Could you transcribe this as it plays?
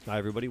Hi,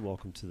 everybody.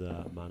 Welcome to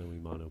the Mano y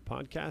Mano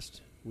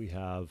podcast. We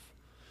have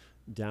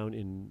down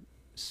in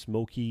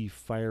smoky,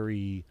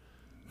 fiery,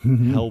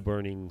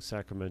 hell-burning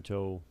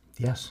Sacramento,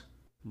 Yes.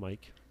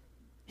 Mike.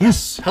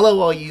 Yes. Hello,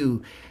 all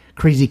you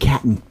crazy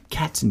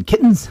cats and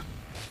kittens.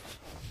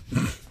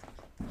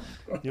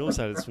 You almost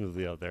had it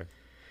smoothly out there.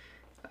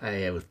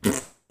 I was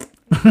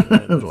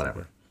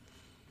whatever.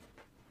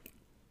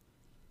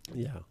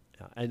 Yeah.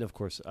 And, of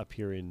course, up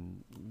here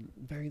in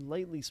very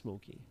lightly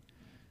smoky,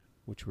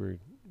 which we're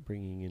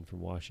bringing in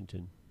from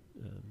Washington.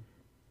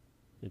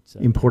 It's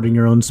Importing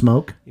your own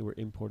smoke. Yeah, we're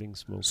importing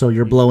smoke. So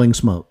you're blowing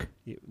smoke.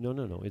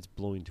 No. It's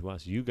blowing to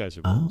us. You guys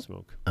are blowing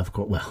smoke. Of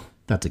course. Well,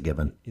 that's a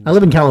given. I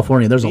live in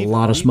California. There's a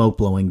lot of smoke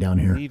blowing down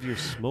here. Leave your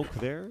smoke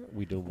there.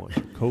 We don't want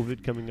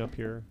COVID coming up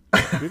here. We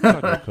haven't talked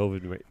about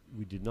COVID. Right?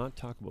 We did not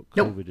talk about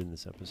COVID in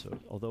this episode.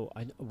 Although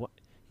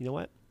you know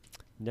what?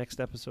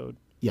 Next episode.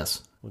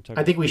 Yes.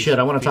 I think we should.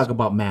 I want to talk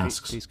about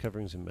masks. Face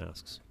coverings and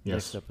masks.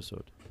 Yes. Next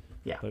episode.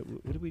 Yeah. But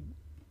what did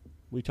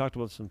we talked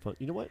about some fun.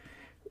 You know what?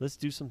 Let's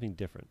do something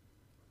different.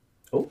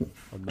 Oh,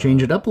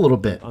 change it up a little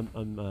bit.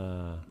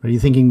 Are you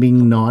thinking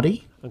being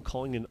naughty? I'm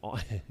calling an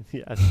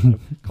I'm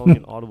calling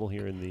an audible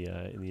here in the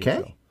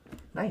intro.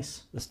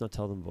 Nice. Let's not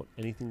tell them about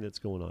anything that's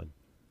going on.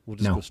 We'll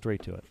just go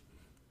straight to it.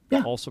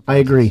 Yeah, all surprises. I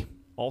agree.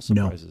 All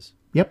surprises.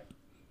 No. Yep.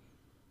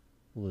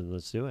 Well, then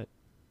let's do it.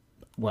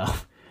 Well,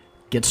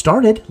 get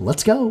started.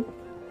 Let's go.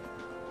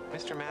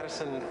 Mr.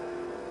 Madison,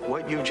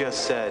 what you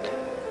just said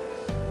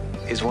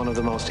is one of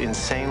the most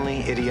insanely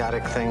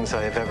idiotic things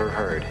I have ever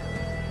heard.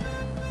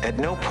 At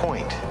no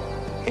point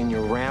in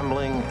your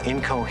rambling,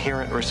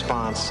 incoherent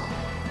response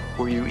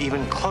were you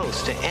even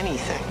close to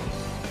anything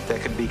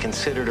that could be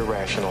considered a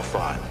rational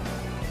thought.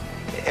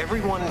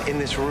 Everyone in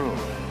this room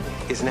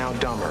is now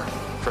dumber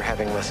for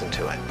having listened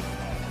to it.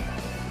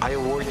 I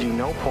award you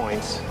no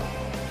points,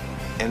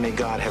 and may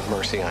God have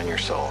mercy on your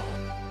soul.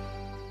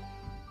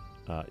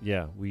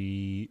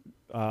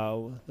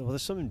 Well,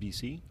 there's some in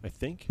BC, I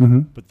think,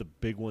 but the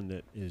big one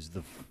that is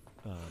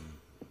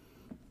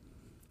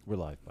we're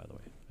live, by the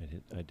way.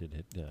 I did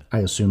hit. I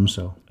assume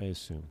so. I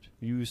assumed.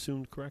 You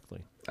assumed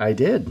correctly. I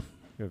did.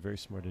 You're a very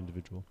smart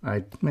individual.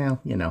 I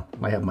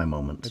have my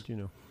moments. I do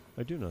know.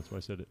 That's why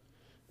I said it.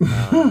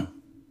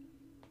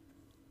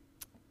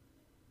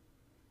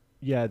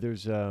 Yeah,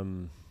 there's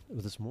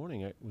this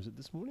morning. Was it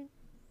this morning?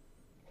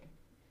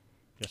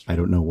 Yesterday? I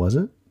don't know. Was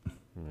it?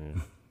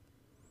 Yeah.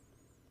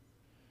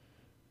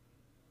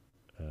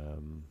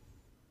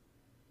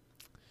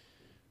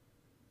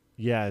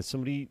 Yeah,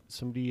 somebody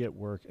at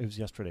work. It was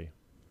yesterday.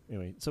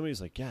 Anyway, somebody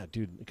was like, "Yeah,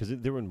 dude," because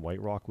they were in White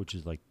Rock, which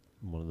is like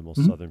one of the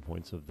most southern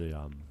points of the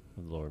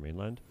Lower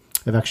Mainland.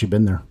 I've actually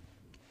been there.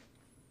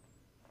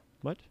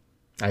 What?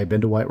 I've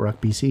been to White Rock,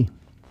 BC.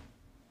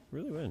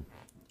 Really? When?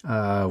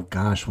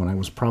 When I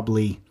was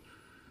probably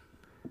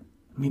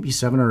maybe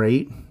 7 or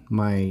 8.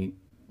 My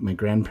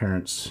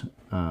grandparents,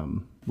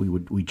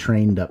 we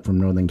trained up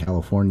from Northern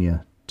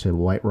California to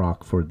White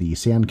Rock for the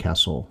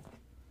sandcastle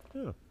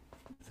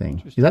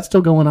thing. Is that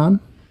still going on?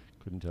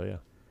 Couldn't tell you.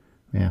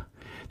 Yeah.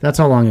 That's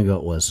how long ago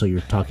it was. So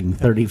you're talking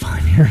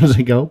 35 years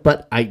ago.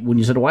 But when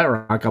you said White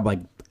Rock, I'm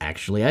like,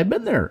 actually, I've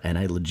been there, and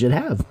I legit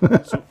have.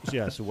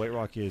 So White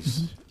Rock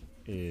is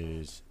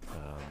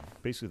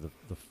basically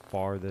the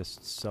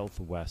farthest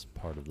southwest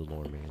part of the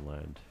Lower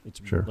Mainland. It's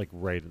like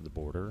right at the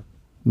border.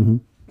 Mm-hmm.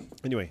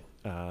 Anyway,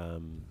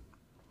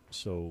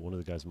 so one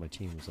of the guys on my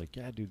team was like,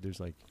 "Yeah, dude,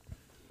 there's like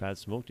bad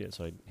smoke yet."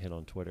 So I hit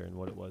on Twitter, and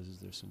what it was is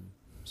there's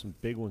some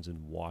big ones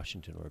in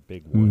Washington, or a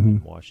big one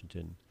in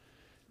Washington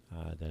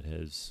that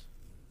has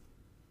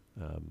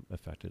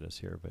affected us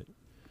here, but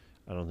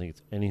I don't think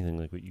it's anything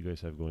like what you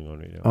guys have going on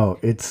right now. Oh,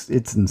 it's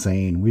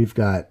insane. We've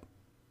got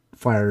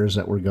fires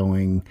that were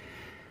going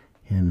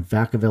in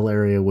Vacaville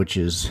area, which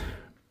is,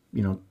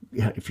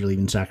 if you're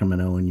leaving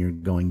Sacramento and you're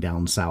going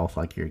down south,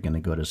 like you're going to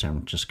go to San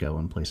Francisco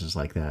and places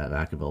like that,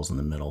 Vacaville's in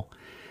the middle.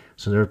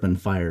 So there have been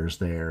fires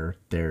there.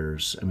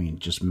 There's,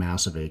 just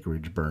massive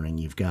acreage burning.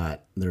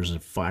 There's a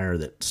fire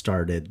that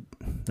started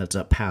that's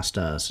up past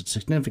us. It's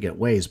significant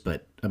ways,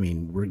 but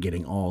we're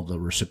getting all the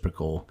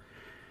reciprocal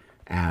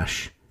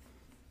ash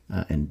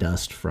and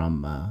dust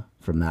from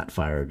that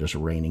fire just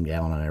raining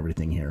down on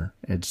everything here.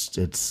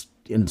 It's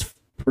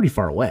pretty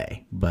far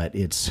away, but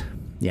it's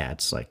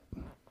like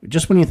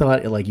just when you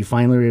thought you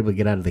finally were able to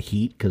get out of the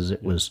heat, because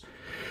it was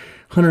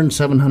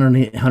 107,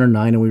 108,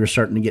 109, and we were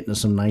starting to get into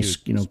some nice,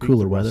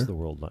 cooler weather. The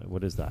world,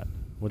 what is that?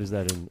 What is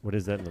that in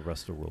the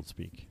rest of the world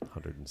speak?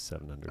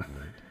 107,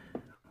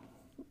 108.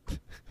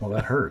 Well,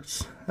 that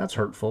hurts. That's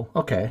hurtful.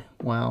 Okay,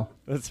 well,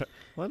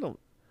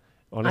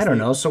 I don't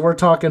know. So we're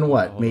talking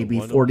what? Maybe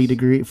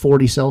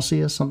 40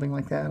 Celsius, something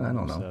like that. I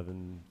don't know.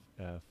 7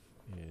 F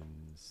N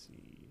C.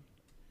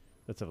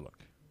 Let's have a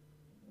look.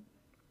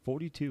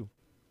 42.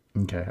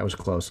 Okay, I was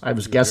close. I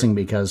was guessing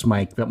because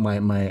my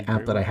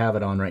app that I have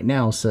it on right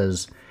now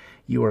says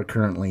you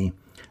and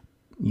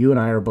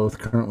I are both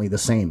currently the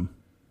same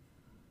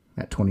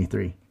at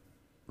 23.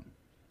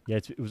 Yeah,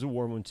 it was a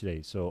warm one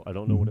today, so I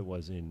don't know what it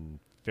was in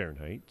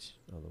Fahrenheit,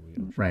 although we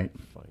don't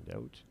find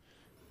out.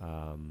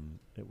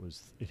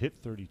 It hit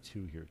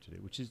 32 here today,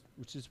 which is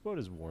about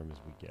as warm as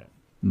we get.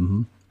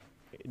 Mm-hmm.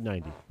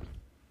 90.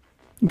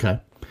 Okay.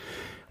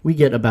 We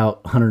get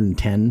about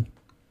 110,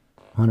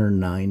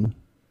 109.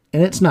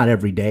 And it's not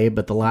every day,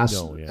 but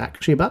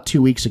actually about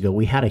 2 weeks ago,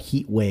 we had a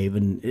heat wave,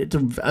 and it's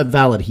a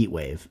valid heat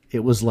wave. It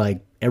was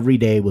like every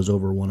day was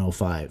over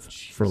 105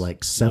 for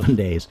like 7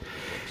 days.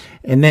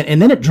 And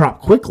then it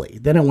dropped quickly.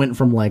 Then it went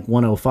from like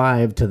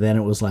 105 to then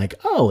it was like,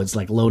 it's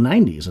like low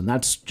 90s. And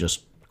that's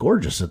just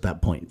gorgeous at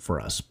that point for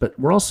us. But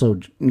we're also,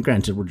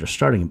 granted, we're just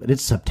starting, but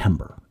it's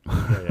September,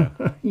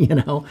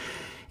 Yeah.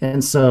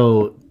 And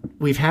so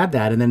we've had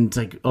that. And then it's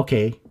like,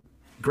 okay,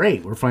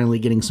 great. We're finally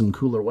getting some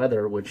cooler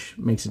weather, which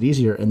makes it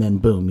easier. And then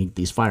boom, you get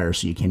these fires.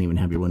 So you can't even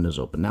have your windows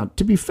open. Now,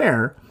 to be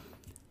fair,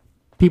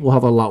 people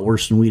have a lot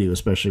worse than we do,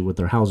 especially with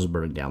their houses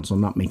burning down. So I'm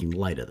not making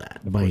light of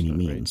that by any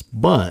means.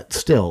 Right. But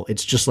still,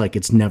 it's just like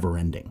it's never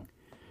ending.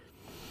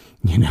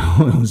 It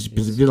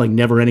feels like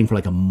never ending for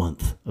like a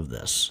month of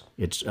this.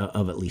 It's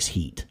of at least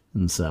heat.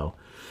 And so.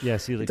 Yeah,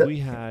 see, like we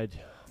had,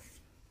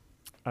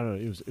 I don't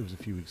know, it was a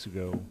few weeks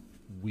ago.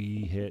 We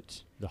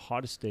hit the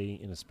hottest day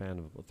in a span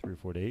of about 3 or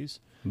 4 days.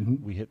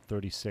 Mm-hmm. We hit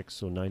 36,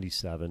 so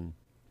 97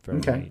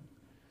 Fahrenheit. Okay.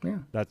 Yeah.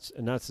 That's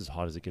as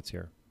hot as it gets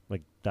here.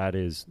 Like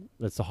that's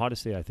the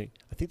hottest day I think.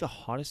 I think the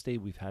hottest day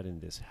we've had in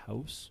this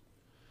house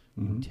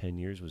in 10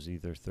 years was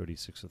either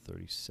 36 or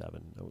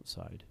 37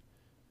 outside.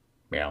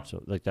 Yeah.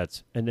 So like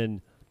and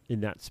then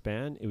in that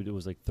span, it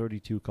was like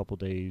 32 a couple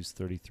days,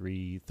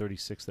 33,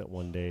 36 that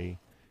one day,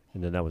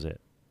 and then that was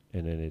it.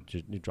 And then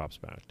it drops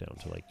back down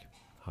to like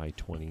high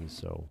 20s.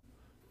 So,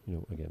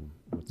 again,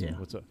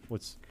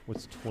 what's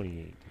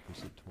 28? If we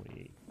said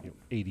 28,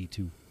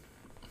 82.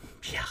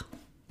 Yeah.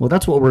 Well,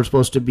 that's what we're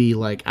supposed to be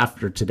like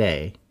after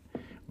today.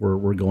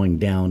 We're going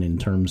down in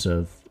terms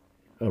of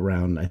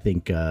around, I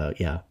think,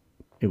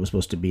 it was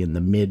supposed to be in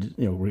the mid,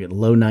 we're getting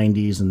low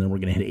 90s, and then we're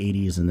going to hit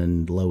 80s and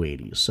then low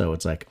 80s. So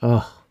it's like,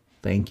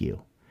 thank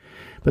you.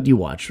 But you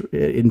watch.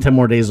 In 10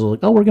 more days, we're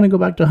like, we're going to go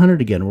back to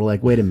 100 again. We're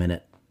like, wait a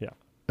minute. Yeah.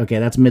 Okay,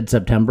 that's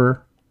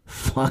mid-September.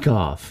 Fuck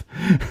off.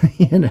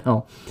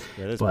 Yeah,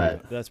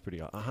 that's pretty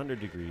hot. 100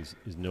 degrees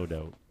is no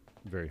doubt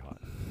very hot.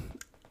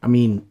 I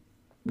mean,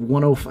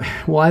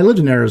 105. Well, I lived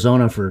in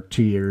Arizona for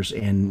 2 years,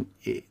 and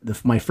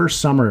my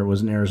first summer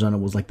was in Arizona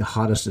was like the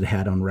hottest it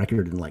had on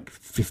record in like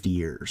 50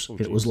 years.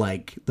 It was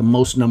like the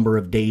most number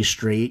of days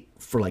straight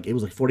it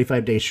was like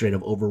 45 days straight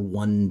of over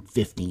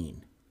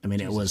 115. I mean,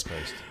 Jesus, it was.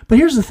 Christ. But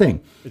here's the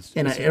thing, it's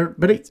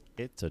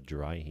a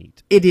dry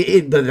heat.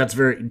 That's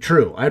very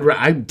true.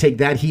 I'd take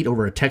that heat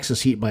over a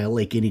Texas heat by a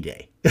lake any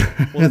day.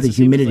 Well, the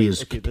humidity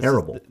is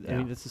terrible. I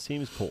mean, it's the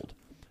same as cold.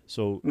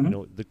 So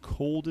the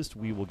coldest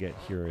we will get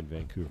here in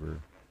Vancouver,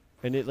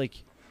 and it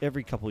like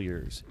every couple of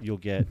years you'll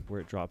get where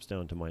it drops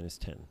down to minus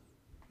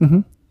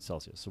 10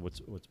 Celsius. So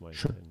what's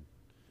minus 10?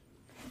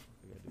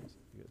 I gotta do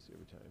this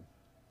every time.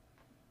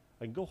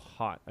 I can go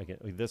hot.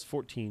 That's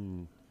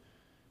 14.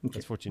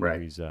 That's 14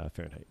 degrees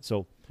Fahrenheit.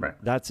 So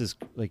that's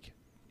like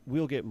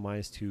we'll get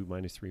minus 2,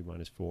 minus 3,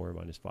 minus 4,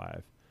 minus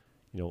 5.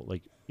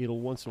 Like it'll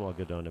once in a while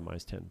go down to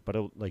minus 10.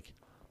 But like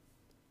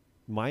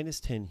minus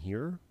 10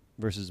 here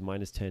versus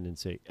minus 10 in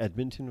say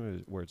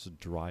Edmonton where it's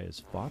dry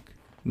as fuck.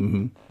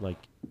 Mm-hmm. Like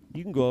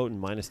you can go out in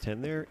minus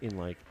 10 there in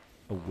like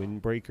a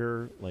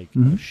windbreaker, like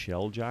a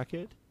shell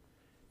jacket,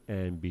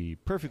 and be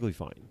perfectly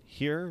fine.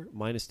 Here,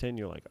 minus 10,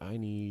 you're like, I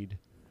need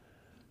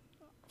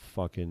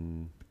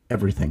fucking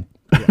everything.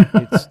 Yeah,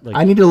 it's like,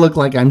 I need to look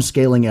like I'm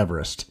scaling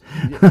Everest.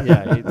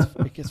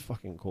 It gets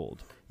fucking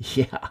cold.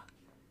 Yeah.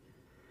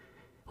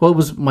 Well, it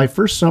was my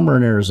first summer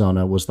in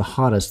Arizona was the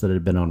hottest that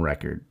had been on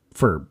record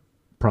for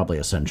probably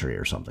a century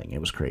or something. It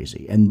was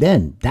crazy. And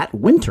then that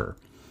winter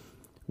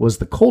was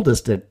the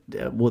coldest the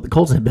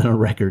coldest had been on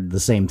record, the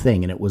same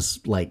thing. And it was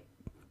like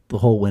the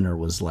whole winter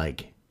was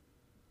like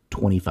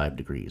 25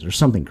 degrees or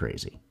something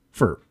crazy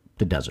for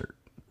the desert.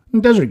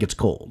 The desert gets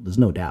cold, there's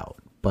no doubt.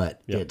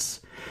 But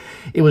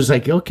it was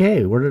like,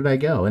 okay, where did I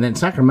go? And then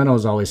Sacramento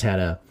has always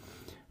had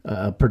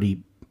a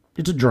pretty,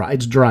 it's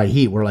dry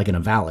heat. We're like in a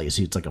valley,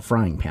 so it's like a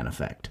frying pan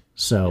effect.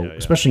 So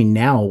especially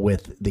now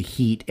with the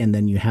heat, and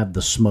then you have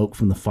the smoke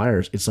from the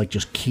fires, it's like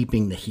just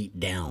keeping the heat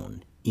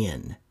down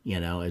in.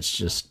 It's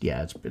just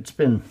it's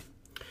been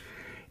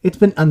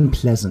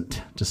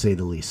unpleasant to say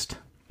the least.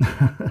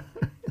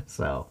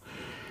 So,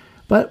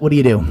 but what do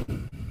you do?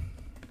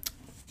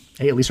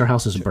 Hey, at least our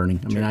house isn't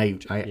burning. I mean, I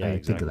exactly,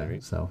 think of that.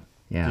 Right? So.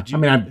 Yeah,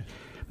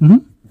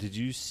 Did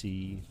you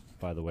see,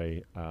 by the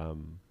way,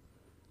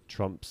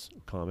 Trump's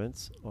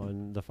comments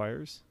on the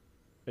fires?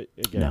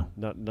 Again,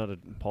 no. not a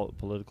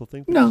political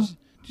thing. No.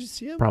 Did you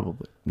see him?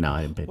 Probably. No,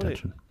 I didn't pay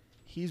attention.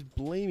 He's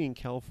blaming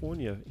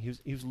California. He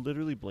was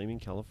literally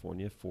blaming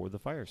California for the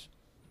fires.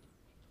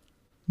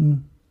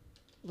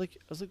 Like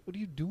I was like, what are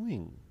you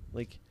doing?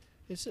 Like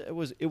it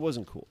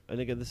wasn't cool. And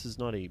again, this is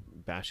not a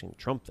bashing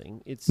Trump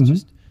thing. It's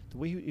just the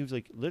way he was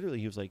like. Literally,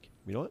 he was like,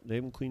 you know what? They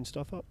haven't cleaned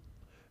stuff up.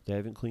 They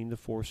haven't cleaned the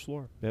forest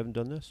floor. They haven't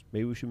done this.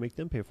 Maybe we should make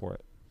them pay for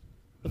it.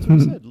 That's what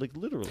he said, like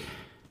literally.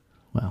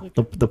 Well, like,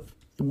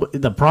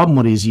 the problem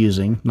what he's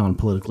using,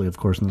 non-politically, of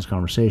course, in this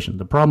conversation,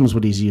 the problem is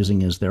what he's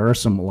using is there are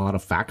a lot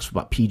of facts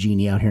about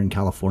PG&E out here in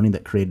California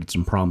that created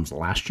some problems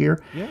last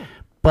year. Yeah.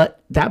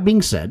 But that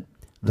being said,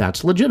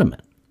 that's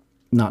legitimate.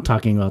 Not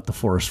talking about the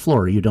forest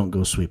floor. You don't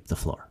go sweep the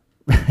floor.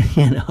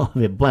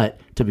 But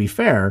to be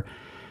fair,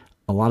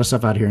 a lot of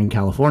stuff out here in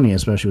California,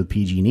 especially with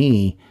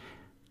PG&E,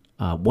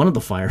 one of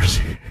the fires,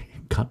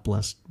 God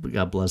bless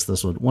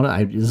this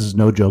one. This is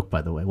no joke,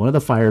 by the way. One of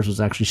the fires was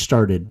actually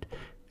started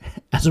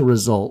as a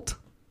result.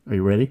 Are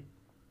you ready?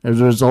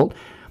 As a result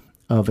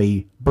of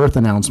a birth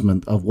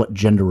announcement of what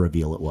gender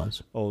reveal it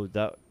was. Oh,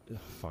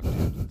 fuck,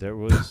 dude.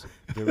 There's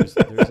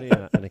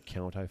an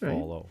account I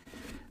follow.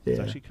 It's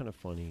actually kind of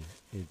funny.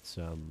 It's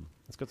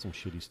got some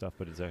shitty stuff,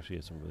 but it's actually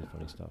has some really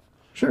funny stuff.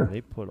 Sure. And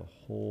they put a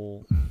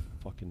whole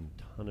fucking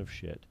ton of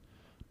shit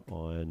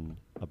on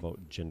about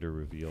gender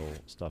reveal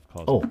stuff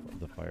causing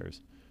the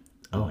fires.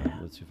 Oh, yeah.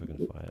 Let's see if I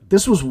can find it.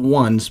 This was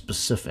one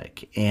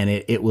specific, and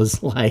it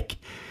was like,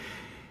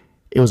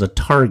 it was a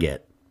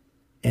target,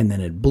 and then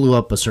it blew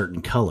up a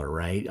certain color,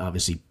 right?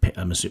 Obviously,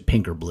 I'm assuming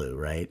pink or blue,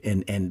 right?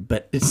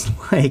 But it's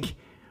like,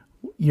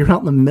 you're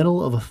out in the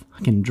middle of a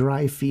fucking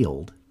dry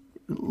field,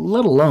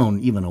 let alone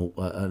even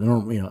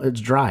it's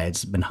dry.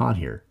 It's been hot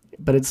here,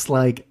 but it's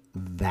like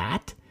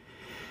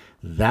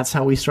that's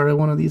how we started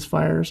one of these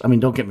fires. I mean,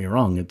 don't get me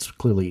wrong. It's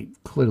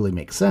clearly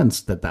makes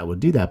sense that would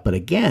do that. But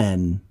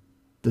again,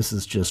 this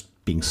is just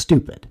being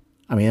stupid.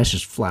 I mean, that's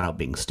just flat out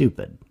being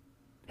stupid.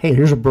 Hey,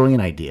 here's a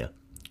brilliant idea.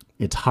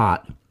 It's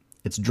hot.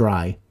 It's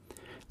dry.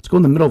 Let's go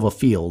in the middle of a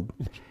field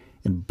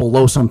and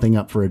blow something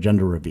up for a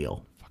gender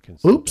reveal.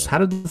 Oops, how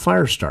did the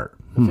fire start?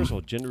 Well, first of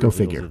all, gender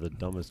reveals are the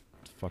dumbest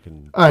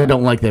fucking... I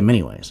don't like them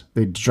anyways.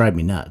 They drive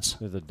me nuts.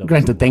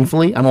 Granted,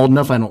 thankfully, I'm old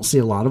enough I don't see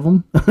a lot of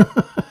them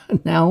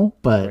now,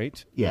 but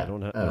right? Yeah. I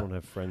don't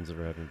have friends that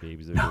are having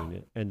babies that are doing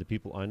it. And the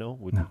people I know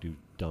wouldn't do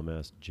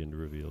dumbass gender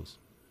reveals.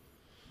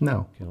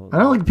 No. I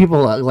don't like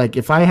people, like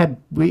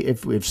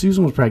if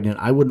Susan was pregnant,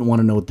 I wouldn't want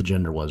to know what the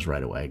gender was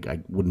right away. I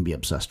wouldn't be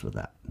obsessed with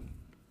that.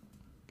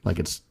 Like,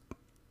 it's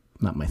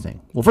not my thing.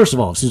 Well, first of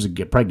all, if Susan could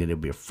get pregnant, it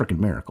would be a freaking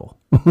miracle.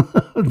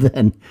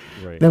 Then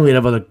we'd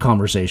have other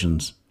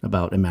conversations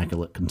about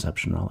immaculate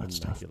conception and all that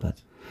stuff.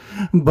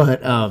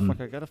 But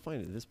fuck, I gotta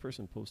find it. This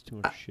person posts too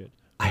much shit.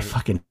 I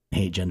fucking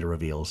hate gender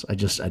reveals. I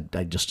just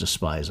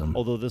despise them.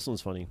 Although this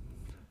one's funny.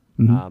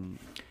 Mm-hmm.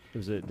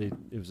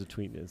 It was a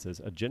tweet that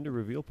says, a gender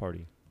reveal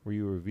party where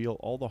you reveal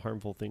all the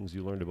harmful things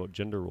you learned about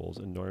gender roles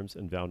and norms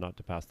and vow not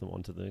to pass them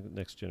on to the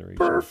next generation.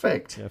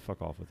 Perfect. Yeah,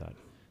 fuck off with that.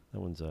 That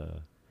one's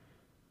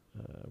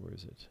where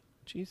is it?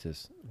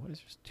 Jesus, why is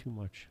there too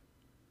much?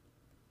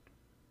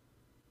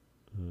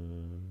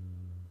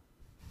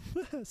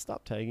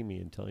 Stop tagging me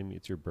and telling me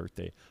it's your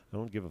birthday. I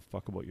don't give a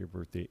fuck about your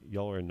birthday.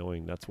 Y'all are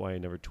annoying. That's why I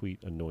never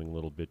tweet, annoying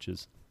little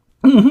bitches.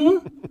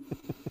 Mm-hmm.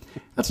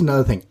 That's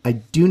another thing. I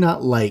do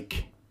not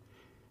like...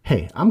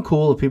 Hey, I'm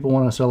cool if people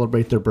want to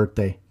celebrate their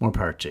birthday. More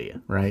power to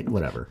you, right?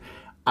 Whatever.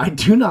 I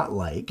do not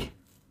like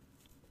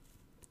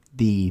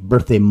the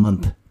birthday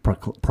month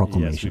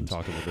proclamations. Yes, we've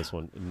talked about this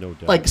one, no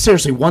doubt. Like,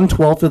 seriously,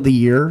 1/12 of the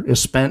year is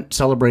spent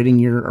celebrating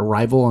your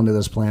arrival onto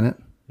this planet.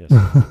 Yes.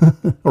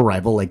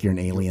 Arrival, like you're an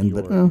alien,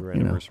 your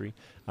anniversary.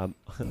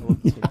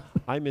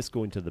 I miss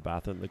going to the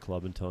bathroom at the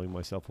club and telling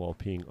myself while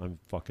peeing, I'm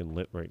fucking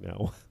lit right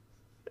now.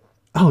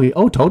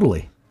 Oh,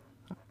 totally.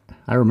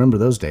 I remember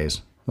those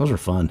days. Those were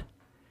fun.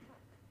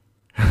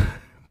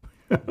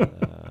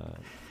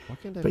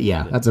 But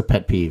yeah, that's a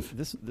pet peeve.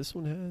 This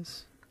one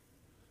has...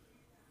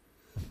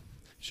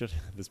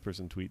 This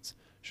person tweets,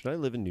 should I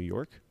live in New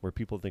York where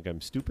people think I'm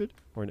stupid,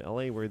 or in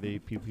LA where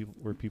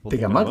people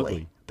think I'm ugly?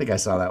 I think I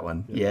saw that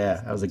one. Yeah,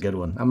 that was a good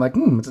one. I'm like,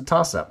 it's a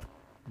toss-up.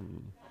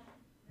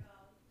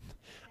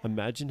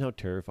 Imagine how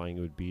terrifying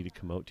it would be to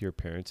come out to your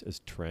parents as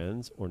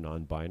trans or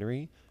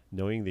non-binary,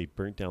 knowing they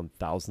burnt down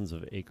thousands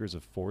of acres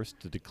of forest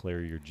to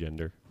declare your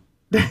gender.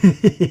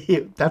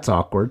 That's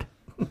awkward.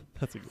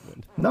 That's a good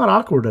one. Not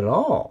awkward at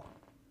all.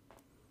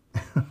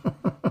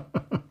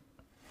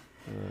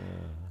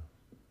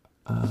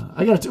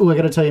 I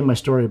gotta tell you my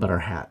story about our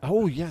hat.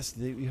 Oh yes,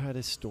 you had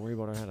a story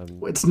about our hat.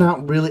 It's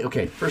not really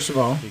okay. First of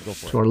all,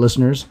 to our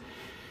listeners,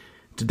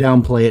 to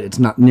downplay it, it's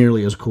not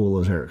nearly as cool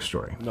as Eric's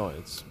story. No,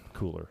 it's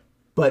cooler.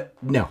 But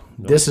no,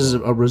 this is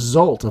a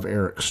result of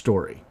Eric's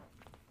story.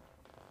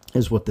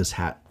 Is what this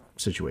hat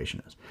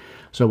situation is.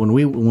 So when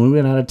we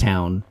went out of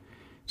town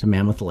to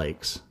Mammoth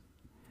Lakes,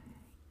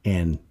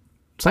 and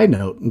side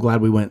note, I'm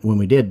glad we went when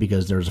we did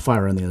because there was a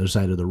fire on the other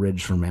side of the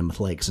ridge from Mammoth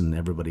Lakes, and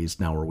everybody's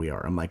now where we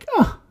are. I'm like,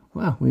 oh.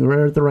 Wow, we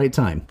were at the right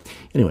time.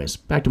 Anyways,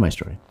 back to my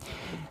story.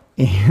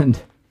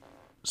 And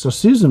so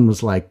Susan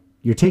was like,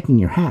 you're taking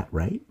your hat,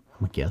 right?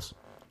 I'm like, yes.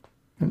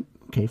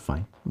 Okay,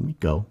 fine. We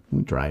go.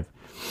 We drive.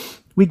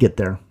 We get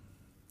there.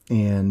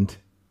 And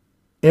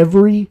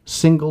every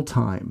single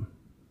time,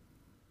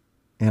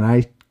 and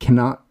I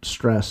cannot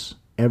stress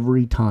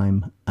every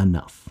time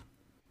enough.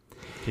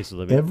 Okay, so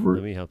let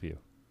me help you.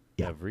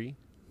 Yeah. Every,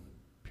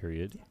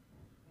 period,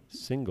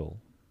 single,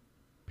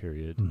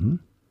 period,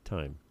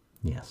 time.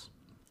 Yes.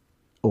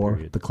 Or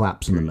period. The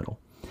claps in the middle.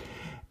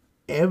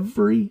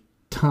 every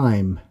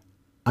time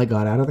I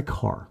got out of the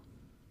car,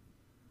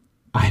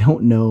 I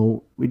don't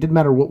know, it didn't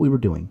matter what we were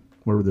doing,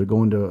 whether they're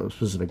going to a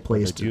specific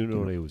place. I do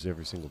know it was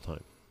every single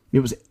time. It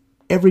was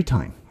every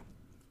time.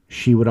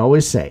 She would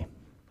always say,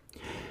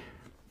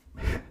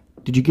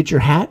 did you get your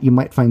hat? You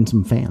might find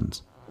some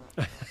fans.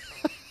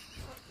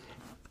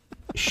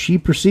 She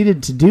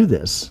proceeded to do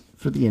this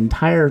for the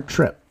entire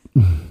trip.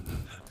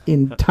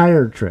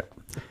 Entire trip.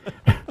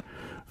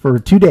 For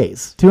 2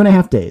 days,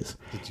 2.5 days.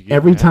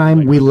 Every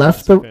time we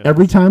left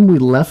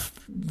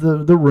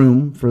the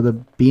room for the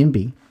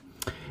B&B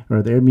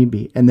or the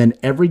Airbnb, and then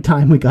every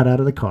time we got out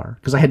of the car,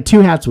 because I had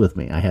 2 hats with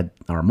me. I had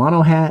our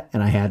mono hat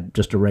and I had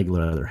just a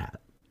regular other hat,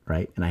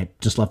 right? And I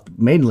just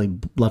mainly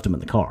left them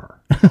in the car.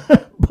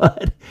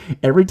 But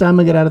every time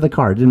I got out of the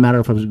car, it didn't matter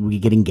if I was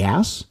getting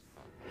gas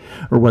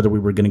or whether we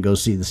were going to go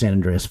see the San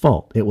Andreas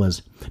Fault. It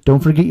was, don't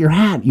forget your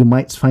hat. You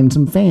might find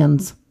some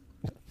fans.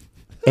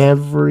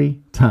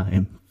 Every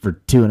time for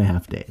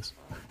 2.5 days.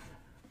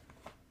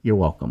 You're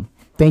welcome.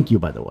 Thank you,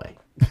 by the way.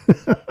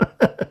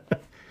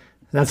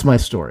 That's my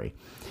story.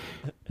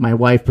 My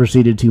wife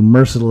proceeded to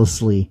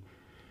mercilessly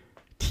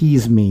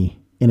tease me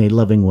in a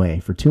loving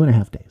way for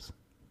 2.5 days.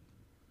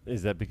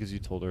 Is that because you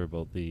told her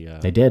about the...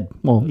 I did.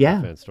 Well,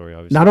 yeah. Fan story,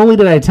 obviously. Not only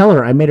did I tell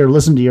her, I made her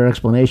listen to your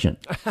explanation.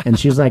 And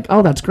she's like,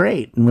 oh, that's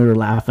great. And we were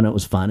laughing. It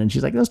was fun. And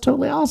she's like, that's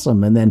totally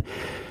awesome. And then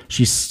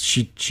she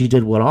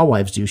did what all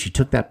wives do. She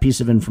took that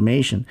piece of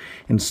information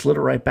and slid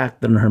it right back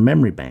in her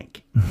memory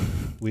bank.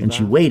 We and laughed,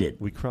 she waited.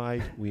 We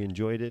cried. We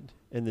enjoyed it.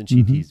 And then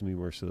she teased me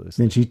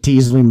mercilessly. Then she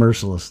teased me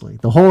mercilessly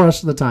the whole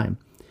rest of the time.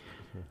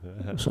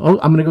 So,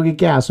 I'm going to go get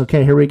gas.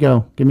 Okay, here we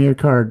go. Give me your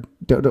card.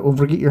 Don't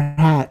forget your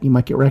hat. You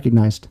might get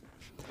recognized.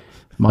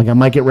 I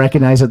might get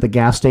recognized at the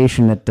gas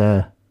station at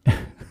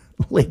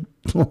like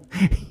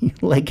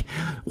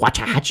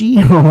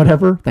Waxahachie or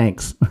whatever.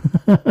 Thanks.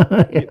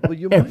 Well,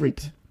 you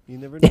might. You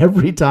never know.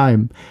 Every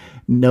time.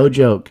 No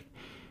joke.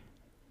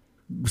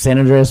 San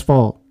Andreas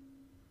Fault.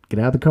 Get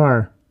out of the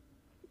car.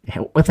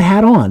 With the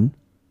hat on.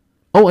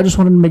 Oh, I just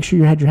wanted to make sure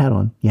you had your hat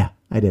on. Yeah,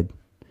 I did.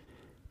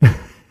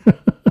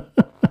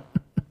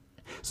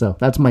 So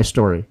that's my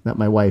story. That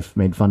my wife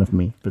made fun of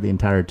me for the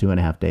entire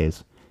 2.5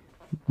 days.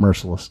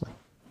 Mercilessly.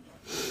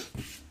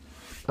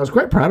 I was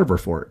quite proud of her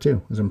for it, too.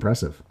 It was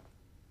impressive.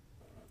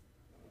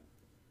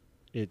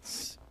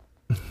 It's...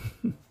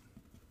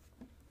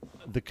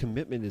 the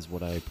commitment is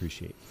what I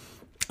appreciate.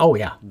 Oh,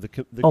 yeah. The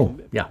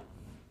commitment. Yeah.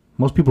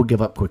 Most people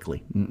give up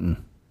quickly. Mm-mm.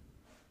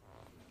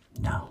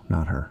 No,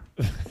 not her.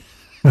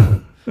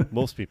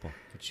 Most people.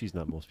 But she's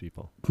not most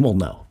people. Well,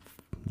 no.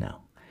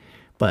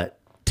 But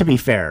to be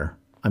fair,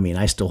 I mean,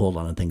 I still hold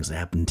on to things that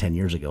happened 10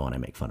 years ago and I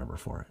make fun of her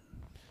for it.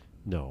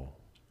 No.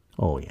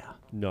 Oh, yeah.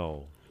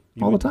 No.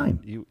 All the time.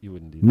 You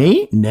wouldn't do that.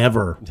 Me?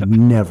 Never.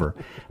 Never.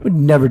 I would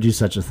never do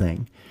such a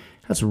thing.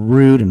 That's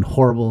rude and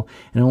horrible,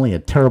 and only a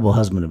terrible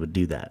husband would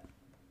do that.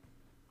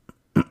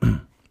 Well,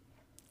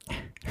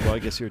 I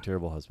guess you're a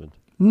terrible husband.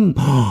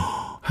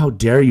 How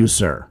dare you,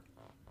 sir?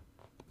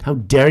 How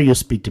dare you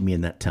speak to me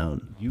in that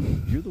tone?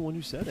 You're the one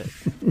who said it.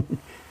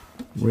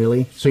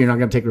 Really? So you're not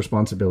going to take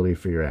responsibility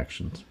for your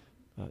actions?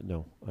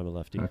 No, I'm a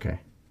lefty. Okay.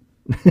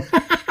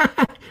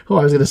 Oh,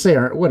 I was going to say,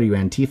 what are you,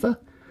 Antifa?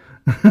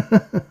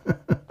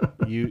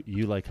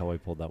 You like how I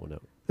pulled that one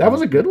out. That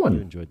was a good one.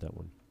 You enjoyed that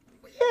one.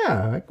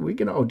 Yeah, we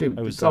can. Oh, dude,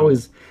 it's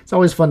always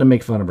fun to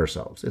make fun of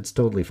ourselves. It's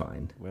totally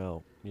fine.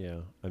 Well, yeah,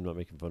 I'm not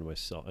making fun of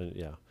myself.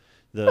 Yeah.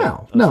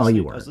 No,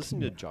 you weren't. I was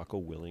listening to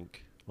Jocko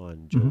Willink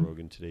on Joe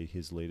Rogan today.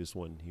 His latest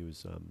one. He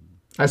was.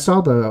 I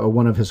saw the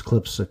one of his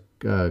clips a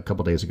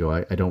couple days ago.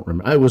 I don't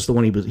remember. It was the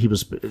one he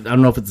was. I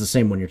don't know if it's the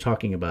same one you're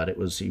talking about.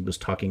 He was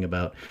talking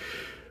about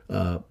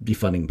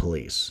defunding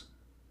police.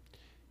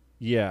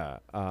 Yeah.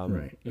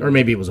 Right. Or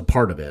maybe it was a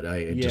part of it.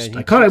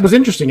 I caught it. It was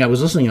interesting. I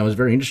was listening. I was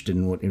very interested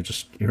in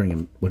just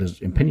hearing what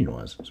his opinion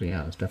was. So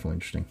yeah, it's definitely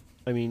interesting.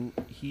 I mean,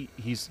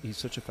 he's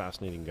such a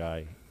fascinating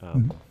guy.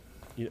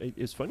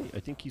 It's funny. I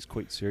think he's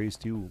quite serious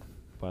too,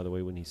 by the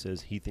way, when he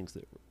says he thinks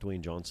that Dwayne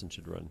Johnson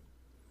should run.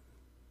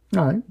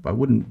 No, I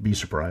wouldn't be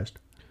surprised.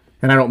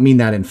 And I don't mean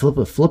that in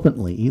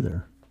flippantly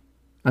either.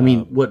 I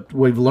mean, what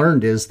we've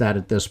learned is that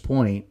at this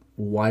point,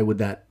 why would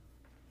that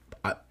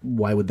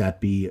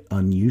be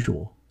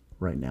unusual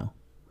right now?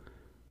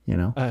 You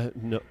know?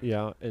 No,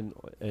 yeah, and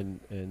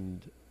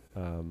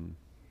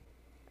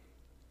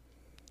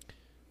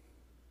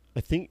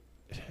I think,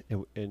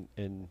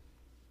 and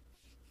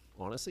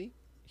honestly,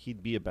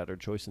 he'd be a better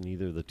choice than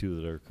either of the two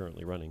that are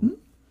currently running.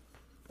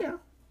 Yeah.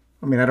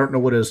 I mean, I don't know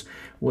what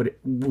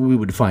we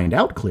would find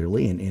out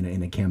clearly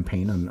in a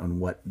campaign on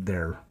what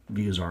their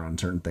views are on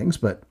certain things,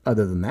 but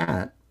other than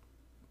that,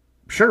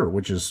 sure,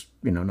 which is,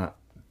 not,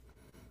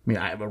 I mean,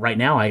 right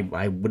now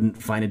I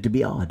wouldn't find it to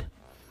be odd.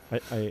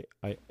 I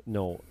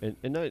no, and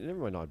never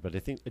mind odd, but I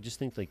just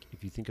think like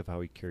if you think of how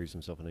he carries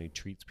himself and how he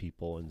treats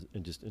people and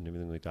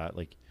everything like that,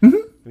 like I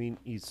mean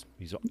he's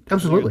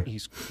absolutely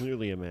he's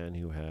clearly a man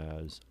who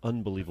has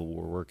unbelievable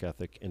work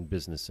ethic and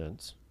business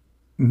sense.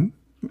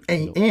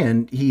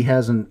 And he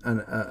has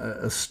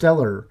a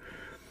stellar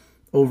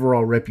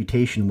overall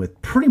reputation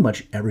with pretty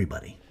much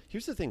everybody.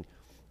 Here's the thing.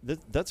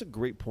 That's a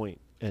great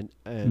point. And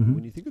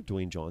when you think of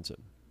Dwayne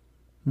Johnson,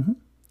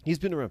 he's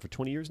been around for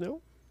 20 years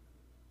now.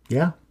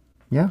 Yeah.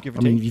 Yeah. Give or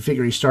I mean, take. you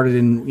figure he started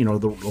in,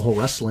 the whole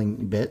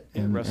wrestling bit.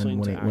 And wrestling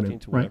and to when acting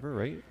to whatever,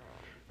 right?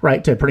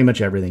 Right, to pretty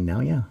much everything now,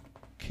 yeah.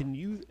 Can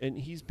you, and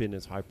he's been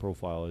as high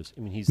profile as,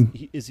 I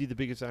mean, is he the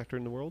biggest actor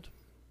in the world?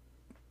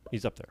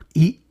 He's up there.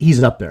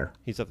 He's up there.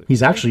 He's up there.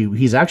 He's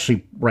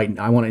actually right.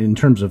 I want in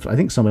terms of. I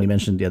think somebody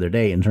mentioned the other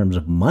day in terms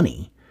of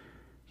money.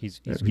 He's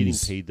getting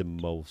paid the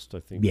most,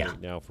 I think,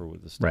 right now for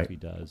the stuff he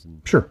does,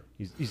 and sure,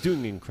 he's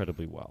doing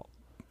incredibly well.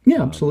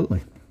 Yeah,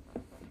 absolutely,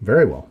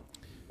 very well.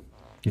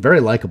 He's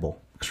very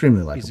likable,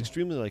 extremely likable. He's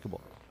extremely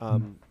likable.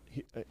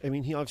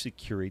 He obviously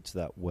curates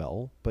that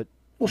well, but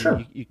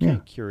sure, you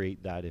can't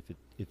curate that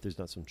if there's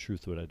not some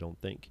truth to it. I don't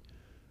think.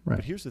 Right.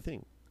 But here's the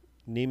thing.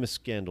 Name a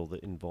scandal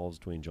that involves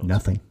Dwayne Johnson.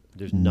 Nothing.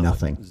 There's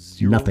nothing.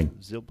 Zero, nothing.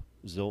 Zilch,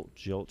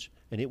 zilch,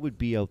 and it would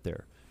be out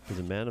there. As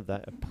a man of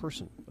that, a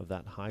person of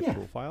that high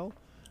profile.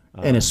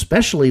 And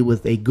especially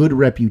with a good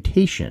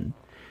reputation.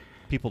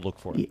 People look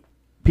for it.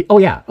 Oh,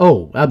 yeah.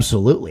 Oh,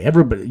 absolutely.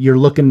 Everybody, you're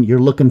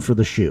looking for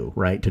the shoe,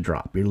 right, to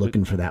drop. You're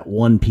looking for that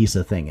one piece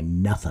of thing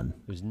and nothing.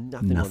 There's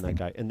nothing on that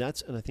guy. And I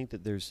think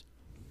that there's,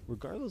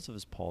 regardless of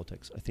his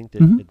politics, I think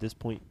that at this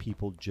point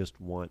people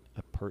just want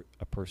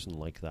a person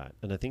like that.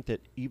 And I think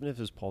that even if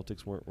his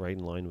politics weren't right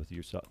in line with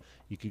yourself,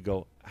 you could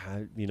go,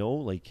 I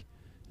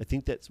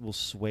think that will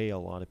sway a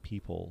lot of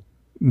people.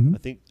 I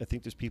think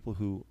there's people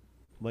who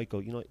might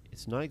go,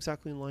 it's not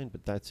exactly in line,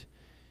 but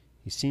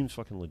he seems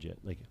fucking legit.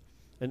 Like,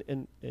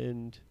 and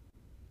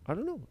I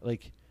don't know.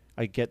 Like,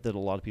 I get that a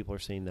lot of people are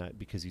saying that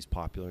because he's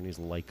popular and he's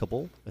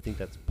likable. I think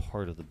that's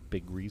part of the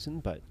big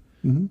reason, but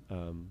who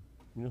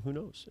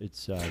knows?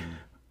 It's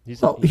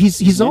he's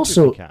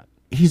also cat.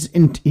 He's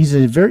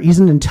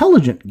an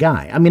intelligent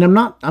guy. I mean, I'm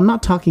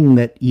not talking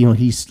that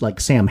he's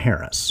like Sam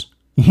Harris,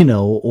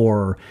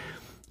 or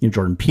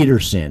Jordan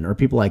Peterson or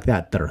people like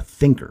that are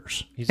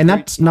thinkers. His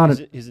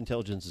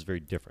intelligence is very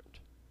different.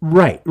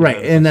 Right,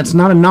 and that's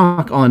not a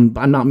knock on.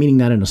 I'm not meaning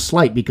that in a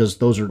slight because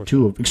those are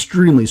two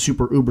extremely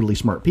super uberly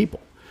smart people.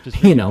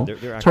 They're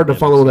it's hard to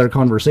follow their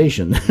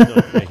conversation. He's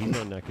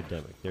not an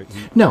academic.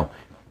 No,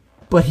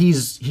 but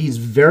he's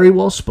very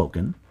well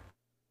spoken.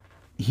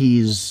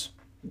 He's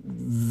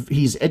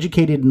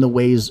educated in the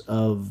ways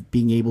of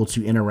being able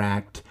to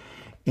interact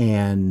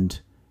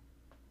and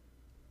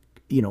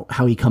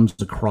how he comes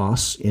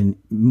across in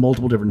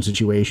multiple different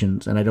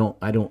situations. And I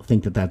don't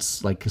think that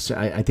that's like,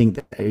 I think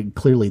that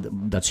clearly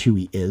that's who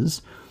he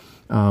is.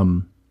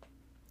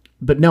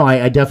 But no,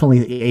 I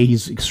definitely,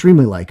 he's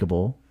extremely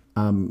likable.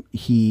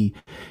 You're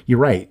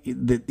right.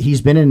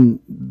 He's been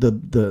in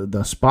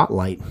the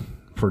spotlight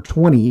for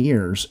 20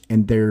 years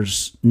and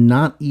there's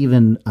not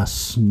even a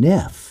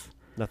sniff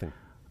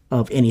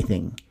of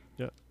anything,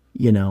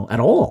 at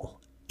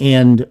all.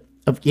 And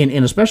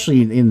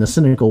especially in the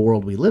cynical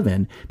world we live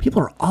in, people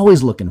are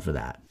always looking for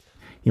that.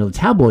 The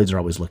tabloids are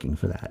always looking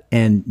for that,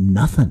 and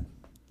nothing.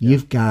 Yeah.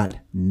 You've got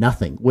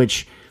nothing,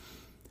 which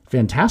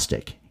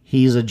fantastic.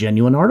 He's a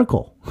genuine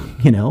article.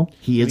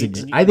 He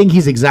is. I think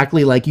he's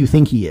exactly like you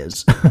think he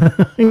is.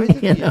 I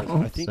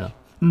think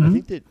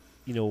that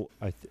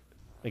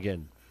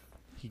again,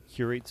 he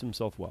curates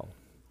himself well.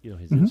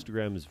 His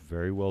Instagram is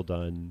very well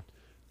done.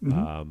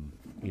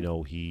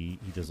 He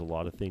does a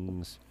lot of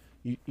things.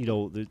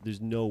 There's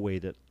no way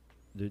that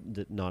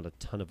not a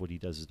ton of what he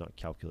does is not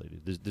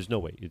calculated. There's no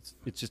way. It's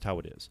just how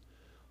it is.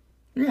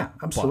 Yeah,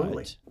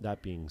 absolutely. But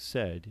that being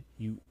said,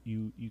 you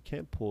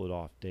can't pull it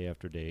off day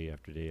after day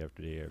after day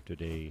after day after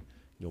day,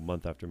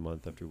 month after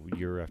month after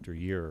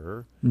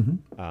year.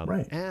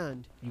 Right.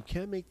 And you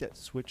can't make that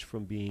switch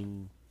from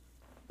being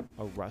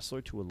a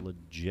wrestler to a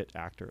legit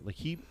actor. Like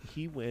he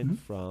went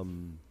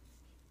from.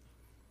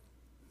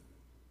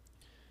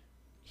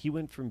 He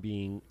went from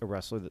being a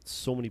wrestler that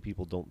so many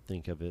people don't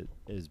think of it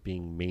as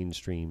being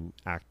mainstream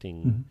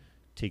acting,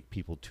 take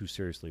people too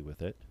seriously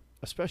with it,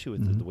 especially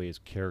with the way his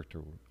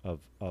character of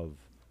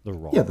the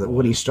Raw. Yeah,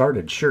 when he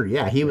started, sure.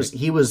 Yeah, he was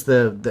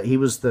the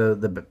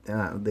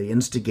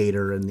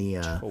instigator and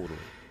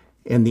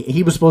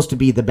he was supposed to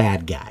be the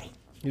bad guy.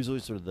 He was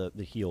always sort of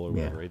the heel or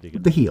whatever,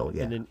 right? The heel,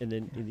 yeah. And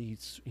then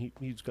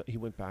he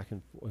went back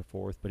and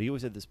forth, but he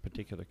always had this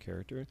particular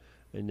character.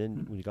 And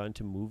then when he got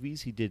into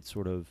movies, he did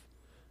sort of.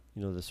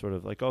 The sort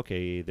of like,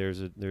 okay, there's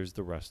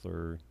the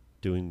wrestler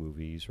doing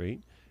movies, right?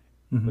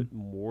 But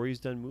more he's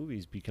done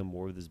movies, become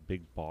more of this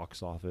big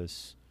box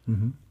office,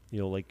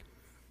 like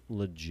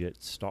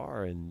legit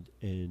star. And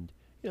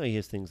he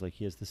has things like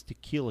he has this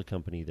tequila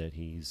company that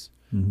he's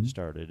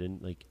started,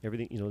 and like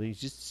everything, he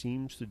just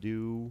seems to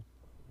do.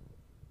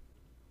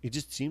 It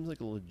just seems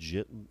like a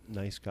legit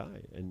nice guy,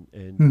 and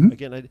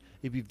again,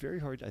 it'd be very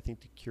hard, I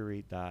think, to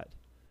curate that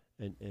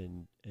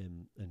and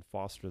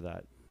foster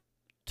that.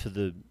 To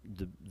the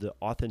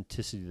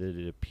authenticity that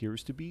it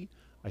appears to be,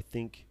 I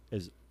think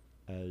as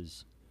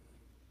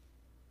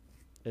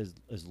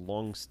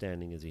long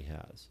standing as he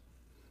has.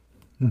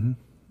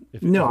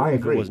 I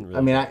agree.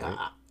 Really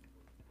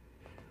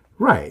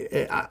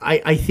Right.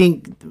 I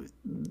think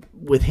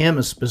with him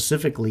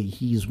specifically,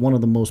 he's one of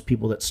the most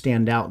people that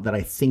stand out, that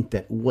I think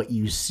that what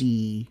you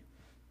see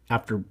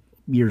after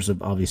years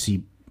of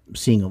obviously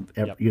seeing him,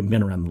 you've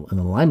been around in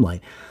the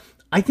limelight,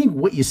 I think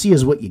what you see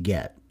is what you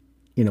get,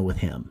 with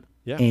him.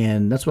 Yeah.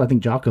 And that's what I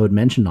think Jocko had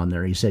mentioned on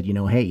there. He said,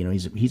 hey,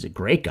 he's a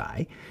great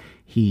guy.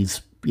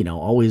 He's,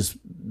 always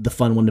the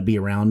fun one to be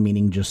around,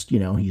 meaning just,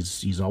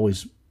 he's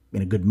always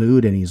in a good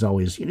mood, and he's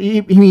always,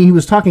 he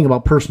was talking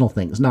about personal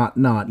things, not,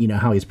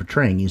 how he's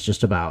portraying. He's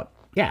just about,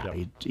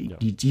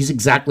 he's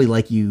exactly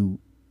like you.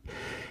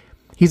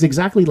 He's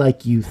exactly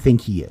like you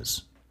think he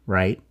is.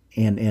 Right.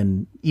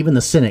 And even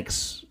the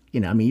cynics,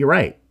 you're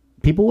right.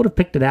 People would have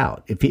picked it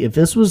out if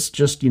this was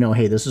just,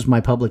 hey, this is my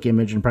public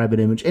image and private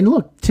image. And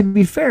look, to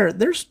be fair,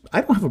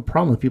 I don't have a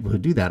problem with people who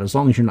do that as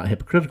long as you're not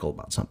hypocritical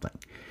about something.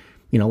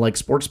 Like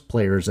sports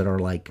players that are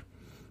like,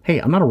 hey,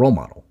 I'm not a role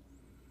model.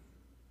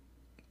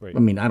 Right.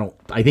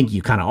 I think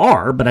you kind of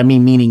are, but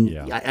meaning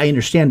I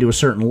understand to a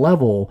certain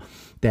level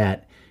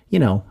that, you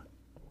don't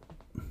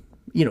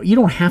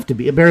have to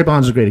be. Barry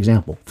Bonds is a great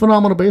example.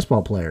 Phenomenal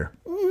baseball player.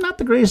 Not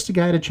the greatest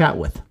guy to chat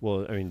with.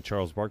 Well,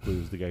 Charles Barkley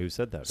was the guy who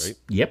said that, right?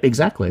 Yep,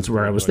 exactly. That's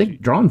where I was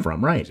drawn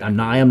from, right? Exactly.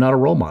 I am not a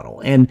role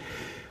model. And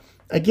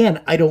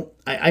again,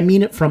 I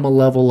mean it from a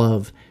level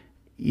of,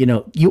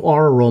 you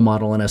are a role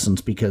model in essence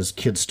because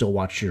kids still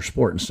watch your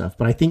sport and stuff.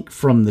 But I think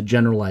from the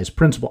generalized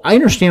principle, I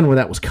understand where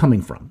that was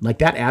coming from. Like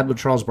that ad with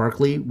Charles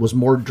Barkley was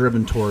more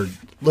driven toward,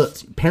 look,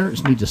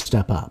 parents need to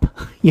step up.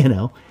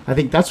 I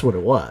think that's what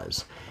it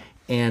was.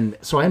 And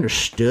so I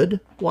understood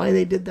why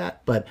they did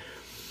that. But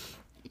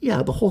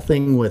yeah, the whole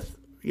thing with,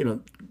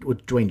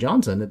 with Dwayne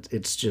Johnson,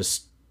 it's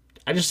just,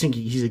 I just think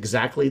he's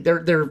exactly,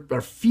 there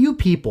are few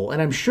people,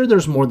 and I'm sure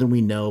there's more than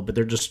we know, but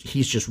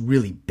he's just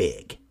really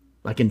big,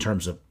 like in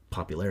terms of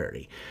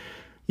popularity.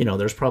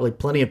 There's probably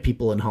plenty of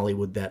people in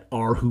Hollywood that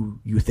are who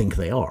you think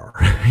they are,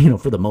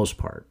 for the most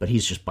part, but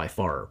he's just by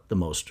far the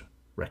most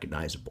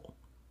recognizable,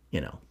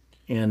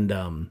 and,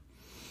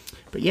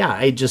 but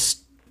yeah,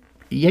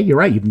 you're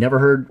right. You've never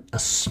heard a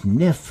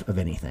sniff of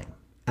anything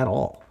at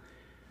all.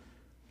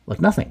 Like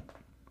nothing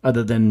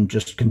other than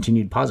just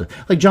continued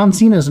positive. Like John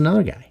Cena is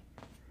another guy.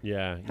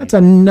 Yeah. That's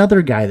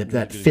another guy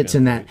that fits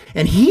in that.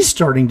 And he's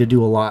starting to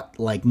do a lot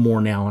like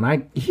more now.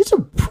 And he's a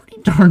pretty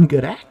darn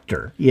good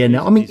actor. He's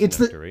it's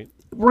actor, right?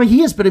 Right,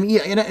 he is, but and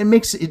it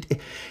makes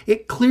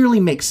it clearly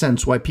makes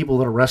sense why people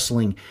that are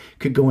wrestling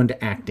could go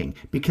into acting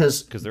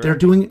because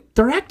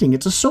they're acting.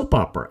 It's a soap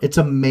opera. It's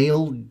a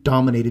male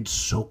dominated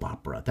soap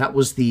opera. That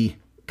was the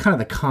kind of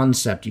the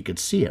concept. You could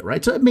see it,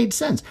 right? So it made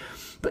sense.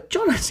 But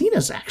John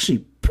Cena's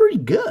actually pretty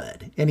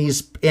good,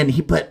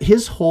 but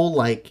his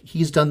whole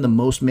he's done the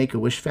most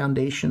Make-A-Wish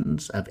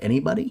foundations of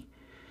anybody.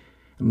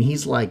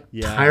 He's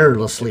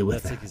tirelessly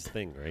with that. That's like his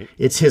thing, right?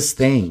 It's his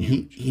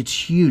thing.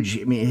 It's huge.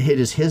 It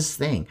is his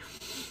thing.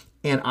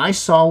 And I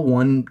saw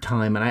one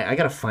time, and I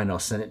got to find. I'll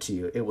send it to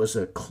you. It was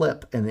a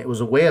clip, and it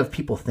was a way of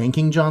people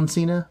thanking John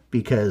Cena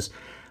because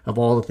of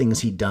all the things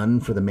he'd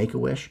done for the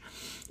Make-A-Wish.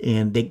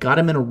 And they got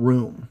him in a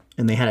room,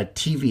 and they had a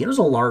TV. It was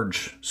a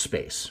large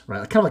space,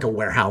 right? Kind of like a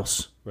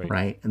warehouse,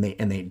 right? And they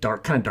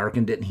kind of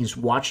darkened it, and he's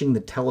watching the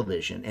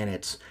television, and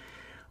it's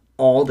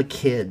all the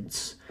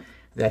kids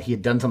that he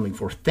had done something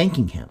for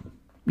thanking him.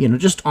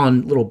 Just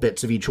on little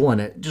bits of each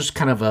one, just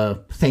kind of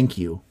a thank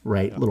you,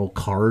 right? Yeah. Little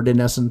card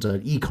in essence,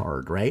 an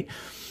e-card, right?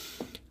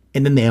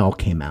 And then they all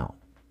came out.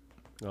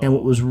 Oh. And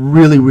what was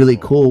really, really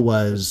cool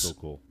was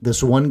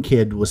this one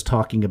kid was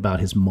talking about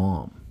his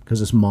mom because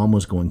his mom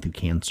was going through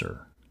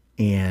cancer.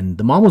 And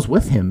the mom was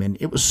with him, and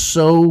it was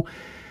so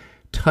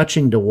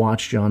touching to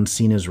watch John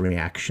Cena's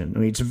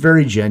reaction. It's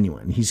very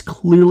genuine. He's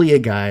clearly a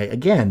guy,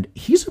 again,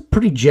 he's a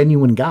pretty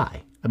genuine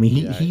guy.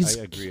 He's...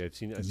 I agree. I've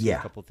seen a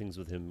couple things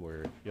with him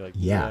where you're like,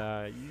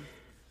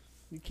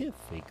 you can't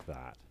fake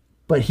that.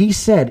 But he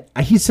said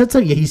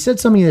something to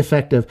the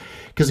effect of,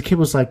 because the kid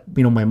was like,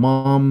 my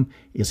mom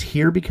is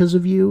here because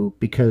of you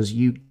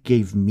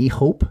gave me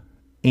hope.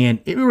 And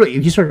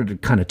he started to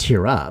kind of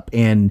tear up.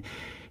 And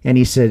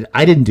he said,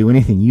 I didn't do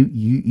anything.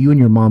 You and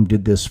your mom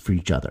did this for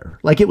each other.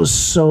 Like, it was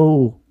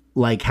so,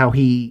 like, how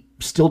he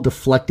still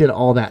deflected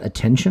all that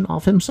attention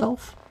off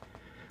himself.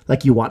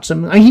 Like, you watch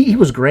him. He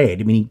was great.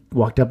 He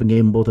walked up and gave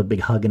them both a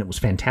big hug, and it was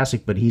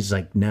fantastic. But he's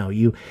like, no,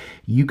 you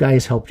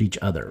guys helped each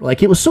other.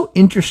 Like, it was so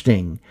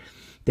interesting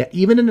that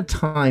even in a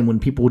time when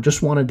people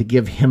just wanted to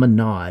give him a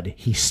nod,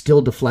 he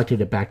still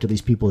deflected it back to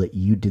these people that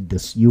you did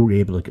this. You were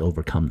able to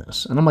overcome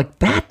this. And I'm like,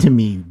 that to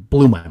me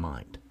blew my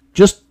mind.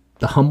 Just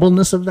the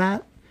humbleness of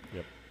that.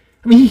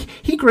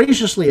 He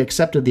graciously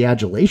accepted the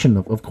adulation,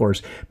 of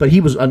course, but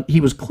he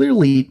was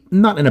clearly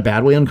not in a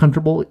bad way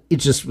uncomfortable. It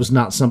just was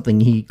not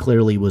something he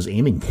clearly was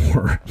aiming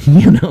for.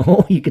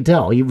 You could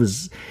tell he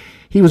was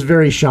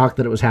very shocked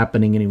that it was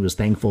happening, and he was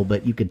thankful,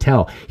 but you could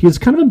tell he was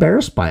kind of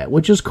embarrassed by it,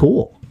 which is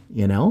cool.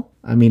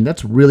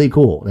 That's really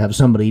cool to have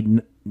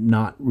somebody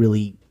not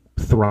really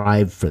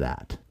thrive for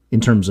that in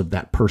terms of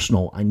that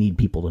personal, I need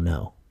people to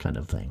know kind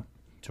of thing.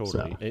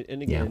 Totally. So,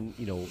 and again,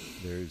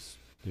 there's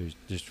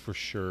just for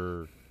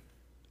sure.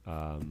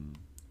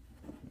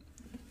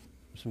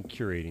 some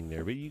curating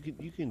there, but you can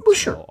Well, tell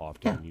sure.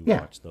 often when you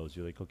Yeah. watch those,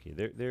 you're like, okay,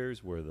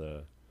 there's where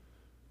the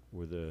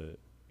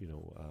you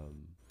know,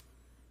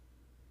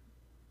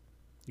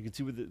 you can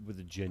see where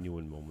the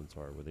genuine moments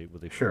are, where they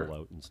Sure. pull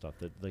out and stuff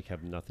that like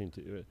have nothing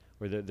to,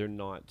 where they're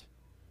not,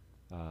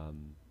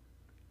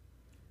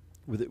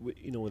 where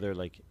they're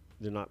like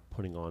they're not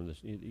putting on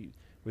this,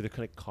 where they're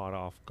kind of caught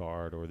off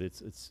guard, or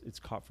it's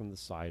caught from the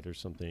side or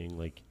something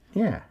like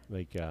Yeah.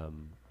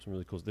 some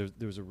really cool.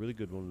 There's a really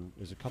good one.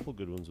 There's a couple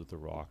good ones with The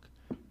Rock,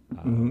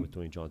 with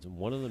Dwayne Johnson.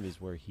 One of them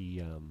is where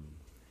he's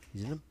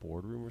in a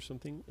boardroom or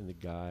something, and the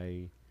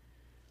guy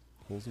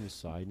pulls him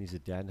aside, and he's a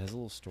dad and has a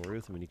little story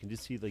with him, and you can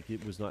just see like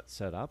it was not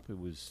set up. It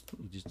was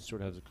he just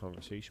sort of has a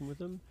conversation with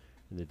him,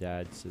 and the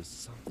dad says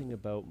something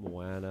about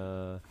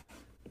Moana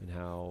and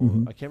how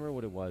I can't remember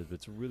what it was, but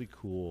it's a really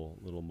cool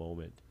little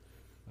moment.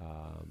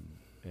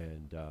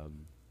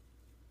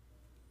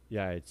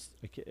 Yeah,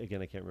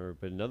 again I can't remember,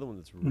 but another one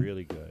that's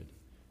really good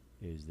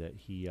is that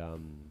he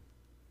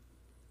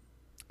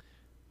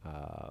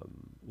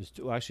there's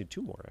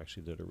two more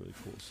actually that are really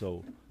cool.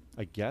 So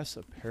I guess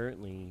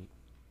apparently,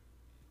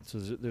 so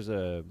there's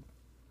a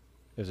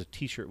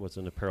t-shirt. What's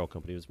an apparel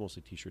company? It's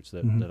mostly t-shirts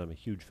that I'm a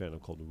huge fan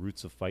of called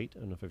Roots of Fight. I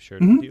don't know if I've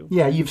shared it with you.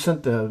 Yeah, you've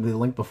sent the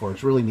link before.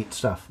 It's really neat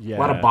stuff. Yeah, a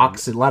lot of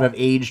boxing, a lot of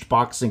aged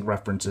boxing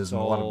references,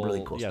 and a lot of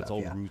really cool stuff. It's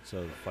all Roots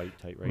of Fight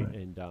type, right?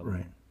 And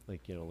right.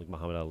 like like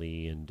Muhammad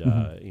Ali and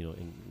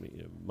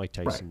Mike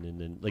Tyson, and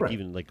then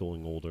even like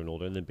going older and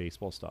older, and then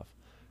baseball stuff.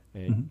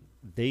 And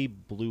they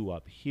blew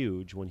up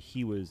huge when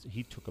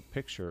he took a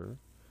picture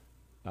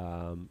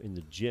in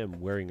the gym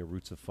wearing a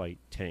Roots of Fight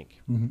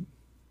tank.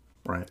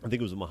 Right. I think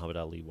it was a Muhammad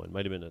Ali one.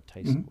 Might have been a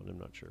Tyson one. I'm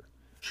not sure.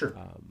 Sure.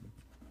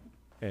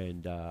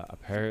 And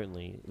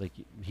apparently, like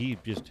he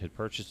just had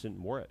purchased it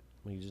and wore it.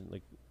 He just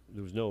like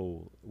there was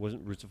it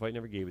wasn't Roots of Fight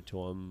never gave it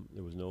to him.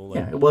 There was no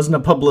it wasn't a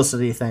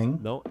publicity thing.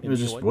 No, it was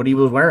just what he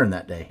was wearing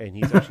that day. And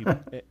he's actually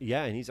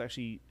and he's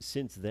actually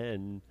since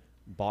then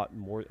bought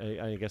more.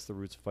 I guess the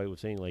Roots of Fight was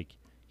saying like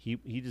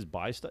he just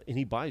buys stuff, and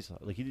he buys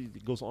like he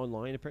goes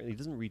online. Apparently, he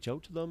doesn't reach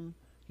out to them.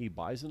 He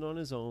buys it on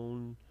his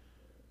own.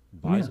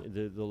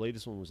 The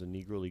latest one was a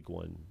Negro League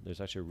one. There's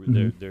actually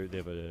they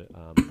have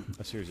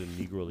a series of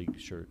Negro League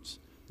shirts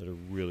that are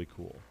really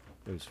cool.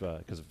 It was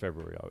because of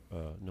February. I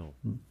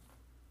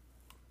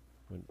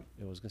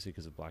was gonna say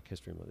because of Black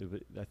History Month,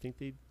 but I think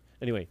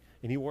anyway.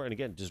 And he wore it, and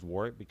again just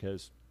wore it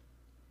because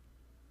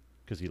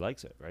he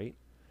likes it, right?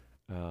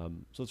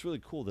 So it's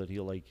really cool that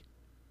he'll like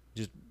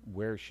just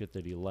wear shit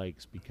that he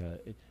likes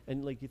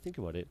and like you think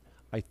about it.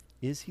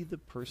 Is he the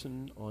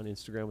person on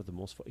Instagram with the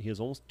most? He has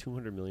almost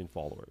 200 million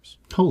followers.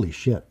 Holy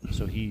shit!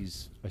 So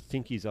I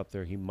think he's up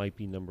there. He might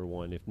be number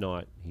one. If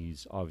not,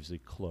 he's obviously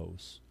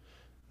close.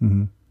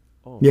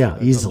 Oh yeah,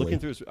 so easily.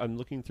 I'm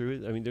looking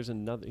through it. I mean,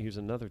 here's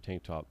another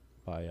tank top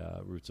by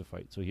Roots of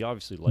Fight. So he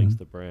obviously likes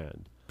the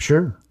brand.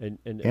 Sure. And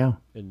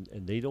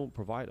they don't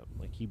provide them.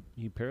 Like he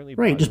apparently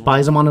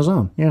buys them on his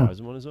own. Yeah, buys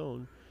them on his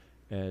own,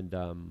 and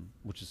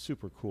which is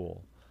super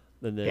cool.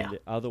 And then the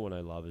other one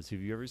I love is, have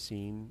you ever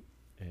seen?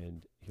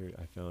 And here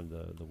I found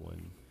the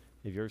one.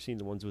 Have you ever seen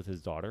the ones with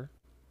his daughter?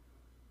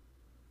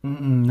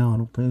 No, I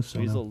don't think so.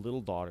 So he's no. a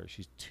little daughter.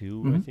 She's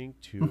 2, I think,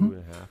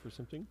 2.5 or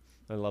something.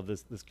 I love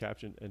this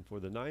caption. And for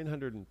the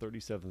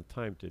 937th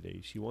time today,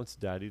 she wants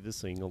Daddy to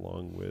sing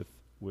along with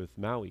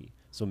Maui.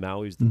 So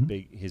Maui's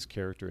his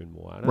character in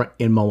Moana. Right,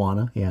 in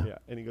Moana, yeah. Yeah,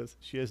 and he goes,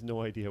 she has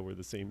no idea we're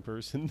the same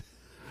person.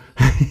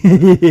 And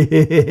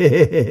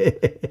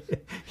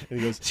he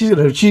goes, she's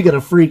gonna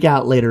freak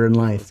out later in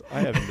life. I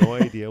have no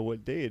idea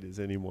what day it is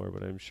anymore,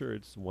 but I'm sure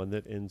it's one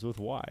that ends with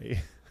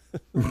Y.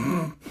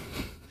 Can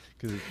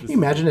you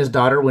imagine his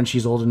daughter when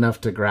she's old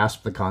enough to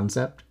grasp the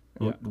concept?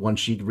 Yeah. Once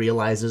she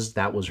realizes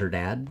that was her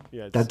dad,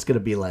 yeah, that's gonna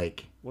be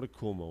like, what a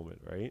cool moment,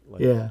 right?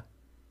 Like, yeah,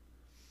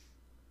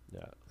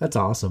 that's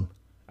awesome.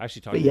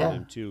 Actually, talking about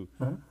him too.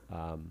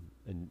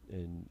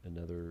 And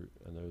another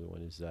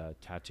one is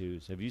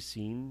tattoos. Have you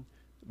seen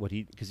what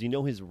because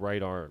his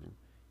right arm,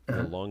 for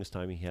the longest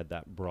time he had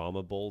that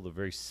Brahma bowl, the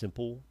very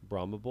simple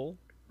Brahma bowl.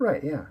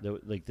 Right, yeah.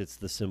 That's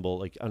the symbol.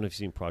 Like, I don't know if you've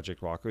seen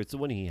Project Rocker. It's the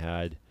one he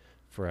had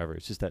forever.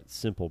 It's just that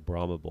simple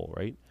Brahma bowl,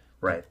 right?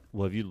 Right.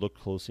 Well, have you looked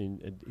closely?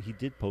 And he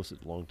did post it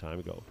a long time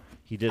ago.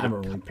 He did. I'm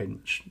really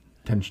paying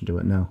attention to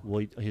it now.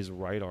 Well, his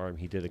right arm,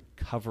 he did a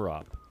cover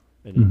up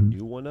and a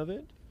new one of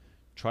it.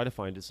 Try to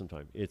find it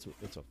sometime. It's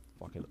a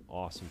fucking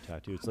awesome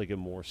tattoo. It's like a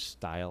more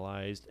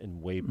stylized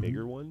and way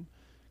bigger one,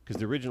 because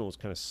the original was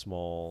kind of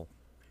small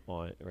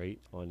on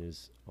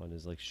his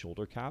like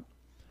shoulder cap,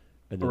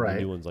 and then the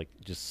new one's like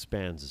just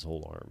spans his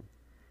whole arm.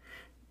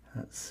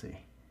 Let's see.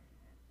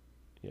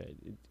 Yeah,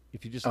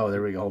 if you just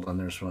there we go. Hold on,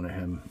 there's one of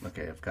him.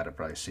 Okay, I've got to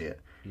probably see it.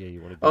 Yeah,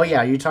 you want to. Oh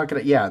yeah, you're talking.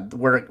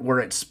 Where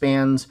it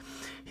spans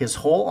his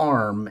whole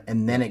arm,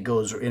 and then it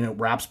goes and it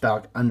wraps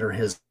back under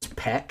his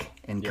pec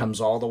and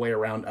comes all the way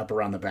around up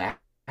around the back.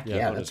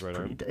 Yeah, that's right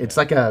pretty. It's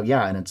like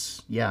and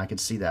it's I could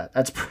see that.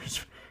 That's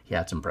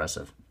it's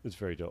impressive. It's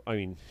very dope. I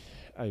mean,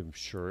 I'm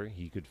sure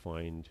he could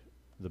find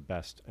the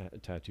best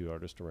tattoo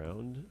artist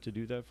around to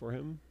do that for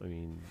him. I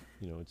mean,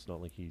 it's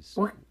not like he's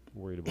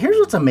worried about. Here's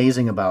what's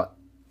amazing about.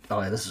 Oh,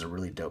 yeah, this is a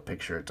really dope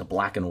picture. It's a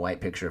black and white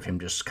picture of him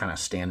just kind of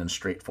standing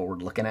straight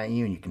forward, looking at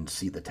you, and you can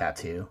see the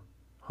tattoo.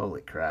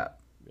 Holy crap!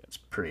 Yeah. It's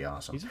pretty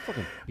awesome. He's a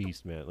fucking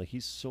beast, man. Like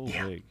he's so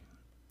big.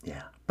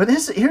 Yeah, but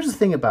here's the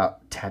thing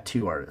about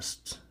tattoo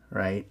artists,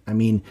 right? I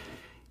mean,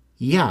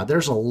 yeah,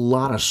 there's a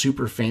lot of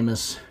super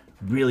famous,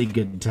 really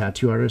good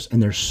tattoo artists,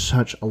 and there's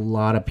such a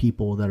lot of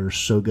people that are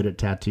so good at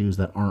tattoos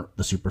that aren't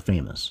the super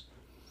famous.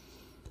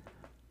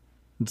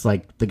 It's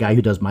like the guy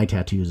who does my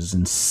tattoos is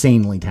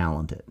insanely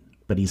talented,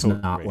 but he's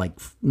not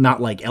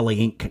like LA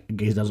Ink.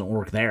 He doesn't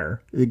work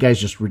there. The guy's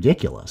just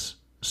ridiculous.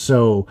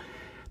 So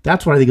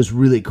that's what I think is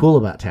really cool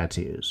about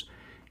tattoos,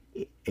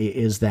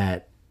 is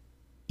that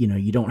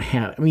you don't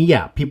have. I mean,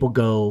 yeah, people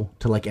go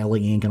to like LA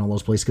Ink and all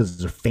those places because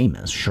they're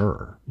famous,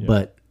 sure,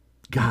 but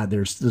God,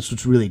 this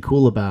what's really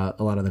cool about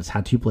a lot of the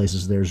tattoo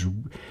places. There's,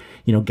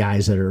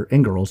 guys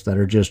and girls that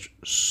are just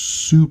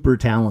super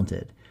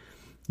talented,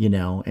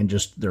 and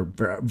just they're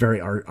very,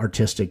 very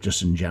artistic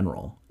just in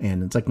general.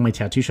 And it's like my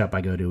tattoo shop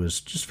I go to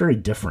is just very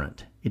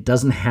different. It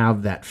doesn't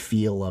have that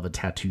feel of a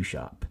tattoo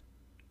shop,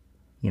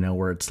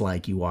 where it's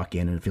like you walk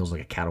in and it feels like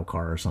a cattle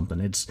car or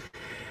something.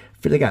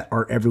 They got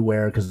art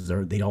everywhere because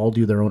they all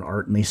do their own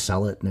art and they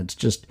sell it. And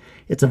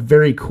it's a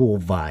very cool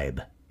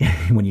vibe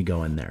when you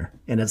go in there.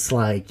 And it's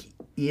like,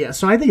 yeah,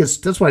 so I think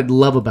that's what I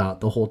love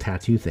about the whole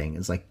tattoo thing.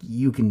 Is like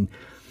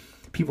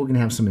people can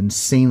have some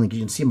insanely, you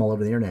can see them all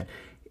over the internet,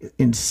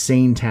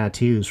 insane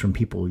tattoos from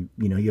people,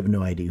 you have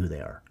no idea who they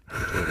are.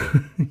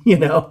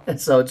 And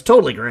so it's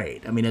totally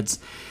great. I mean, it's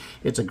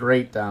a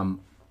great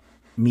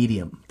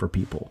medium for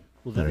people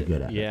that are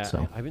good at it. Yeah,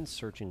 so. I've been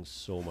searching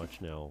so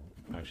much now,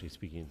 actually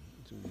speaking,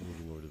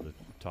 moving over to the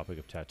topic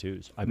of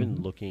tattoos. I've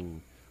been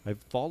looking, I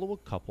follow a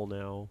couple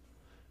now.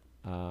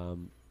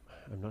 I'm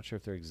not sure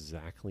if they're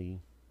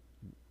exactly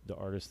the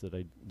artists that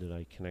I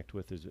connect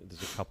with. There's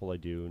a couple I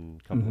do,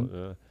 and a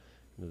couple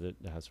that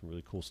has some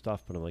really cool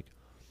stuff. But I'm like,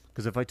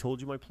 because if I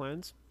told you my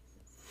plans,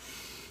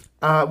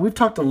 we've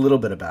talked a little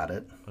bit about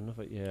it. I don't know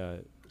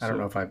if I don't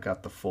know if I've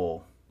got the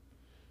full.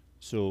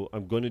 So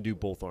I'm going to do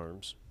both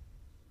arms,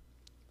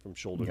 from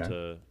shoulder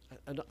to.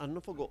 I don't know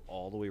if I'll go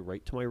all the way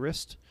right to my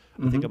wrist.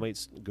 I think I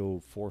might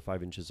go 4 or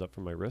 5 inches up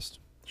from my wrist.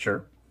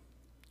 Sure.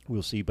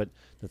 We'll see, but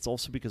that's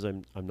also because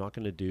I'm not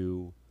going to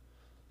do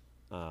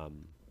a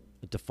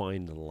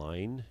defined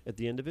line at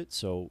the end of it.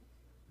 So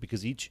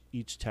because each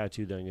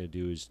tattoo that I'm going to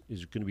do is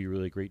going to be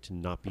really great to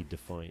not be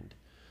defined.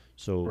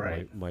 So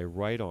my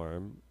right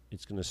arm,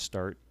 it's going to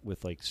start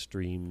with like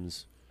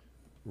streams,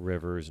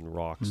 rivers, and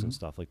rocks and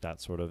stuff like that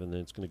sort of, and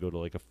then it's going to go to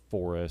like a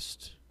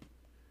forest,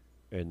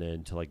 and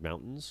then to like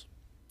mountains.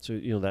 So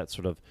that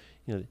sort of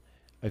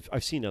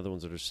I've seen other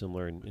ones that are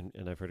similar, and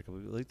I've heard a couple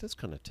of people like that's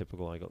kind of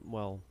typical. I go,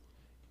 well,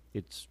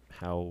 it's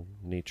how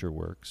nature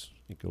works.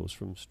 It goes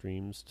from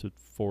streams to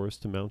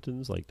forest to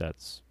mountains. Like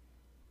that's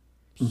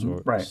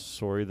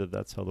sorry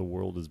that's how the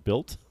world is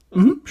built.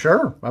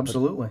 Sure,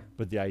 absolutely.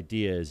 But the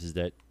idea is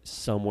that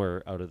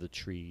somewhere out of the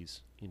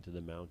trees into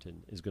the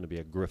mountain is going to be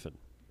a griffin.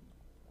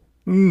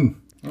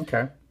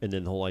 Okay. And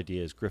then the whole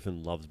idea is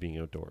Griffin loves being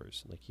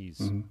outdoors. Like he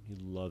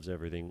loves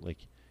everything.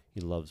 Like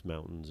he loves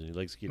mountains and he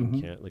likes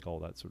getting camp, like all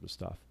that sort of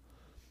stuff.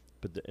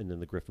 But and then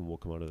the Griffin will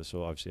come out of this.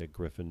 So obviously a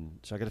Griffin.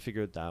 So I got to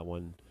figure out that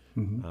one.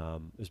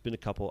 There's been a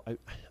couple. I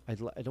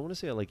don't want to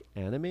say I like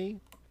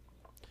anime,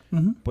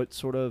 but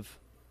sort of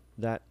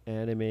that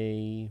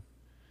anime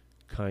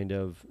kind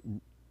of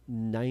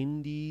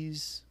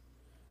 90s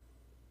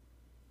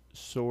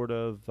sort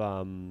of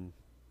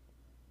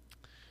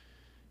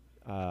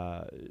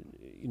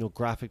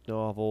graphic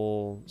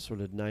novel,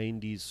 sort of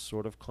 90s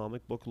sort of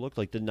comic book look.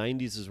 Like the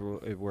 90s is where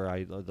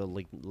the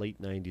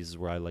late 90s is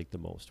where I like the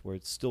most, where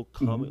it's still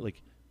comic,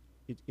 like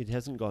it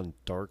hasn't gone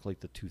dark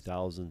like the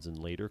 2000s and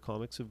later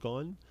comics have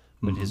gone,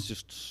 but it's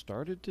just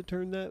started to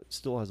turn that.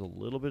 Still has a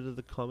little bit of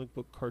the comic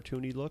book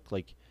cartoony look,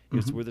 like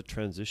it's where the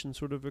transition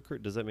sort of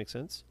occurred. Does that make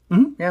sense?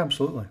 Yeah,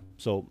 absolutely.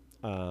 So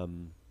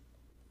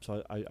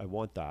so I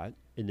want that,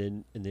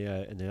 and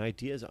the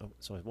idea is,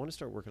 so I want to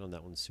start working on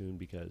that one soon,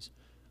 because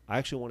I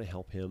actually want to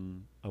help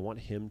him. I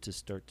want him to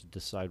start to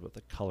decide what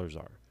the colors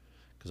are,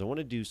 because I want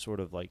to do sort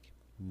of like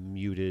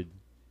muted,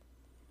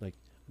 like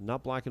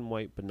not black and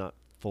white, but not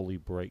fully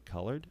bright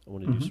colored. I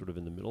want to do sort of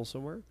in the middle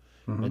somewhere,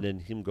 and then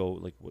him go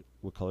like,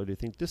 what color do you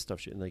think this stuff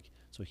should? And like,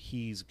 so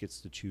he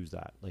gets to choose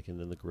that, like, and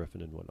then the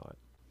Griffin and whatnot,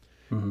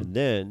 and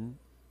then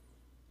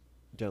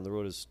down the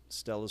road is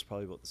Stella's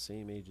probably about the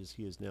same age as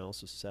he is now,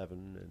 so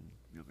 7 and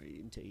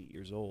 8 to 8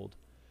 years old.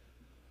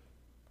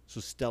 So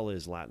Stella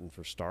is Latin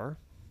for star.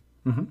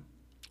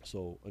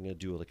 So I'm going to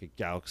do like a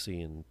galaxy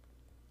and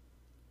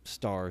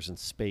stars and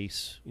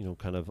space,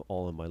 kind of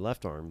all on my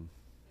left arm,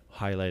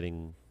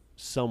 highlighting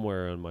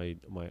somewhere on my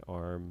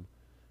arm,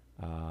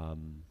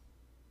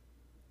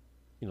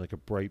 like a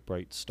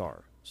bright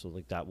star. So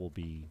like that will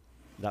be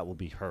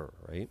her,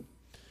 right?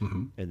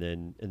 And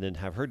then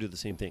have her do the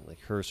same thing,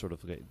 like her sort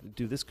of, okay,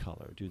 do this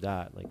color, do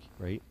that, like,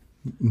 right?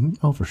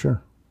 Oh, for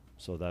sure.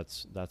 So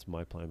that's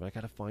my plan. But I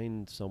got to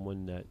find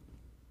someone that,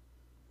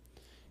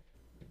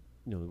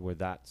 where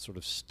that sort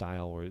of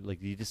style, or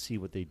like you just see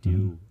what they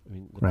do. I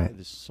mean, Right.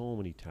 there's so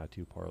many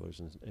tattoo parlors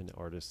and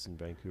artists in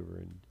Vancouver,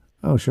 and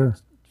Oh, sure.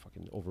 it's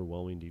fucking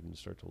overwhelming to even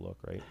start to look,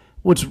 right?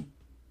 What's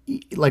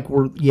like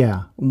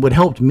what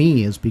helped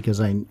me is because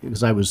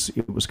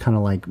it was kind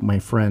of like my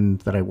friend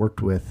that I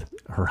worked with,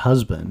 her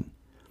husband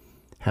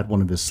had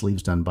one of his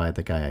sleeves done by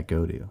the guy I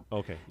go to.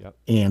 Okay, yep.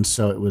 And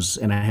so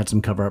and I had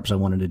some cover-ups I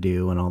wanted to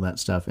do and all that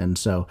stuff. And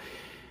so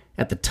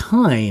at the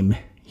time,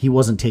 he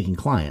wasn't taking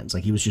clients.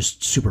 Like, he was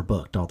just super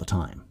booked all the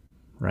time,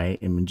 right?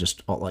 I mean,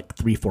 just like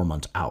 3-4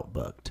 months out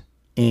booked.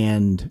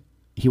 And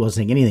he wasn't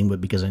saying anything,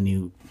 but because I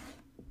knew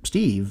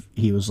Steve,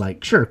 he was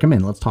like, sure, come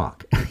in, let's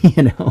talk,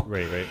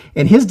 Right.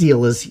 And his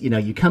deal is,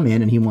 you come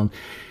in and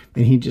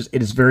it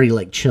is very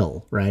like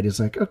chill, right? It's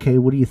like, okay,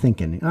 what are you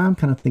thinking? I'm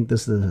kind of think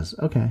this.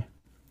 Okay.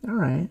 All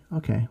right.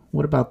 Okay.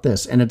 What about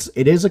this? And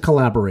it is a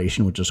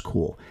collaboration, which is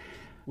cool.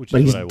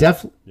 But he's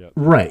definitely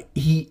right.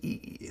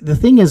 The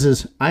thing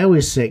is I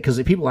always say,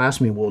 because people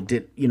ask me, well,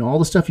 did all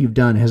the stuff you've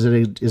done,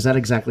 is that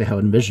exactly how I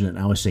envision it? And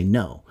I always say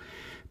no,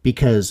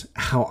 because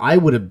how I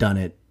would have done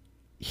it,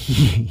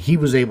 he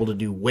was able to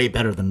do way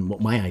better than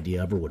what my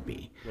idea ever would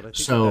be. But I think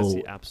so that's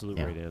the absolute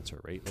right answer,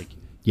 right? Like,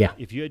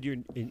 if you had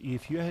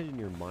in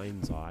your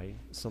mind's eye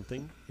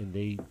something and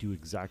they do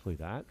exactly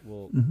that,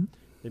 well,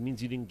 that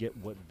means you didn't get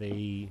what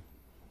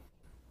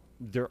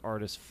their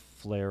artist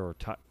flair or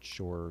touch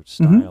or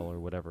style or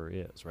whatever it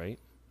is, right?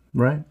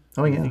 Right.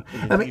 Oh yeah.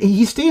 I mean,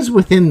 he stays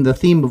within the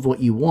theme of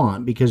what you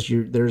want, because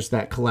there's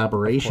that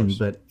collaboration.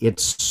 But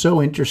it's so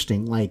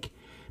interesting. Like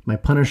my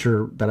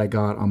Punisher that I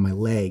got on my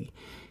leg,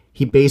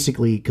 he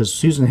basically, because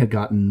Susan had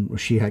gotten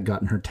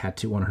her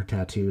tattoo, one of her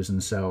tattoos,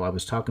 and so I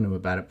was talking to him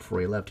about it before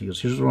he left. He goes,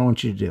 "Here's what I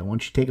want you to do. I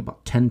want you to take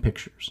about 10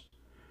 pictures.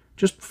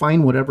 Just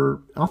find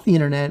whatever off the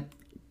internet,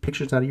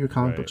 pictures out of your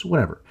comic books,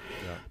 whatever.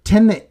 Yeah.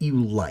 10 that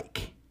you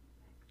like,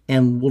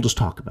 and we'll just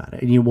talk about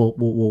it, and we'll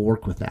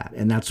work with that."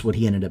 And that's what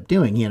he ended up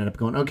doing. He ended up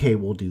going, "Okay,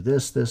 we'll do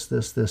this,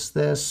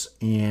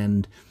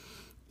 and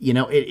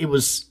it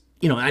was."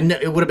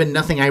 It would have been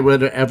nothing I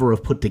would ever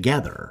have put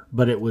together,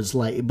 but it was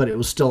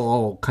still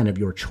all kind of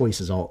your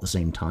choices all at the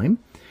same time.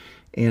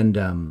 And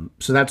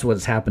so that's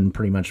what's happened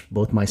pretty much,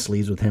 both my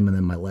sleeves with him and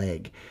then my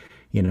leg.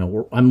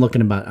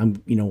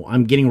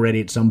 I'm getting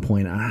ready at some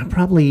point.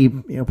 Probably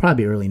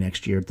early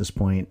next year at this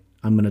point,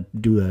 I'm going to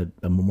do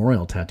a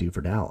memorial tattoo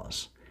for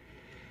Dallas.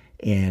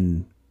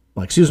 And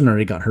like Susan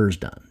already got hers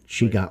done.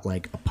 She got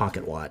like a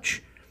pocket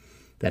watch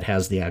that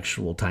has the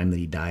actual time that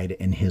he died,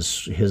 and his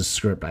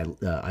script, I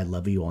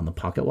love you, on the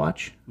pocket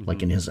watch,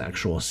 like in his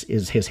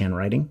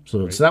handwriting.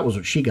 So that was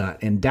what she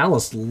got. And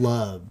Dallas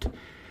loved,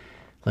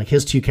 like,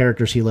 his two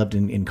characters he loved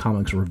in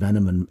comics were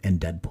Venom and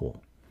Deadpool.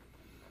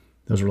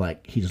 Those were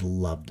like, he just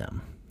loved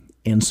them.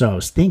 And so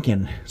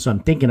I'm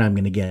thinking I'm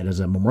going to get, as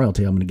a memorial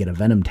tattoo, I'm going to get a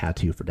Venom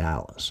tattoo for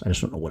Dallas. I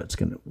just don't know what it's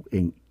going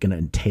to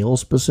entail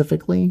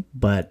specifically,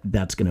 but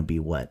that's going to be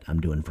what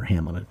I'm doing for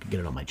him. I'm going to get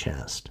it on my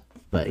chest.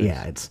 But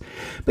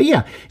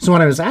so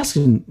when I was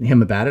asking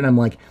him about it, I'm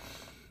like,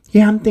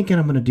 yeah, I'm thinking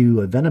I'm going to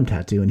do a Venom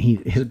tattoo. And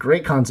his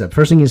great concept.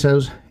 First thing he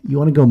says, "You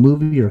want to go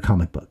movie or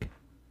comic book?"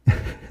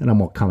 And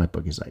I'm all, "Comic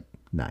book." He's like,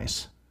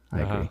 "Nice. I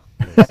agree."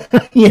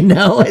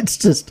 Nice. It's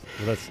just,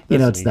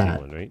 it's that.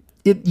 One, right?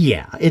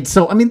 It's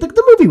so, I mean,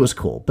 the movie was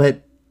cool,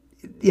 but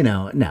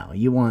no,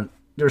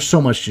 there's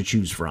so much to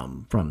choose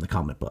from the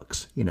comic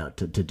books,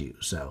 to do.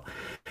 So,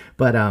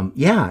 but,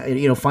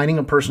 finding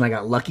a person, I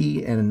got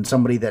lucky, and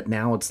somebody that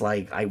now it's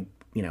like, I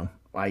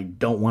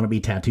don't want to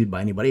be tattooed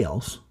by anybody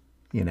else,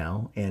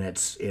 and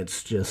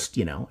it's just,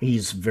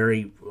 he's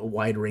very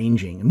wide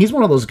ranging. And he's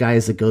one of those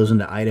guys that goes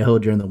into Idaho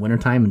during the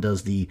wintertime and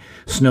does the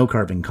snow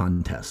carving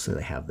contests that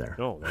they have there.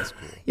 Oh, that's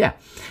cool. Yeah.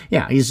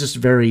 He's just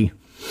very,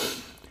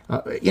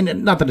 not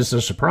that it's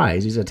a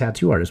surprise. He's a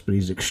tattoo artist, but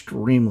he's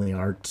extremely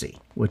artsy,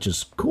 which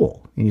is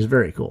cool. And he's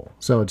very cool.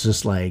 So it's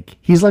just like,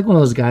 he's like one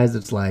of those guys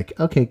that's like,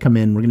 "Okay, come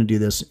in, we're going to do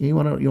this. You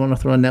want to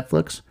throw on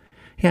Netflix?"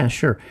 "Yeah,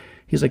 sure."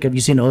 He's like, "Have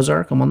you seen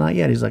Ozark?" "I'm all, not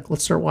yet." He's like,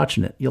 "Let's start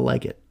watching it. You'll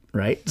like it."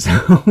 Right?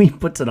 So he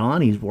puts it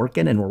on, he's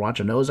working, and we're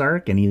watching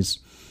Ozark, and he's,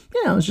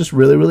 it's just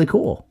really, really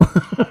cool.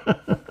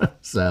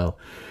 So,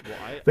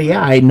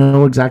 I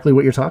know exactly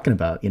what you're talking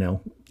about. You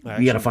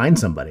got to find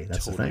somebody.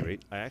 That's totally the thing.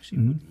 Right. I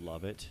actually would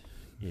love it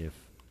if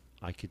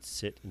I could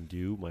sit and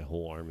do my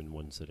whole arm in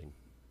one sitting.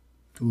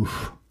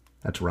 Oof,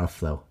 that's rough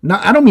though. No,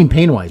 I don't mean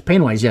pain-wise.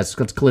 Pain-wise, yes,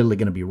 it's clearly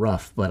going to be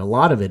rough, but a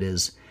lot of it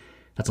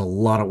that's a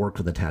lot of work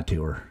for the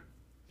tattooer.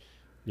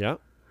 Yeah.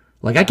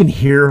 Like, I can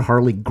hear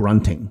Harley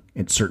grunting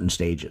at certain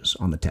stages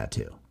on the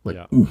tattoo,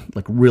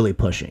 like really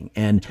pushing,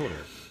 and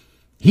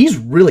he's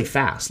really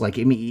fast. Like,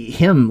 I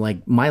mean,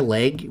 like, my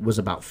leg was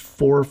about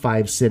 4 or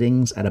 5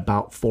 sittings at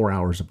about 4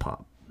 hours a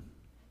pop.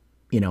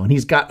 And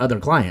he's got other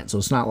clients, so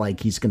it's not like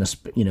he's going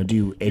to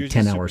do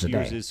 10 hours a day.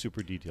 Yours is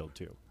super detailed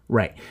too.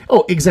 Right.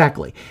 Oh,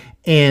 exactly.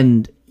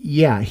 And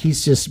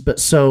he's just, but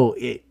so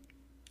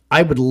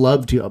I would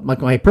love to,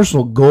 like, my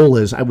personal goal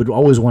is I would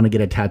always want to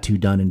get a tattoo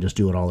done and just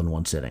do it all in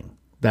one sitting,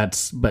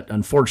 but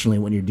unfortunately,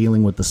 when you're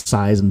dealing with the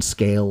size and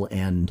scale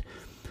and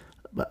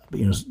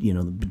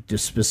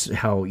just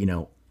how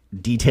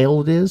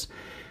detailed it is,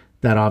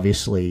 that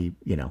obviously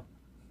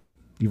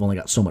you've only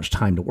got so much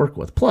time to work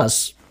with.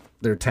 Plus,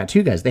 they're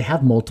tattoo guys; they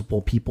have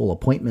multiple people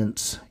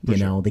appointments. They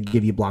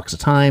give you blocks of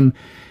time,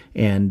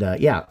 and I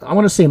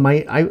want to say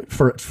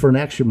for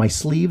my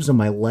sleeves and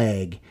my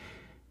leg.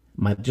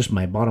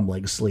 My bottom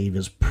leg sleeve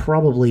is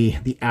probably,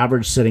 the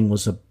average sitting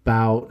was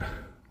about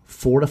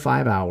 4 to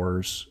 5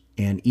 hours,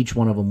 and each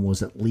one of them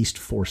was at least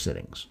 4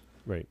 sittings.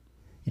 Right.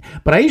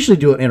 But I usually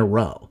do it in a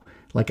row.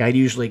 Like I'd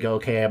usually go,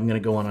 okay, I'm going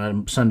to go on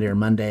a Sunday or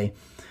Monday,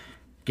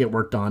 get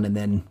worked on, and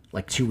then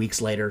like 2 weeks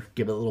later,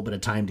 give it a little bit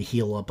of time to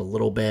heal up a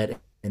little bit,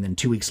 and then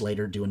 2 weeks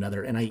later do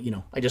another. And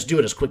I just do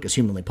it as quick as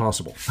humanly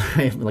possible.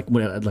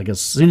 like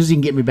as soon as you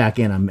can get me back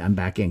in, I'm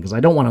back in, because I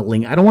don't want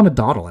to I don't want to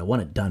dawdle. I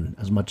want it done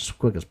as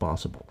quick as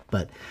possible.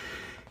 But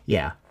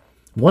yeah,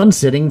 one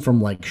sitting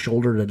from like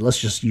shoulder to, let's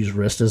just use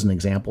wrist as an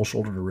example,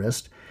 shoulder to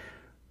wrist,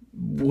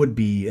 would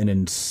be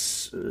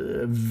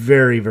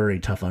very, very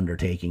tough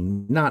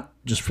undertaking. Not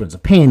just for the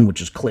pain,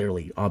 which is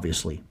clearly,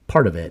 obviously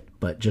part of it,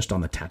 but just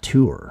on the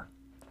tattooer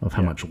of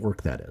how much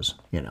work that is.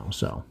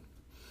 So.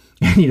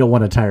 And you don't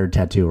want a tired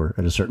tattooer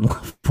at a certain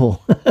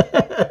level.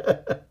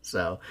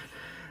 So,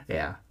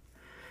 yeah.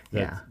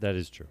 That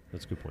is true.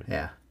 That's a good point.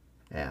 Yeah.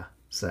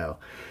 So,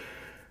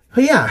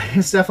 but yeah,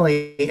 it's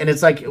definitely, and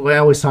it's like, I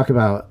always talk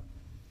about,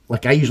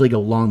 like I usually go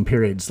long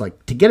periods.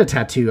 Like to get a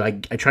tattoo, I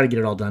try to get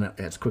it all done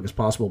as quick as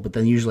possible, but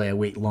then usually I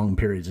wait long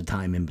periods of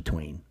time in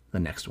between the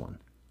next one,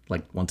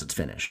 like once it's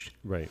finished.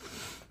 Right.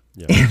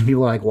 Yeah. And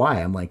people are like,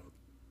 why? I'm like,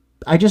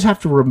 I just have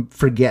to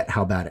forget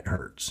how bad it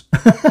hurts.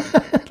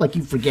 Like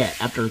you forget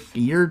after a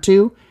year or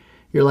two,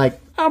 you're like,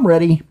 I'm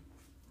ready,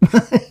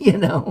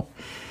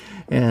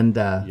 And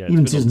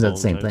even Susan said the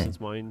same thing.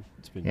 Since mine,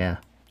 it's been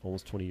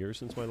almost 20 years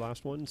since my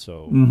last one.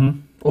 So. Mm-hmm.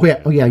 Oh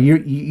yeah.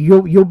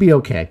 You'll be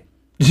okay.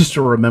 Just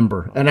to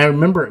remember, and I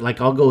remember like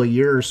I'll go a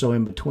year or so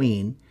in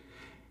between,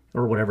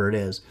 or whatever it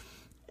is,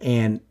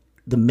 and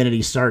the minute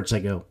he starts, I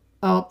go,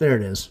 oh, there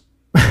it is,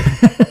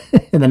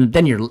 and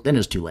then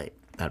it's too late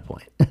at that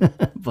point.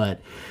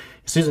 But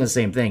Susan, the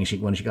same thing.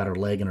 When she got her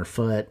leg and her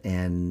foot,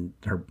 and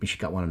she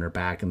got one on her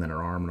back, and then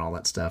her arm and all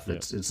that stuff.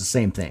 It's the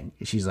same thing.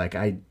 She's like,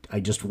 I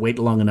just wait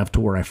long enough to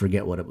where I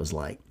forget what it was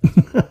like.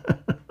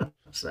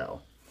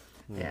 So,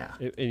 yeah.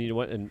 And you know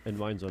what? And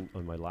mine's on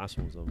my last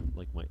one was on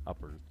like my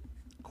upper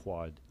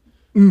quad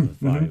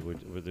thigh.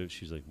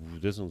 She's like,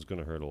 this one's going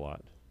to hurt a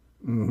lot.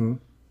 Mm-hmm.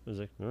 I was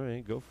like, all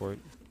right, go for it.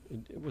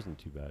 It wasn't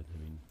too bad. I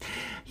mean,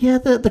 yeah,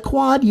 the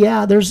quad,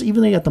 yeah. There's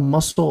even they got the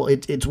muscle.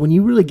 It's when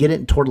you really get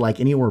it toward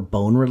like anywhere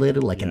bone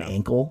related, like an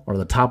ankle or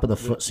the top of the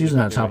foot. Susan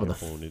had the top of the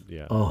foot.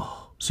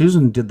 Oh,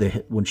 Susan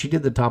did when she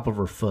did the top of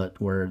her foot,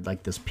 where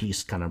like this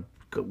piece kind of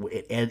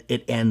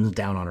it ends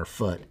down on her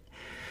foot.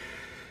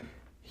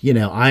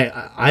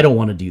 I don't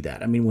want to do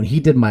that. I mean, when he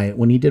did my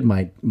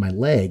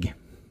leg,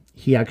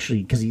 he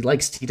actually, because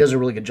he does a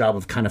really good job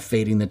of kind of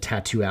fading the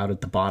tattoo out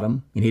at the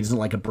bottom, and he doesn't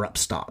like abrupt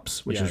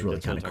stops, which is really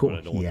kind of cool.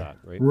 Yeah,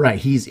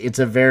 right. It's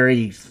a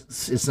very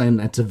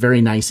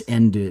nice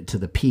end to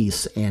the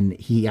piece, and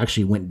he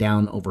actually went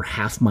down over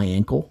half my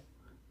ankle,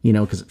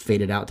 because it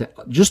faded out to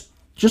just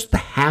the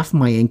half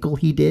my ankle.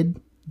 He did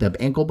the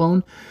ankle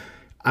bone.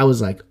 I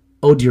was like,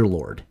 oh dear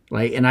Lord,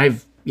 right? And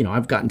I've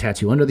gotten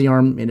tattoo under the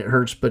arm and it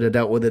hurts, but I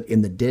dealt with it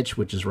in the ditch,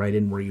 which is right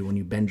in when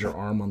you bend your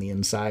arm on the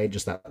inside,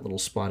 just that little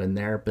spot in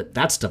there. But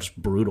that stuff's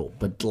brutal.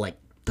 But like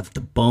the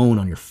bone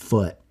on your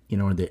foot,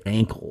 or the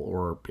ankle,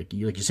 or like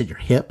you said, your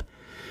hip,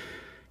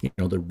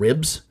 the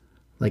ribs,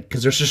 like,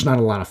 because there's just not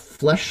a lot of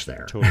flesh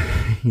there,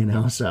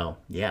 totally. So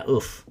yeah,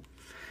 oof.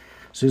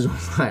 Susan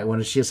was like,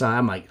 when she saw,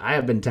 I'm like, I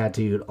have been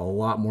tattooed a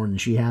lot more than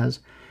she has,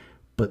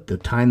 but the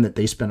time that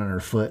they spent on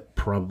her foot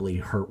probably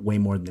hurt way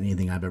more than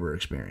anything I've ever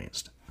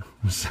experienced.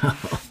 So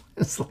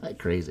it's like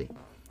crazy,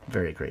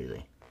 very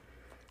crazy.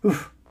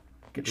 Oof.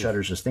 Get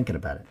shudders just thinking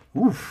about it.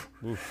 Oof.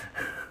 Oof.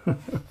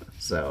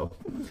 So,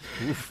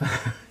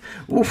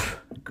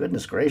 oof.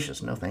 Goodness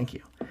gracious, no, thank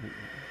you.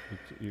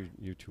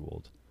 You're too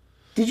old.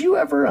 Did you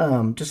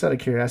ever, just out of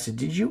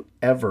curiosity,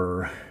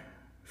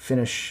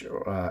 finish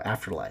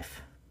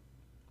Afterlife?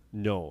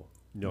 No.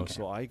 Okay.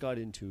 So I got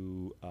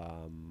into.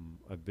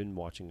 I've been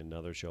watching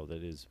another show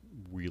that is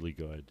really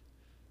good.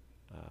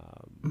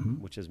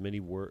 Which has many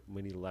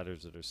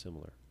letters that are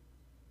similar,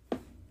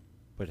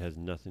 but has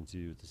nothing to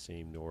do with the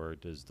same, nor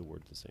does the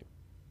word the same.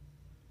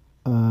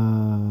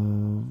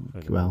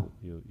 Well,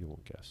 you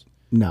won't guess.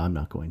 No, I'm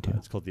not going to.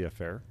 It's called The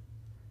Affair,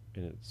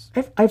 and it's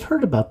I've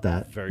heard about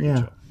that. Very good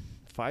show.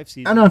 5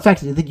 seasons. I know. In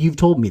fact, I think you've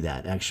told me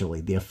that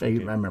actually. The Affair.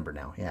 Okay. I remember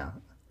now. Yeah.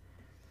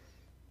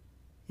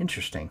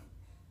 Interesting.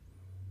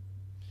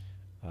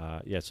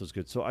 So it's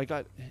good. So I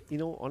got,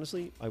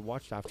 honestly, I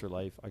watched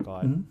Afterlife. I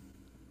got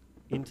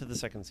into the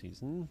second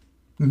season.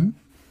 Mm-hmm.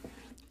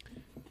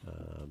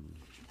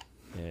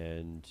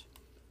 And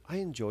I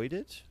enjoyed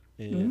it.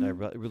 And I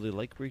really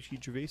like Ricky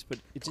Gervais, but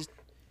it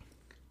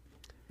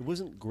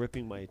wasn't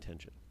gripping my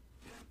attention.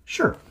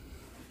 Sure.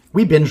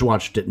 We binge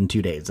watched it in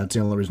 2 days. That's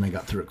the only reason I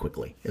got through it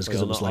quickly. Is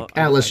because it was like,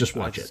 let's just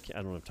watch it.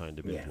 I don't have time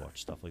to binge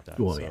watch stuff like that.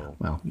 Well, so. yeah.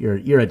 Well,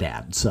 you're a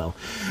dad, so.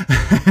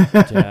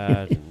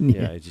 Dad,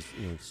 and I just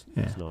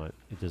it's not.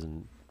 It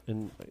doesn't.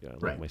 And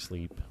I like my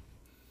sleep.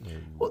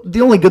 Well,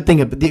 the only good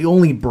thing, the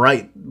only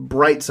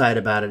bright side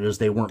about it is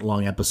they weren't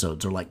long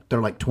episodes.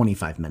 They're like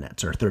 25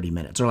 minutes or 30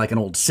 minutes, or like an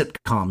old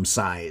sitcom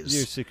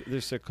size. They're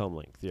sitcom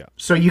length, yeah.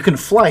 So you can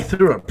fly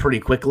through it pretty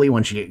quickly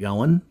once you get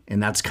going,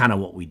 and that's kind of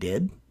what we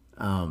did.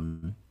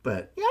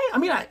 But yeah, I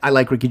mean, I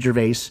like Ricky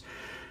Gervais.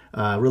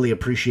 Really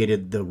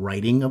appreciated the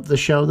writing of the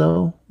show,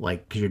 though,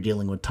 like because you're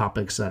dealing with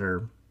topics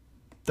they're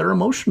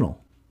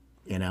emotional,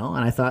 And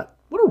I thought,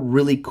 what a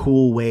really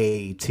cool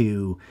way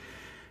to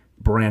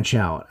branch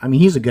out. I mean,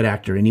 he's a good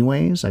actor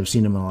anyways. I've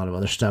seen him in a lot of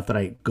other stuff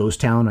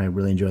Ghost Town, I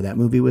really enjoy that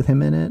movie with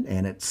him in it.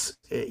 And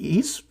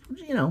he's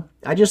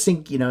I just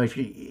think,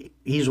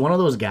 he's one of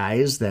those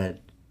guys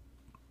that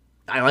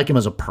I like him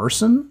as a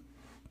person.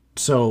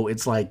 So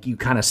it's like you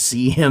kind of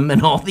see him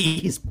in all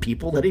these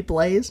people that he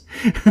plays,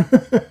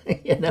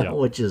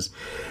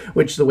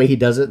 which the way he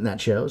does it in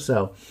that show.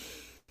 So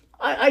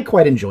I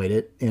quite enjoyed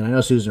it, and I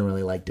know Susan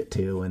really liked it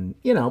too. And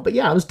but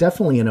yeah, it was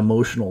definitely an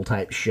emotional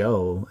type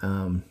show,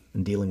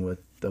 and dealing with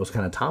those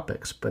kind of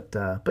topics. But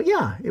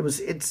yeah,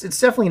 it's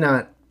definitely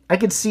not. I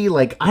could see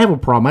I have a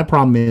problem. My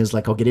problem is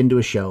I'll get into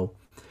a show,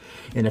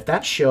 and if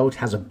that show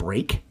has a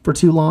break for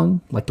too long,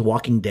 like The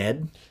Walking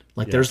Dead.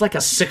 There's a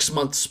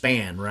 6-month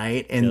span,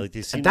 right? And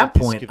at that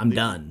point, I'm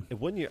done. At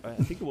 1 year, I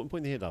think at one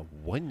point they had a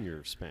 1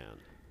 year span.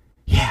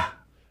 Yeah,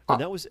 and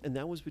that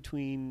was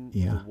between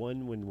the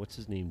one when what's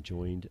his name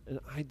joined,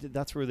 and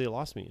that's where they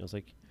lost me. I was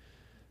like,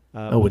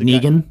 with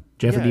Negan,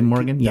 Jeffrey Dean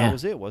Morgan. Yeah, that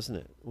was it, wasn't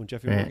it? When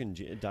Jeffrey Morgan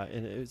died,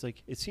 and it was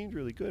it seemed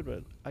really good,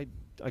 but I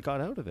got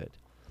out of it.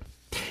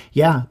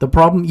 Yeah, the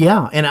problem,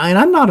 and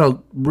I'm not a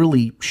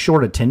really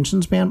short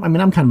attention span. I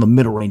mean, I'm kind of a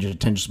middle-range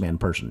attention span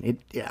person.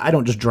 I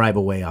don't just drive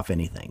away off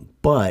anything.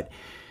 But,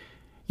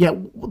 yeah,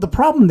 the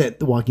problem that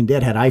The Walking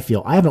Dead had, I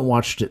haven't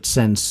watched it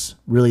since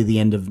really the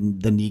end of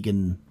the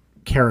Negan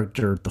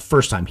character the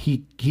first time.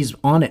 He's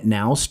on it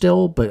now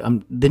still, but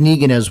the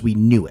Negan as we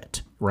knew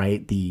it,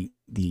 right? The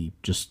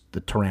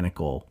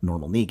tyrannical,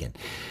 normal Negan.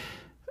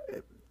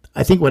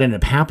 I think what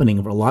ended up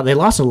happening they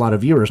lost a lot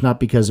of viewers, not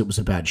because it was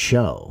a bad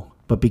show,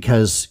 but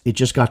because it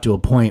just got to a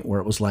point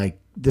where it was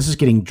this is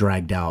getting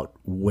dragged out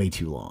way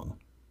too long,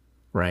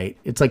 right?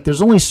 It's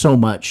there's only so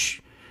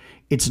much.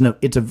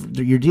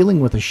 You're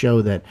dealing with a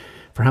show that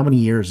for how many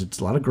years, it's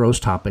a lot of gross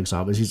topics.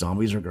 Obviously,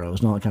 zombies are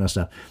gross and all that kind of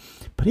stuff,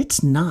 but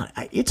it's not.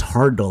 It's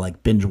hard to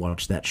binge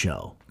watch that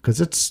show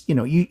because it's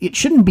it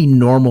shouldn't be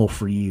normal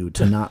for you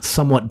to not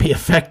somewhat be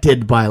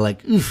affected by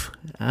oof,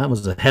 that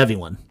was a heavy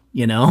one,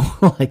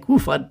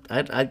 oof,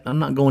 I'm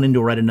not going in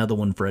to write another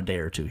one for a day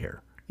or two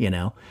here,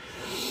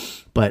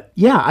 But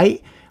yeah,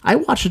 I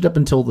watched it up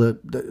until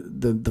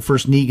the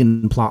first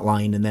Negan plot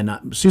line, and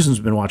then Susan's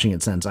been watching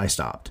it since I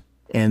stopped.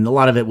 And a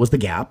lot of it was the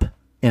gap,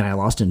 and I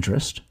lost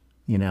interest.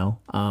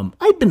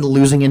 I'd been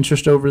losing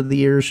interest over the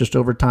years, just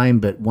over time.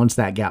 But once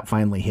that gap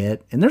finally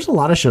hit, and there's a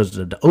lot of shows.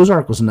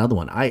 Ozark was another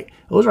one.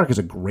 Ozark is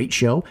a great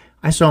show.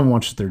 I still haven't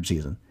watched the third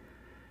season.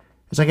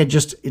 It's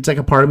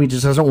a part of me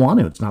just doesn't want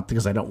to. It's not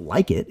because I don't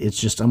like it. It's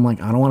just I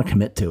don't want to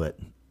commit to it.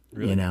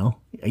 Really?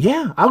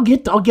 Yeah, I'll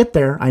get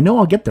there. I know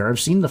I'll get there. I've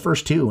seen the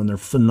first two and they're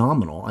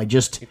phenomenal.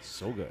 It's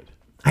so good.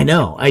 I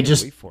know. I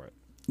just wait for it.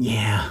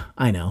 Yeah,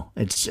 I know.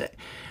 It's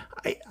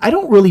I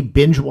don't really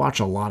binge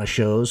watch a lot of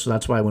shows, so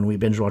that's why when we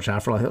binge watched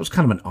Afterlife, it was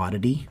kind of an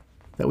oddity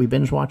that we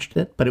binge watched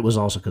it, but it was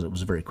also because it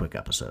was a very quick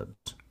episode.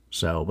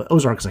 So, but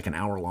Ozark's an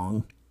hour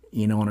long,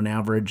 on an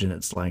average, and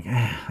it's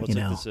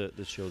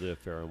this show, The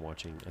Affair, I'm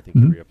watching. I think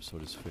every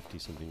episode is 50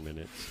 something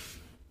minutes.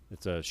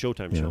 It's a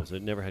Showtime show, so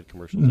it never had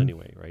commercials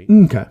anyway, right?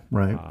 Okay,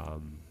 right.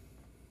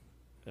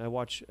 I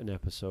watch an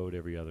episode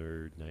every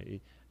other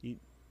night.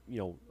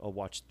 I'll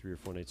watch 3 or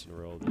 4 nights in a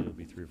row. Then it'll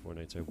be 3 or 4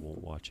 nights I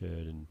won't watch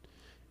it, and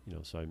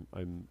so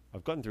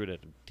I've gotten through it at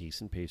a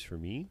decent pace for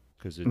me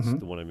because it's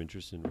the one I'm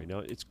interested in right now.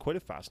 It's quite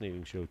a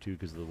fascinating show too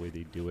because of the way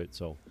they do it.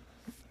 So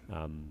I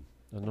don't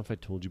know if I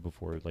told you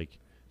before,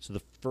 so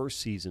the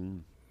first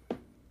season.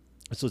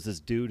 So it's this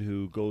dude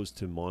who goes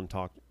to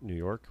Montauk, New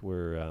York,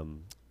 where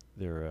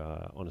they're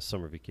on a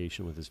summer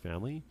vacation with his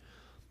family,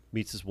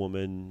 meets this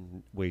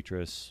woman,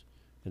 waitress,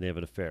 and they have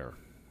an affair.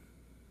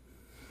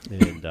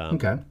 And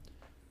okay.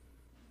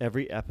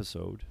 Every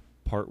episode,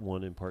 part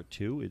 1 and part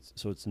 2,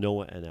 it's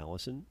Noah and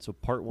Allison. So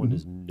part 1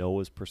 is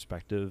Noah's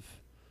perspective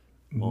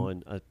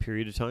on a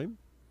period of time,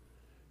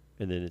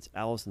 and then it's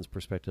Allison's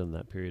perspective on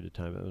that period of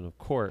time. And of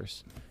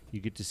course, you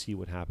get to see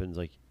what happens,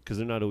 because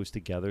they're not always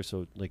together.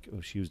 So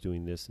she was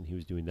doing this and he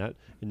was doing that,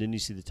 and then you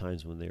see the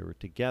times when they were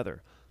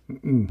together.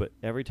 But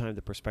every time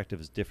the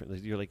perspective is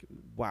different. You're like,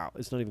 wow,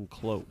 it's not even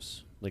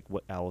close.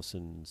 What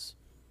Allison's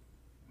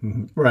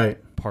right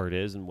part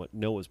is and what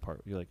Noah's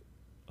part. You're like,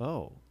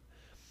 oh.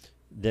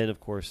 Then of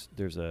course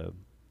there's a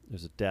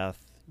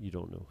death. You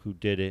don't know who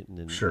did it, and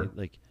then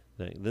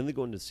then they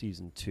go into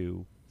season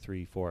 2,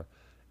 3, 4,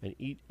 and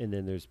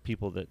then there's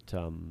people that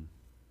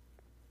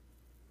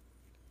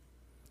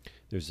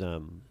there's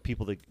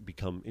people that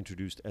become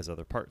introduced as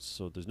other parts.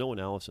 So there's Noah and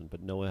Allison,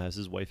 but Noah has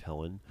his wife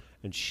Helen,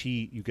 and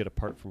you get a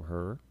part from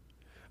her,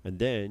 and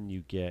then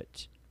you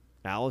get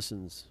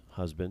Allison's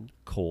husband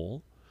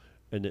Cole,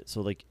 and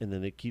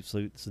then it keeps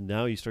so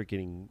now you start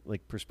getting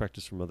like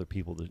perspectives from other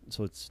people.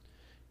 So it's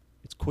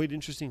quite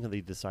interesting how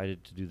they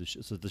decided to do the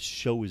show. So the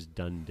show is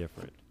done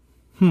different.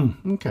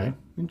 Okay.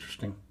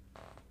 Interesting.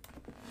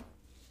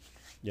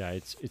 Yeah,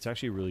 it's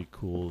actually really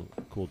cool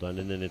done.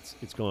 And then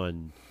it's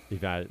gone.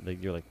 They've had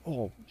like you're like,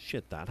 oh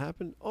shit, that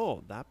happened.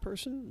 Oh, that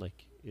person.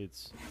 Like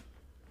it's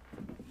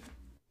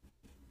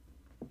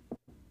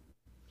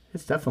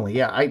definitely,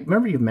 yeah. I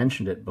remember you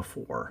mentioned it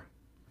before.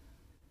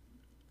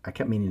 I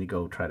kept meaning to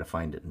go try to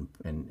find it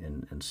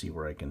and see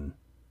where I can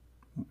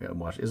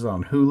watch. Is it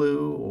on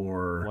Hulu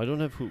or? Well, we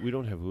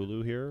don't have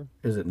Hulu here.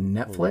 Is it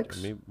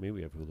Netflix? Maybe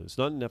we have Hulu. It's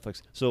not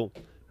Netflix. So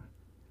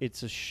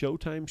it's a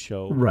Showtime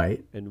show,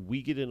 right? And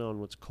we get in on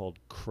what's called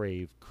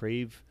Crave.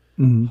 Crave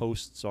Mm-hmm.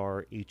 hosts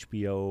our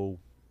HBO,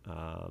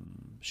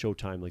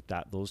 Showtime, like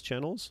that. Those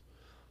channels.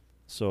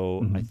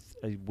 So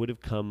Mm-hmm. I would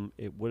have come.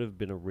 It would have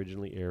been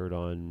originally aired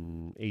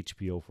on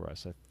HBO for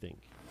us, I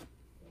think.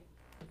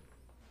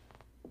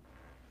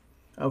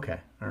 Okay,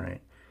 all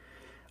right.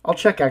 I'll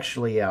check.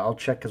 Actually, yeah, I'll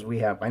check because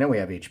I know we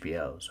have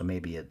HBO, so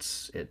maybe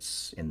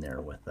it's in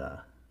there with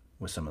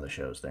some of the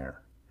shows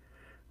there.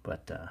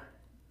 But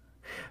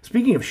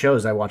speaking of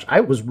shows, I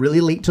was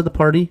really late to the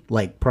party,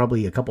 like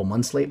probably a couple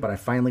months late, but I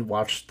finally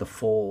watched the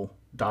full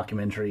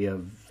documentary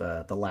of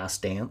The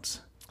Last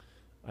Dance.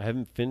 I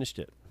haven't finished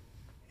it.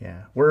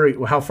 Yeah,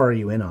 how far are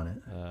you in on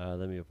it?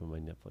 Let me open my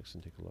Netflix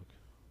and take a look.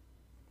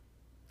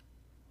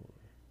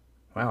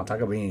 Wow,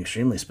 talk about being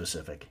extremely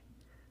specific.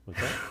 What's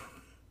that?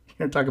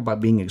 You're talking about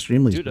being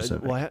extremely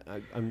specific.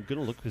 I'm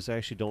gonna look because I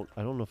actually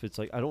I don't know if it's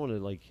like I don't want to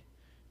like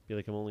be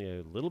like I'm only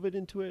a little bit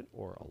into it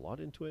or a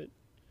lot into it.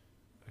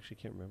 I actually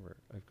can't remember.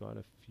 I've got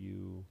a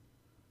few.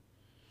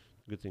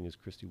 The good thing is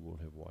Christy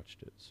won't have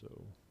watched it,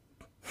 so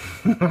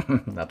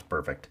that's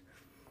perfect.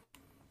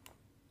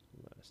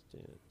 Last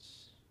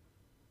Dance,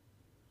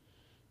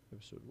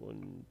 episode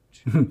 1,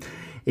 2.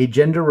 A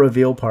gender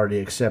reveal party,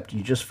 except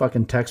you just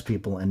fucking text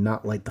people and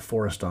not light the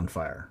forest on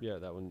fire. Yeah,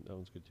 that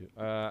one's good too.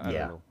 I don't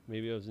know.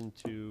 Maybe I was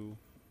into.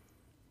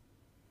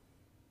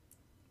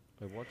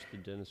 I watched the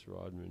Dennis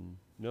Rodman.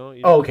 No.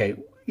 Okay.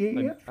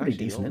 Yeah, pretty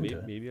decent into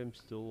it. Maybe I'm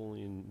still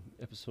only in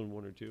episode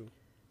 1 or 2.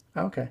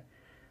 Okay.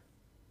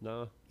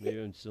 No, maybe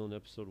I'm still in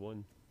episode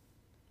 1.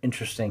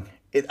 Interesting.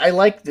 I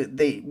like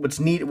what's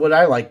neat. What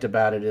I liked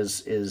about it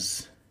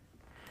is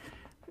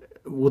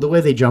well, the way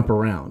they jump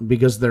around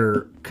because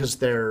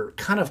they're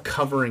kind of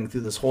covering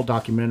through this whole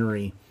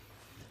documentary,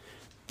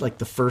 like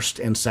the first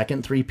and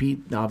second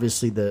three-peat.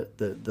 Obviously, the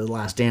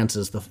Last Dance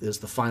is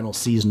the final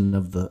season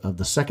of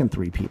the second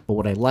three-peat. But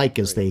what I like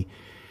is they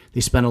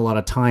spend a lot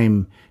of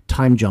time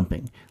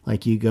jumping.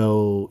 Like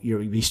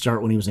you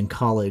start when he was in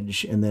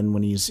college, and then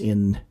when he's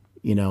in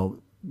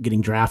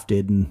getting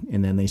drafted,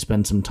 and then they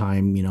spend some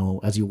time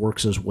as he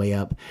works his way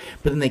up.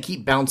 But then they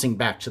keep bouncing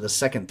back to the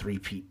second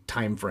three-peat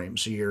time frame.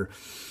 So you're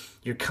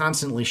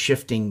constantly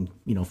shifting,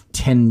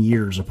 10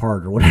 years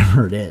apart or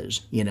whatever it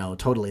is,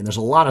 totally. And there's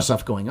a lot of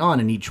stuff going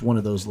on in each one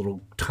of those little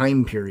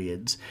time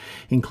periods,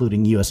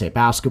 including USA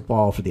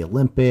basketball for the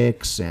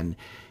Olympics and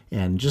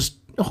just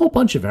a whole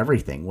bunch of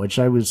everything, which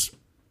I was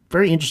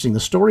very interesting. The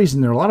stories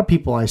in there, a lot of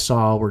people I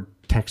saw were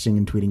texting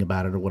and tweeting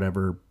about it or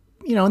whatever,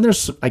 and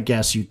there's, I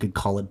guess you could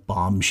call it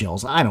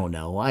bombshells. I don't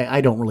know.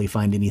 I don't really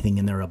find anything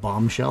in there a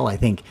bombshell. I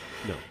think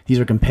these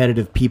are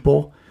competitive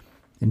people.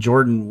 And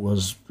Jordan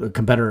was a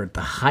competitor at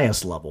the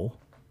highest level.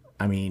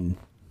 I mean,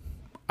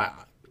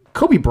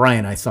 Kobe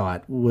Bryant, I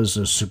thought, was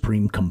a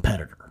supreme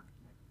competitor.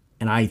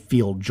 And I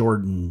feel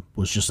Jordan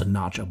was just a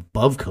notch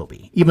above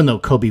Kobe, even though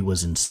Kobe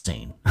was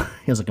insane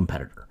as a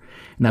competitor.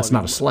 And that's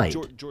not a slight.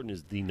 Jordan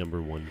is the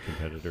number one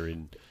competitor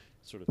in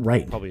sort of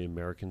probably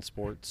American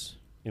sports.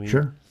 I mean,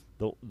 sure.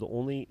 The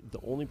only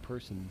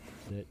person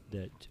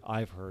that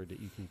I've heard that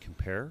you can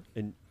compare,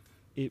 and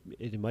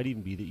it might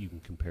even be that you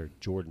can compare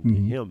Jordan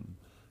to him,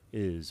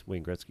 is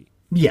Wayne Gretzky.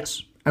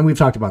 Yes, and we've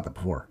talked about that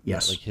before.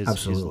 Yes, like his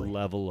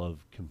level of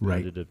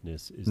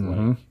competitiveness is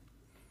like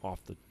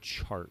off the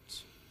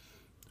charts.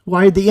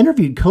 Well, they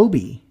interviewed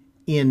Kobe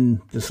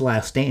in this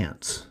Last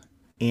Dance,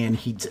 and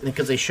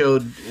because they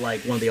showed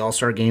like one of the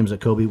All-Star games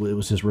that Kobe, it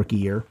was his rookie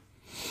year,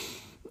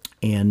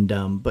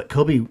 and but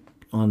Kobe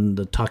on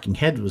the Talking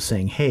Head was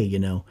saying, hey,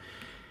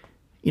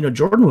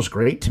 Jordan was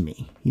great to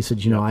me. He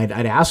said,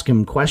 I'd ask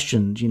him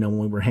questions, when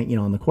we were hanging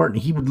on the court,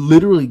 and he would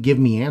literally give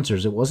me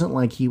answers. It wasn't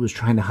like he was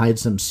trying to hide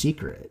some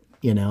secret,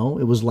 it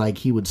was like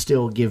he would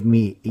still give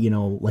me,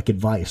 like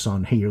advice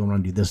on, hey, you're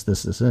going to do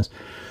this.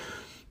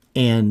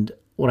 And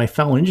what I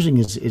found interesting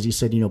is he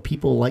said,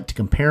 people like to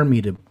compare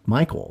me to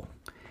Michael.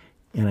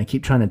 And I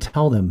keep trying to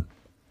tell them,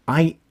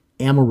 I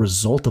am a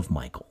result of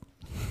Michael.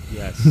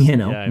 Yes.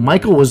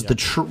 Michael was the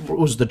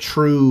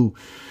true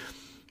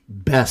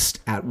best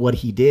at what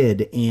he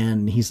did,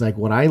 and he's like,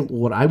 what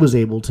I was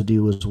able to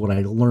do is what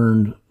I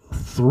learned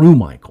through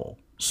Michael.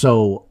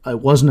 So it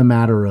wasn't a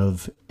matter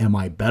of, am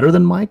I better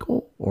than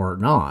Michael or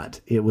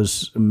not? It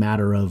was a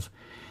matter of,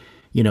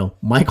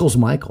 Michael's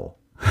Michael,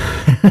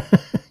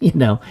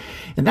 and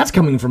that's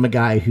coming from a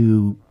guy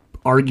who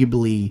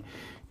arguably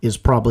is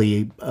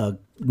probably a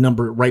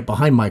number right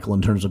behind Michael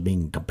in terms of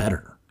being a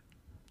competitor.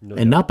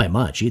 Not by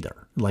much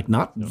either.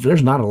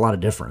 There's not a lot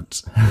of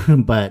difference,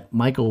 but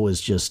Michael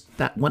was just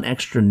that one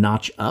extra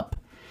notch up.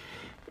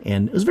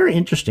 And it was very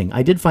interesting.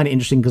 I did find it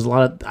interesting because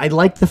I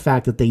liked the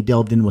fact that they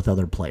delved in with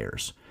other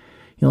players,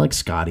 like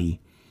Scotty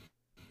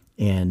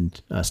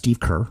and Steve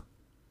Kerr.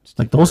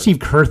 The whole Steve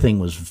Kerr thing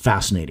was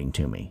fascinating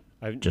to me.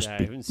 I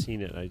haven't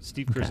seen it.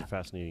 Steve Kerr's a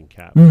fascinating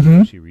cat. Mm-hmm. I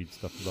actually read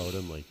stuff about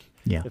him,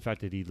 the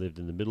fact that he lived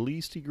in the Middle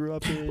East he grew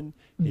up in.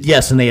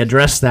 Yes, and they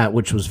addressed that,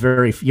 which was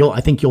I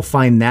think you'll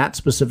find that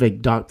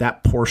specific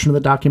that portion of the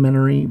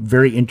documentary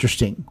very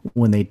interesting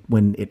when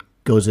it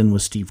goes in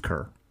with Steve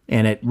Kerr.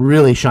 And it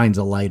really shines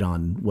a light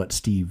on what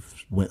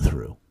Steve went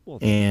through. Well,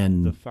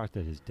 and the fact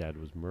that his dad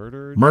was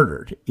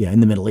murdered. In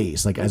the Middle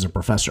East, as a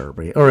professor,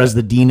 or as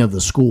the dean of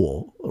the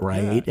school,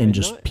 right? Yeah, and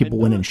just people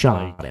went and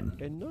shot him.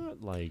 And not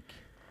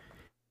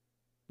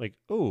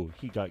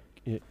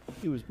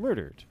he was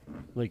murdered.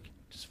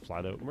 Just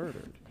flat out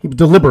murdered. He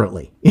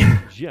deliberately.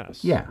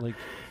 Yes. Yeah.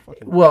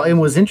 Well, it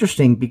was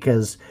interesting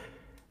because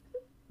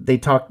they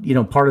talked,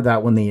 part of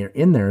that when they are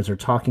in there is they're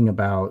talking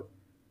about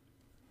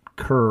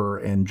Kerr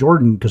and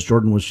Jordan, because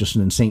Jordan was just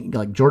an insane,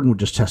 Jordan would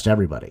just test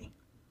everybody,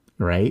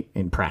 right,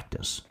 in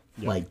practice,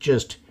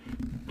 just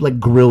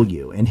grill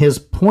you. And his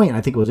point,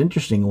 I think, was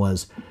interesting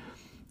was,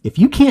 if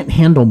you can't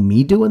handle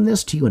me doing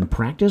this to you in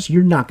practice,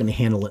 you're not going to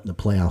handle it in the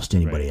playoffs to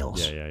anybody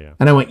else. Yeah.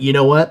 And I went, you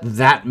know what,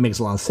 that makes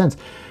a lot of sense.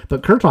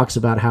 But Kerr talks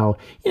about how,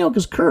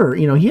 because Kerr,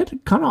 he had to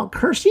come out.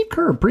 Steve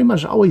Kerr pretty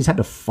much always had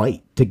to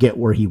fight to get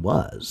where he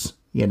was.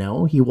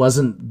 He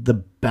wasn't the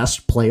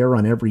best player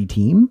on every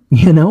team,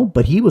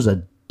 but he was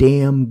a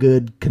damn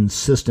good,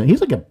 consistent.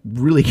 He's a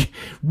really,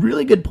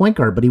 really good point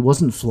guard, but he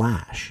wasn't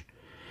flash.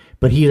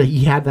 But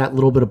he had that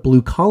little bit of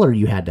blue collar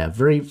you had to have,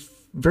 very,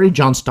 very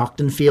John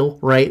Stockton feel,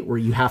 right? Where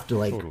you have to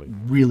totally.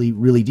 Really,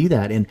 really do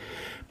that.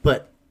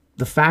 But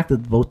the fact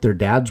that both their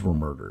dads were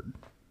murdered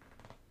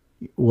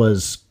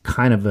was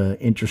kind of an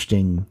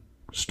interesting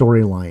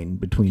storyline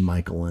between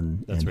Michael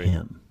and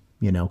him,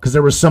 because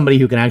there was somebody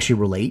who can actually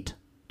relate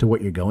to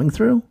what you're going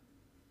through,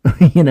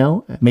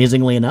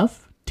 amazingly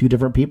enough, two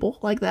different people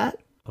like that.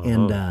 So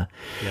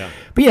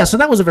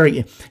that was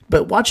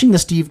but watching the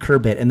Steve Kerr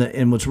bit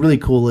and what's really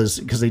cool is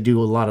because they do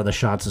a lot of the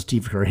shots of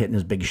Steve Kerr hitting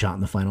his big shot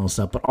in the final and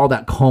stuff, but all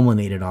that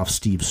culminated off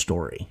Steve's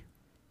story,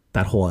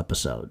 that whole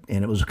episode.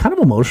 And it was kind of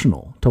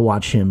emotional to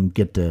watch him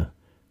get to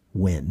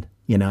win,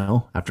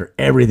 after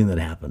everything that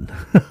happened,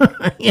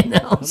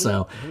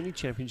 How many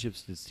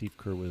championships did Steve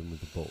Kerr win with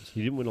the Bulls?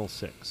 He didn't win all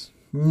 6.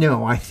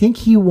 No, I think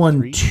he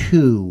won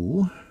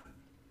 2.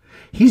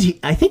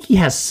 I think he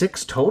has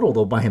 6 total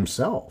though by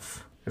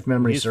himself. If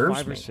memory serves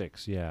 5 me. or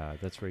 6, yeah,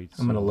 that's right.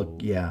 I'm going to look,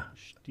 yeah.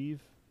 Steve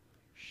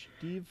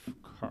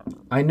Kerr.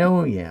 I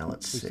know, yeah,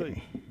 let's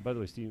see. By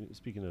the way, Steve,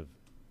 speaking of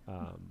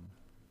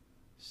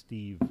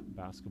Steve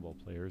basketball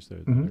players, they're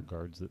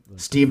guards.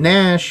 Steve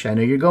Nash, I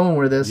know you're going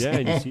with this. Yeah,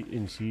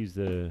 and he's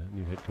the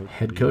new head coach.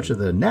 Head coach of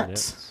the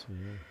Nets. Yeah.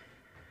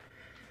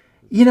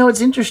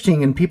 It's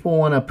interesting, and people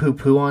want to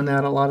poo-poo on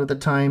that a lot of the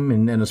time,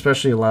 and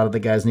especially a lot of the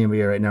guys in the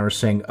NBA right now are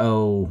saying,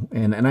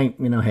 and I,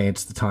 hey,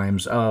 it's the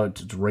times,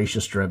 it's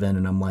racist-driven,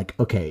 and I'm like,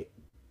 okay,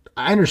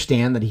 I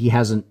understand that he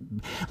hasn't,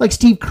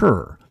 Steve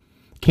Kerr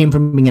came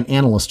from being an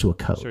analyst to a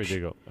coach. Sorry, there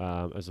you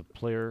go. As a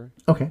player,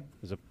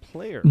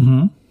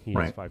 he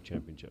has 5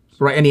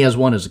 championships. Right, and he has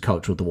 1 as a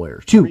coach with the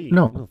Warriors. 3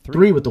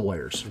 with the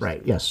Warriors.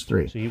 Right, yes,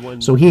 3.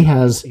 So he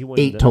has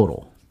 8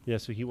 total. Yeah,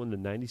 so he won the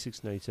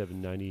 96,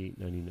 97, 98,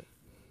 99.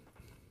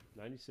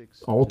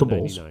 96 all the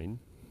Bulls. 99.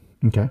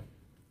 Okay.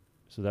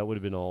 So that would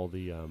have been all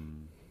the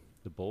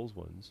Bulls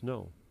ones.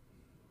 No,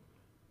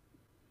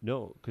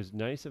 because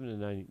 97 to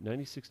 90,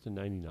 96 to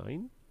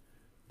 99,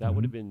 that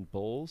would have been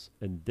Bulls,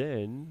 and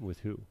then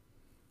with who?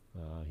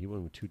 He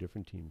won with 2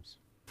 different teams.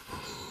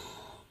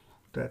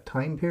 That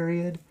time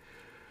period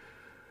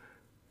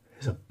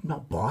is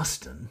not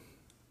Boston.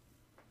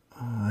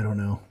 I don't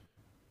know.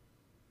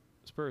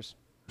 Spurs.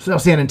 So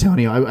San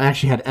Antonio. I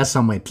actually had S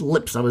on my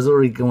lips. I was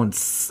already going.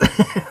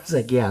 I was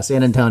like, yeah,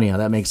 San Antonio.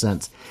 That makes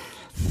sense.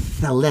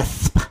 The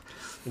lisp.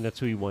 And that's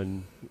who he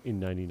won in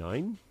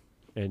 '99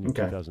 and in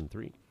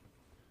 2003.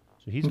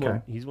 So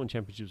he's won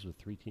championships with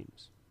 3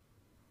 teams.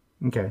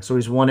 Okay, so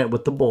he's won it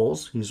with the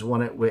Bulls. He's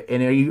won it with,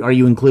 and are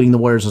you including the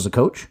Warriors as a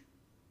coach?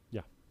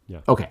 Yeah.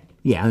 Okay,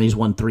 yeah, and he's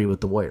won 3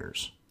 with the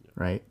Warriors,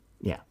 right?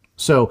 Yeah.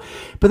 So,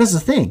 but that's the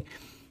thing.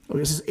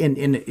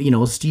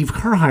 And Steve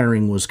Kerr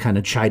hiring was kind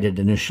of chided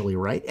initially,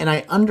 right? And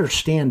I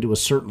understand to a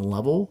certain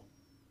level,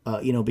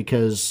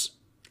 because,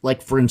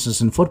 for instance,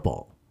 in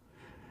football,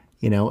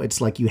 it's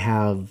like you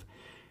have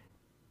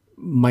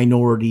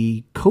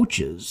minority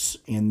coaches,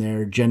 and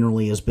there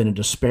generally has been a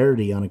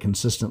disparity on a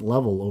consistent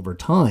level over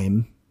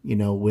time,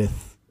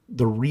 with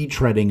the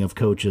retreading of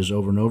coaches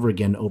over and over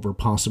again over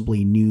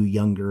possibly new,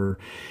 younger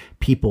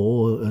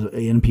people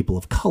and people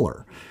of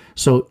color.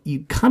 So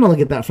you kind of look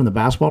at that from the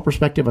basketball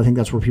perspective. I think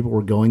that's where people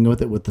were going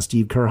with it with the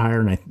Steve Kerr hire,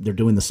 and they're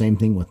doing the same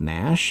thing with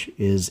Nash.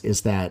 Is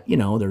that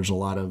there's a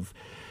lot of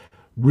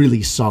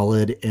really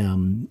solid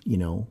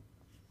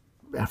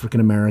African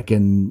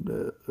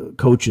American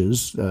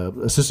coaches,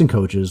 assistant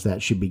coaches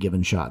that should be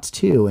given shots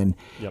too, and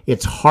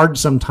it's hard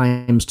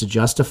sometimes to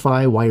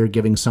justify why you're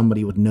giving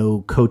somebody with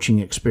no coaching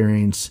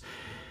experience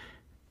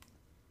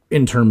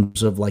in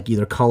terms of like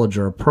either college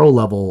or a pro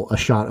level a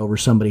shot over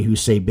somebody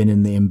who's, say, been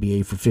in the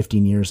NBA for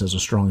 15 years as a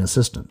strong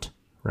assistant,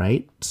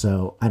 right?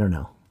 So I don't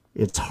know.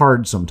 It's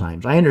hard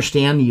sometimes. I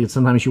understand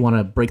sometimes you want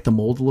to break the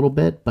mold a little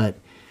bit, but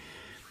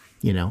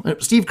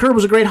Steve Kerr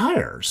was a great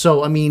hire.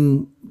 So, I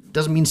mean,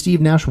 doesn't mean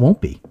Steve Nash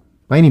won't be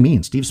by any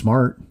means. Steve's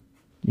smart,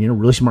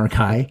 really smart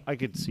guy. I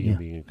could see him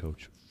being a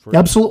coach.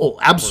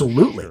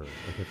 Absolutely.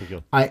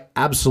 Sure. I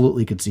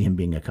absolutely could see him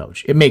being a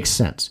coach. It makes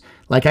sense.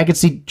 Like I could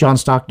see John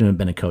Stockton have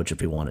been a coach if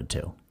he wanted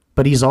to,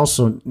 but he's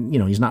also,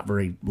 he's not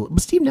very, but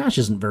Steve Nash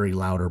isn't very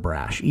loud or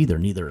brash either.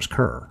 Neither is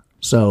Kerr.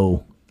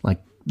 So like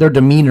their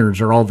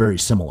demeanors are all very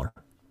similar,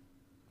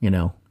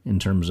 in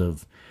terms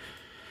of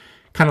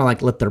kind of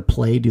like let their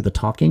play do the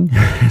talking.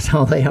 That's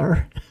how they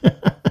are.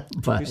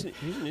 But here's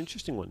an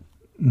interesting one.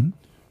 Mm-hmm.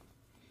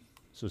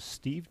 So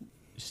Steve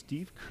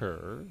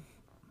Kerr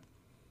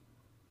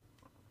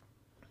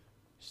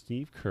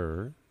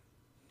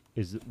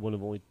is one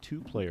of only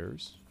 2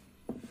 players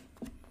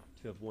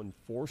to have won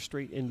 4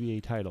 straight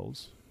NBA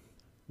titles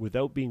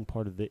without being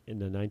part of in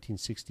the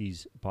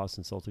 1960s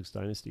Boston Celtics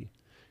dynasty,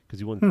 because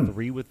he won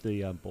 3 with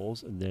the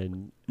Bulls, and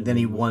then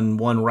he won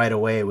 1 right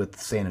away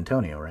with San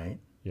Antonio, right?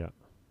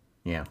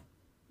 Yeah.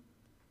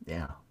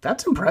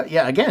 That's impressive.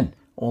 Yeah, again,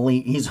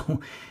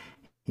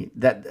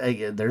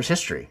 there's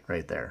history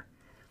right there,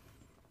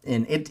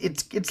 and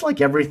it's like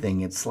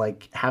everything. It's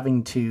like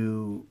having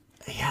to.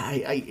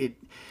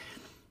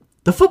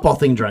 The football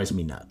thing drives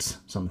me nuts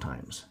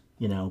sometimes,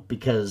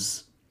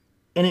 because,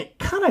 and it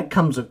kind of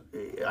comes.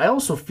 I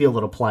also feel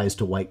it applies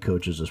to white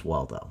coaches as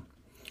well, though,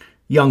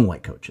 young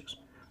white coaches,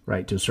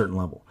 right, to a certain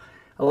level.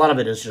 A lot of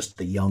it is just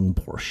the young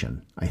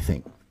portion, I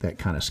think, that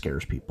kind of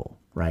scares people,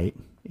 right?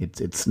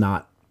 It's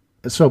not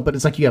so, but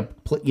it's like you have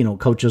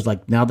coaches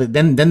like now that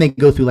then they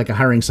go through like a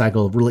hiring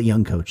cycle of really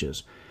young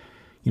coaches,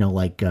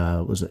 like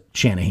was it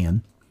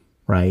Shanahan,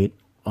 right?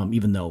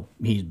 Even though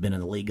he's been in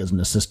the league as an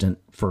assistant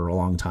for a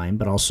long time,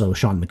 but also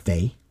Sean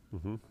McVay,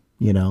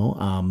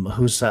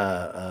 who's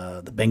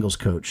the Bengals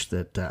coach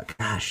that,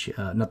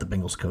 not the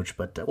Bengals coach,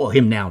 but,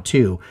 him now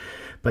too,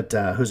 but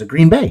who's a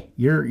Green Bay,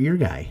 your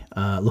guy,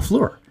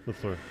 LaFleur.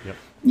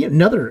 Yep.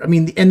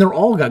 And they're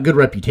all got good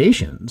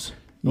reputations,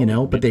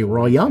 but they were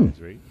all young.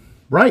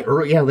 Right.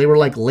 Or, they were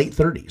like late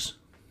 30s.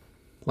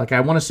 Like,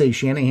 I want to say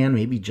Shanahan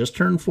maybe just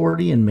turned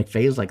 40 and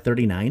McVay is like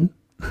 39,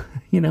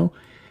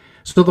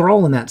 So they're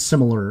all in that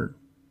similar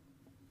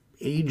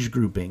age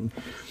grouping.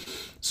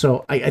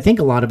 So I think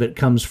a lot of it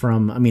comes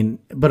from,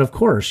 but of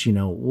course,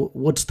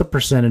 what's the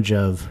percentage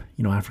of,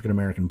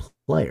 African-American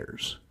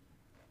players,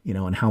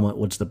 and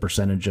what's the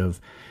percentage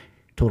of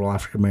total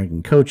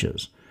African-American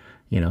coaches,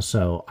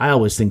 so I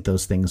always think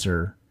those things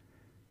are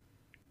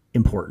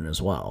important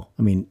as well.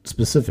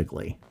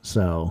 Specifically.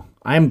 So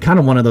I'm kind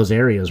of one of those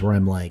areas where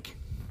I'm like,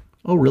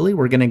 oh, really?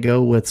 We're going to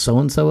go with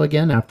so-and-so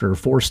again after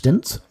 4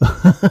 stints?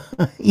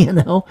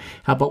 How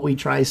about we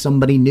try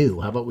somebody new?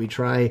 How about we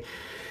try,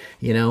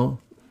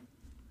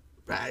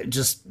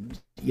 just,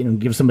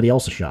 give somebody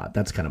else a shot?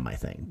 That's kind of my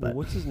thing. But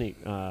what's his name?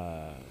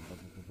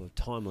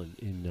 Tomlin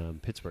in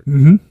Pittsburgh.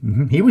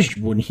 Mm-hmm. He was,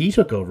 when he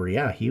took over,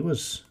 he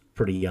was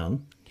pretty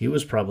young. He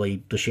was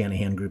probably the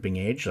Shanahan grouping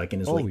age, like in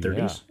his late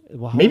 30s. Yeah.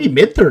 Well, maybe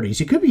mid-30s.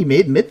 He could be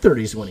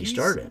mid-30s when he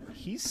started.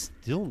 He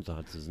still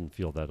doesn't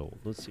feel that old.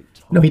 Let's see.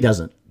 No, he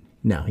doesn't.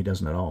 No, he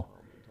doesn't at all.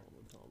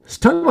 Let's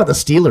talk about the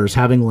Steelers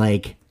having,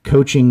 like,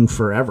 coaching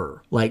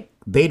forever. Like,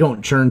 they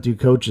don't churn through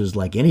coaches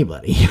like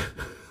anybody.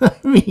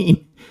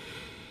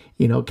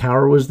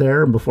 Cowher was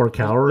there, and before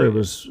Cowher, it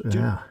was,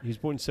 He was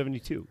born in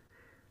 72.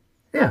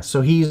 Yeah,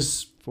 so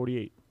he's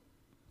 48.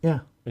 Yeah.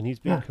 And he's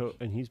been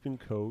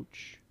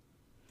coach.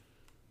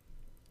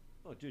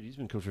 Oh, dude, he's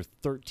been coach for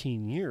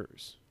 13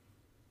 years.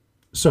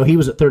 So he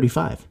was at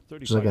 35.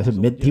 So like I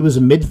said, he was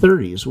in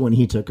mid-30s when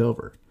he took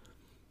over.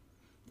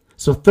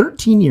 So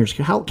 13 years.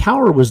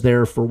 Cowher was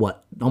there for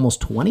what?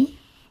 Almost 20?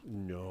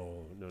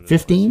 No.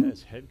 15?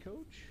 As head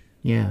coach?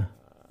 Yeah.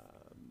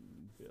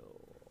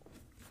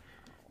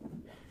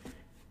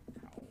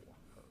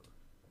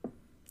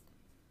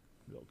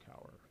 Bill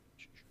Cowher.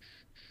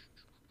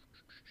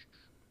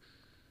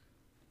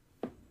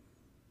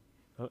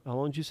 How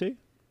long did you say?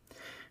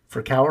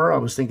 For Cowher, I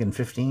was thinking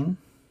 15.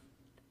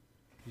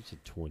 You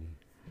said 20.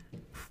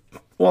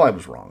 Well, I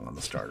was wrong on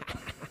the start.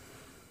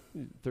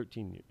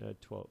 13,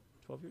 12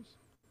 years?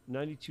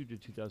 92 to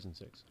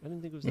 2006. I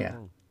didn't think it was that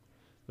long.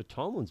 But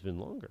Tomlin's been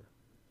longer.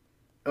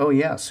 Oh,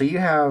 yeah. So you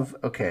have,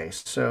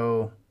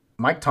 so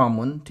Mike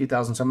Tomlin,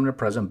 2007 to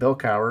present. Bill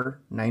Cowher,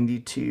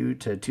 92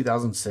 to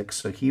 2006.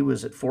 So he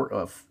was at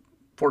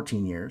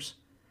 14 years.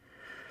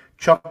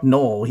 Chuck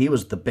Noll, he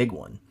was the big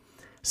one,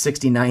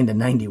 69 to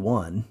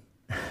 91.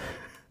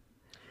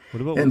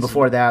 What about And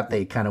before that,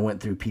 they kind of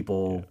went through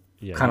people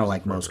Yeah, kind he of was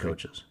like forever, most right?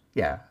 coaches.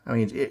 Yeah, I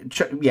mean,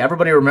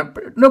 everybody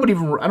remember. Nobody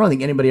even. I don't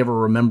think anybody ever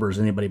remembers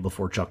anybody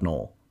before Chuck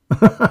Noll.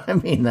 I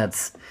mean,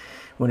 that's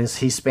when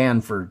he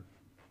spanned for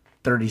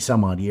 30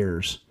 some odd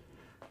years.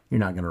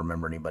 You're not going to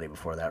remember anybody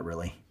before that,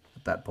 really,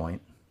 at that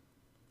point.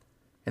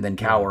 And then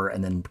Cowher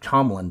and then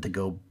Tomlin to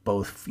go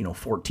both,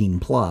 14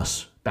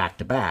 plus back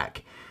to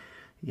back.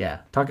 Yeah,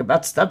 talk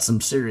about that's some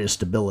serious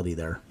stability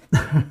there.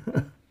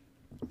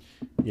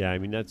 Yeah, I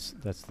mean that's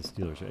the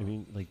Steelers. I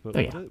mean, like, but Oh,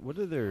 yeah. what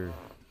are their?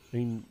 I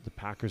mean, the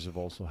Packers have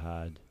also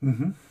had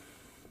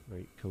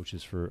right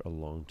coaches for a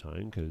long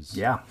time because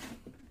Yeah,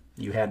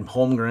 you had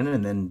Holmgren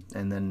and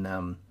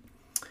then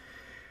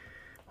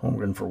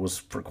Holmgren was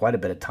for quite a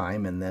bit of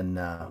time, and then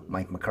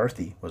Mike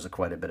McCarthy was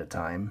quite a bit of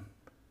time.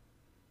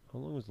 How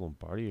long was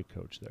Lombardi a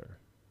coach there?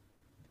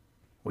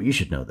 Well, you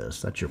should know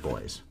this. That's your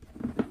boys.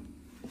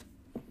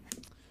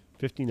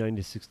 59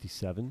 to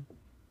 67.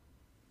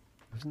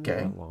 Wasn't it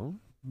Okay. that long?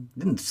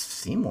 Didn't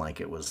seem like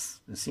it was.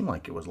 It seemed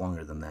like it was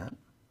longer than that.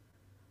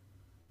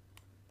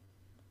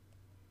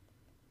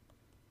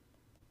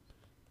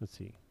 Let's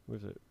see.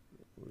 Where's it?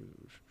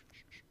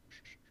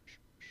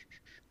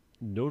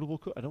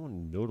 Notable. I don't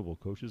want notable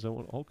coaches. I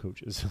want all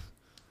coaches.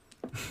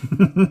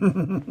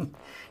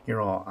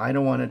 You're all. I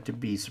don't want it to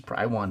be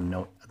surprise. I want to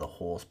know the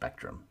whole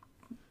spectrum.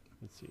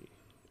 Let's see.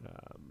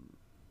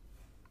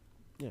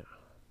 Yeah.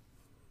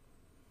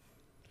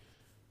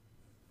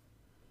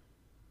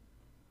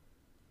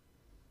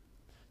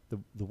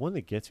 The one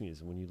that gets me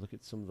is when you look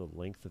at some of the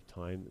length of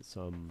time that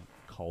some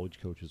college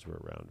coaches were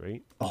around,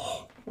 right?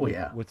 Oh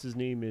yeah. What's his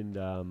name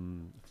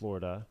in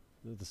Florida?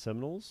 The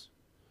Seminoles?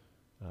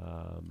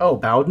 Oh,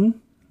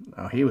 Bowden.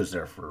 Oh, he was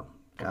there for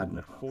God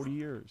knows. 40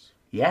 years.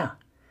 Yeah.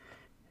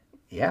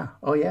 Yeah.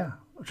 Oh yeah.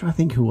 I'm trying to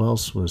think who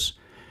else was.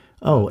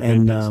 Oh,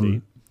 and Penn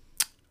State,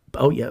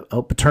 oh yeah.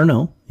 Oh,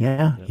 Paterno.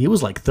 Yeah, he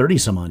was like 30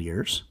 some odd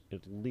years.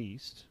 at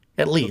least.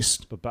 At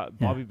least. But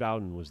Bobby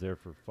Bowden was there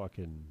for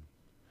fucking.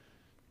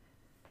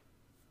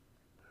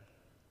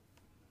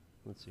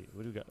 Let's see.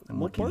 What do we got? I'm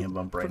looking him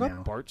up right forgot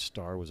now. Bart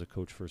Starr was a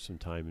coach for some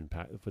time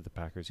for the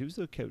Packers. He was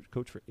the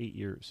coach for 8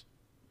 years.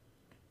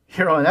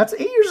 Here, that's 8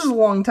 years is a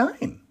long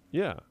time.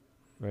 Yeah.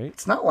 Right?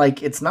 It's not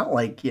like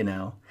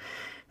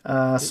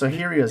So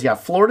here he is. Yeah,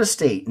 Florida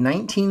State,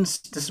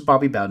 This is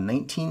Bobby Bowden,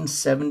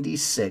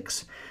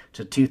 1976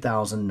 to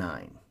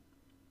 2009.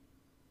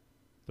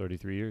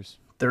 33 years.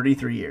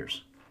 33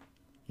 years.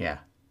 Yeah.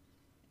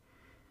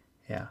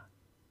 Yeah.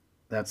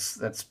 That's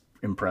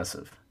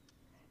impressive.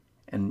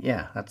 And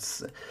yeah,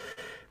 but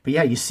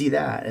yeah, you see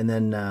that, and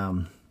then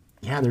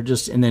they're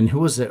just, and then who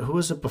was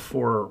it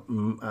before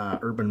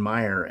Urban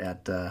Meyer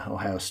at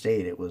Ohio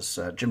State? It was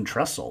Jim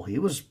Tressel. He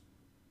was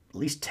at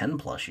least 10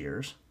 plus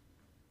years.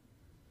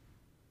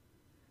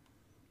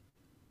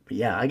 But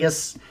yeah, I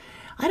guess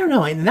I don't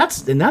know, and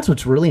that's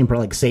what's really impressive.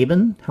 Like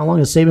Saban, how long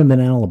has Saban been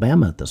in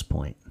Alabama at this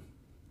point?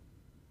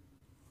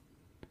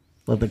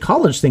 Well, the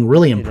college thing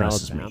really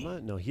impresses in me.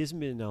 Alabama? No, he hasn't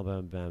been in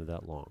Alabama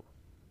that long.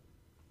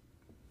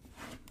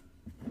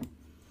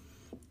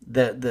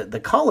 The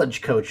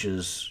college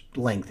coach's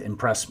length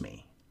impressed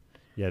me.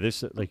 Yeah,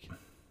 there's let's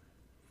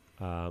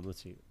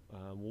see.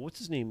 What's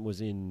his name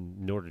was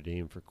in Notre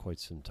Dame for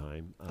quite some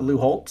time. Lou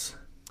Holtz.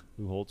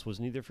 Lou Holtz,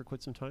 wasn't he there for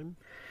quite some time?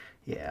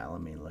 Yeah,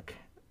 let me look.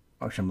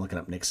 Actually, I'm looking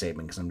up Nick Saban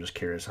because I'm just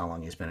curious how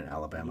long he's been in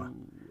Alabama.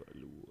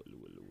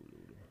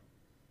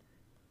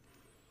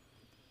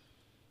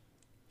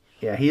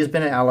 Yeah, he has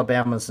been in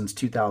Alabama since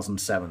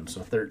 2007,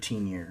 so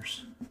 13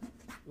 years.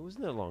 It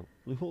wasn't that long.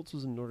 Lou Holtz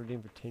was in Notre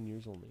Dame for 10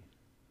 years only.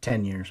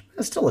 10 years.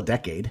 That's still a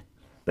decade.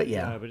 But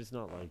yeah. But it's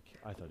not like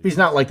I thought. He's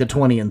not like the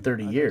 20 and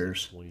 30 I thought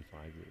years. it was like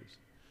 25 years.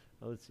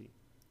 Let's see.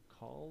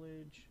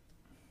 College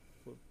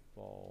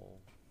football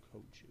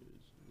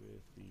coaches with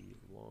the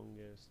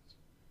longest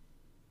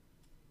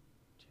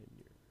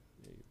tenure.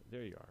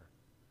 There you are.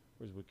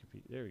 Where's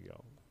Wikipedia? There you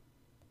go.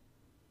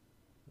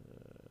 No,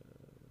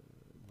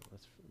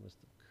 that's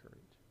the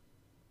current.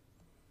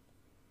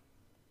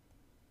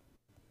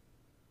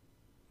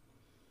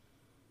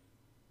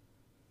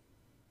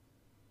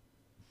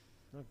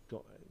 Not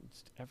go.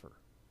 It's ever.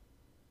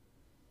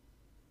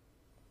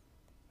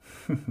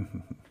 I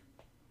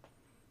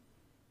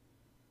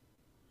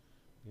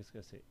guess I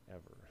gotta say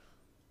ever.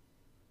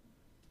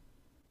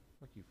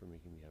 Fuck you for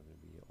making me having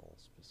to be all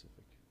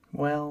specific.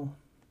 Well,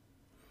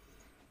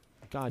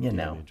 God damn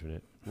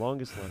internet.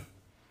 Longest line.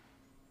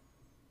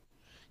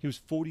 He was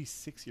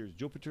 46 years.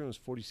 Joe Paterno was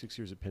 46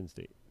 years at Penn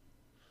State.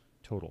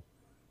 Total.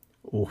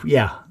 oh,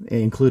 yeah,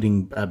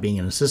 including being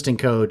an assistant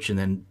coach and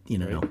then,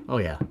 Right. Oh,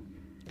 yeah.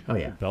 Oh,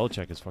 yeah.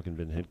 Belichick has fucking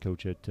been head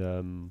coach at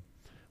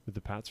with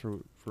the Pats for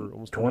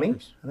almost 20?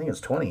 years. I think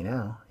it's 20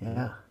 now.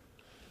 Yeah.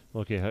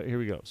 Okay, here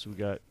we go. So we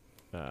got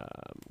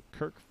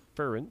Kirk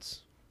Ferentz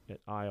at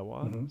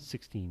Iowa,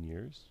 16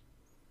 years.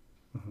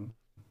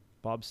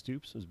 Bob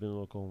Stoops has been in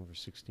Oklahoma for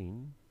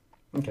 16.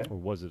 Okay. Or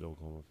was at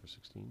Oklahoma for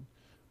 16.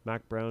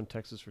 Mac Brown,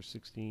 Texas for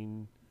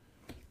 16.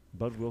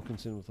 Bud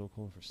Wilkinson with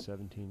Oklahoma for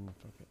 17.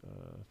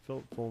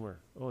 Philip Fulmer.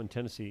 Oh, in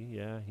Tennessee.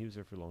 Yeah, he was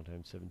there for a long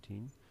time.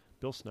 17.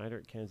 Bill Snyder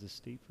at Kansas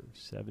State for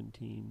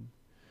 17.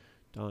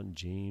 Don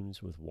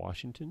James with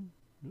Washington.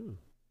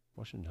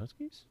 Washington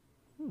Huskies?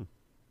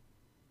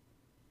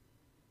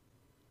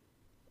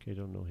 Okay,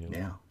 don't know him.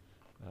 Yeah.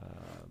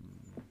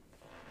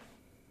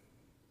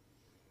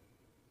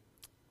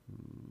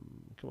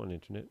 Come on,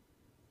 Internet.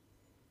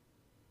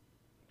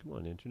 Come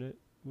on, Internet.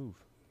 Move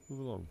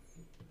along.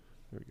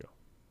 There we go.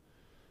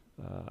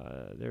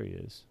 There he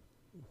is.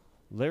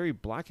 Larry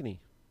Blackney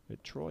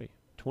at Troy.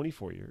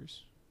 24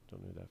 years.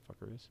 Don't know who that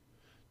fucker is.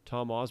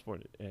 Tom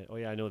Osborne. Oh,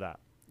 yeah, I know that.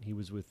 He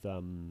was with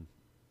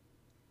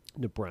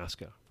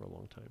Nebraska for a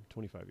long time.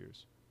 25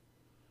 years.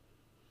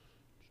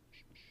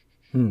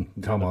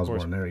 Tom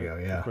Osborne. There you go.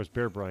 Yeah. Of course,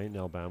 Bear Bryant in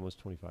Alabama was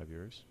 25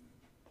 years.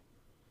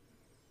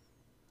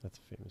 That's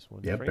a famous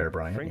one. Yeah, Bear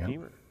Bryant. Frank yeah.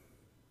 Beamer.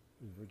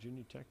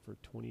 Virginia Tech for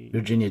 28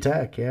 Virginia years.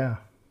 Tech, yeah.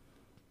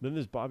 Then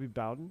there's Bobby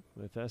Bowden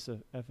with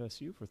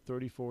FSU for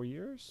 34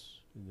 years.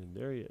 And then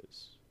there he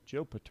is.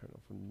 Joe Paterno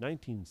from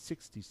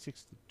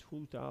 1966 to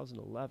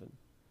 2011.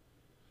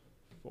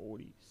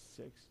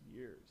 46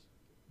 years.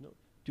 No,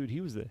 dude,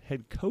 he was the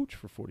head coach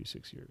for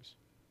 46 years.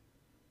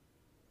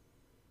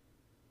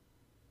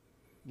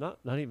 Not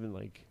even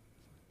like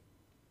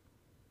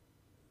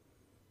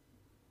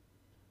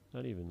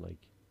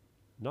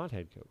not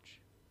head coach,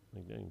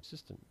 like an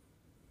assistant.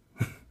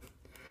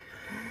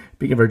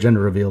 Speaking of our gender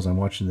reveals, I'm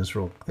watching this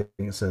real thing.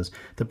 It says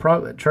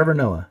Trevor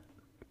Noah.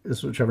 This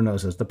is what Trevor Noah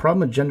says. The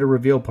problem with gender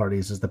reveal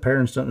parties is the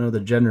parents don't know the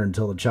gender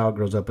until the child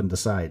grows up and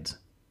decides.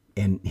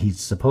 And he's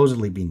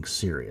supposedly being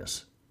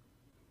serious.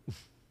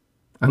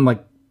 I'm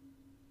like,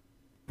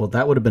 well,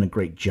 that would have been a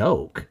great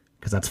joke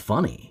because that's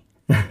funny.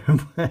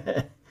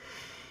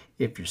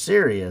 If you're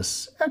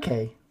serious,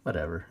 okay,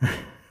 whatever.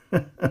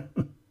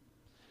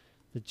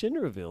 The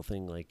gender reveal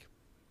thing, like,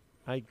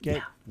 I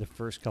get the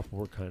first couple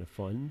were kind of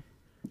fun.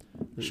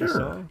 Sure.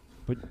 Saw,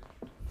 but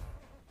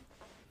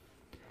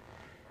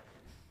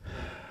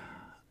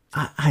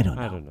I don't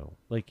know. I don't know.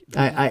 Like,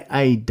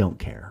 I don't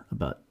care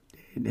about.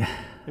 I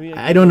mean,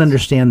 I don't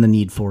understand the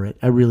need for it.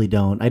 I really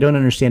don't. I don't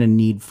understand a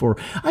need for.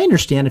 I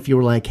understand if you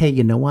were like, hey,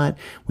 you know what?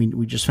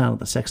 We just found out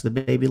the sex of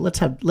the baby. Let's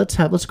go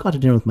out to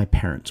dinner with my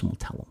parents and we'll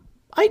tell them.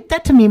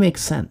 That to me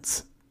makes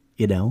sense,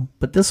 you know.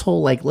 But this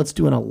whole like, let's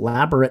do an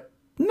elaborate,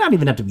 not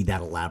even have to be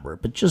that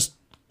elaborate, but just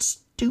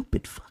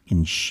stupid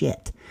fucking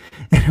shit.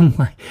 And I'm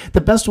like,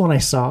 the best one I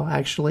saw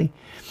actually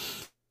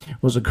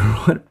was a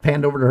girl that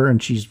panned over to her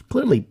and she's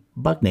clearly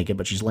buck naked,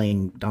 but she's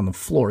laying on the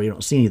floor. You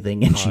don't see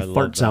anything, and she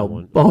farts out.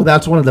 One. Oh,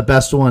 that's one of the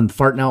best ones.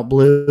 Farting out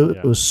blue. Yeah.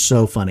 It was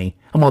so funny.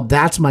 I'm all,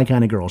 that's my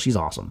kind of girl. She's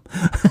awesome.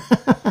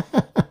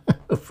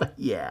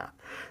 Yeah,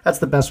 that's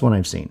the best one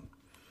I've seen.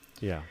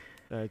 Yeah,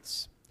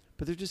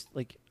 but they're just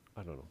like,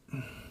 I don't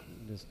know,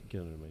 just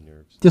get under my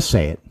nerves. Just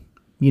say it.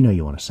 You know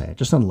you want to say it.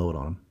 Just unload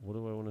on them. What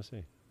do I want to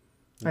say?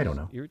 I don't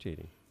know.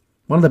 Irritating.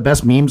 One of the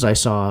best memes I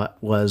saw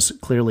was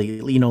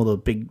clearly, you know, the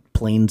big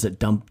planes that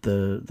dump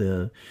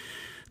the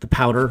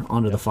powder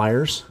onto the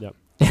fires. Yep.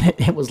 And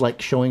it was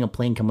like showing a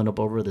plane coming up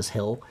over this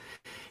hill,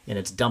 and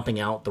it's dumping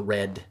out the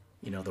red,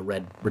 the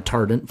red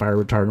retardant, fire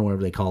retardant,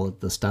 whatever they call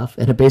it, the stuff.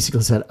 And it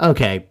basically said,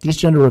 okay, these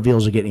gender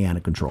reveals are getting out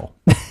of control.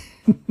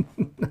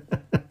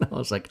 I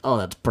was like, oh,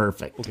 that's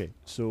perfect. Okay,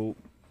 so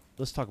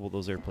let's talk about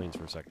those airplanes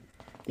for a second.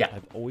 Yeah.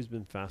 I've always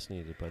been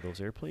fascinated by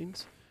those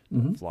airplanes.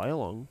 Mm-hmm. Fly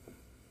along.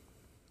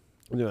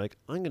 And they're like,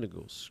 I'm going to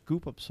go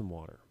scoop up some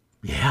water.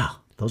 Yeah,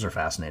 those are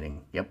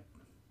fascinating. Yep.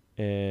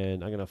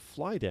 And I'm going to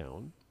fly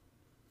down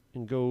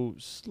and go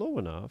slow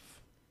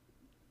enough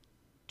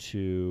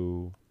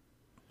to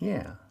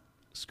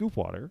scoop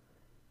water,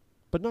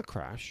 but not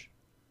crash,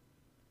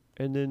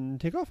 and then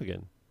take off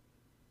again.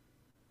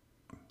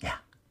 Yeah.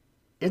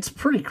 It's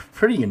pretty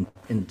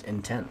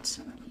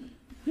intense.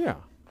 Yeah.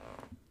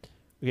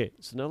 Okay,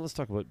 so now let's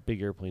talk about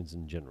big airplanes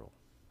in general.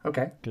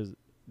 Okay. Because,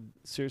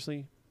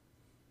 seriously,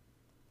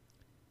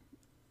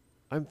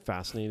 I'm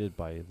fascinated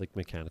by, like,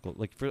 mechanical.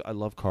 Like, I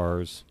love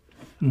cars.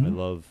 Mm-hmm. I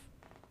love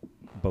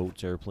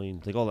boats,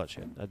 airplanes, like all that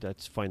shit. I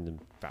just find them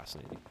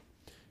fascinating.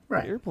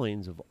 Right.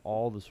 Airplanes, of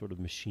all the sort of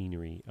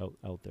machinery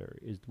out there,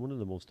 is one of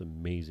the most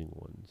amazing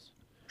ones.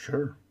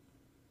 Sure.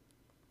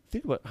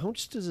 Think about how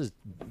much does this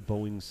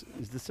Boeing's,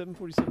 is the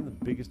 747 the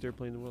biggest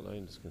airplane in the world?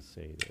 I'm just gonna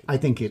say it is. I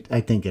think it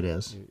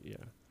is. Yeah.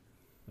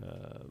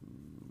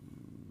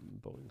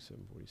 Boeing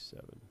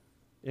 747.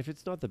 If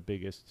it's not the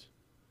biggest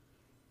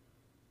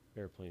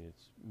airplane,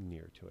 it's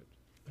near to it.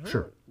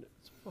 Sure.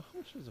 How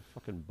much does a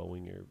fucking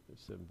Boeing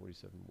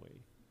 747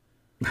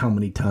 weigh? How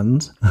many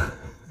tons? Well,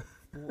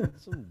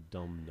 it's some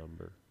dumb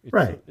number.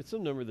 Right. It's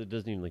some number that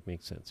doesn't even like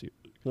make sense.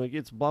 Like,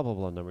 it's blah blah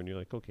blah number, and you're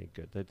like, okay,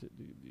 good.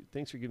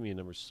 Thanks for giving me a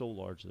number so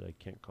large that I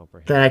can't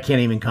comprehend. That I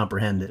can't even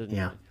comprehend it.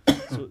 Yeah.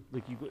 So,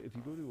 like, if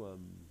you go to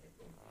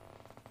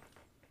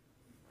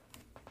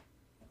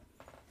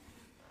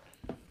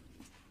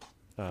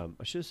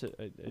I should have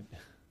said,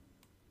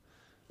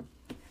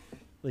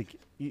 like,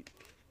 you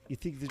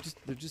think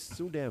they're just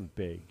so damn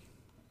big.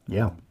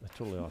 Yeah. I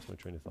totally lost my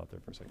train of thought there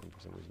for a second for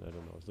some reason. I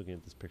don't know. I was looking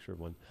at this picture of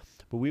one.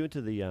 But we went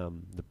to the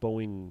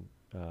Boeing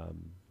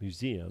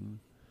museum.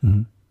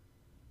 Mm-hmm.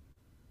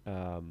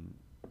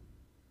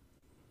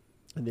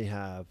 And they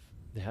had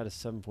a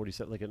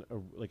 747,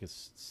 like a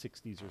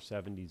 60s or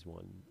 70s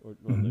one, or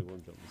no, they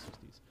weren't built in the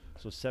 60s.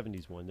 So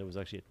 70s one, there was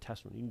actually a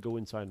test one. You can go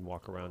inside and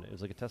walk around it. It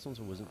was like a test one,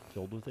 so it wasn't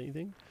filled with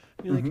anything.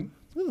 And you're like,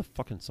 look at the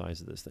fucking size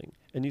of this thing.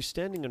 And you're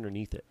standing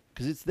underneath it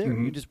because it's there.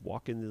 You just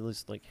walk into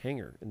this like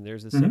hangar, and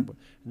there's this. And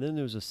then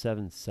there's a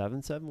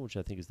 777, which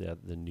I think is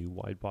the new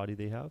wide body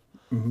they have.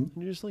 And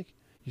you're just like,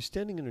 you're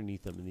standing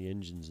underneath them and the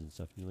engines and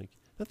stuff, and you're like,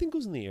 that thing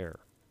goes in the air.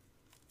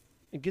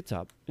 It gets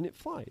up and it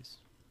flies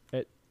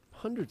at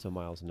hundreds of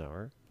miles an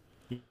hour.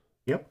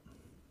 Yep.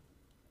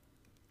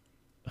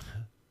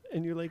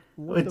 And you're like,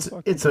 what the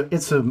fuck?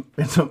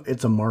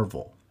 It's a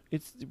marvel.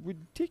 It's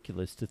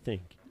ridiculous to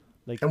think.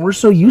 Like, and we're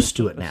so used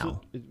to it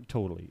now.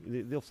 Totally.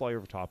 They'll fly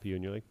over top of you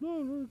and you're like,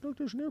 no, look,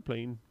 there's an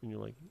airplane. And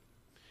you're like,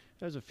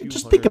 there's a few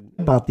Just think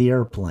about the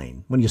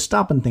airplane. When you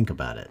stop and think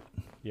about it.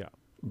 Yeah.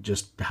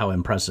 Just how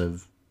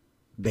impressive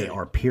they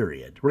are,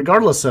 period.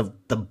 Regardless of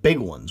the big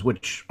ones,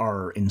 which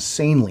are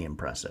insanely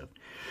impressive.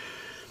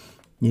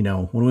 You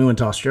know, when we went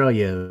to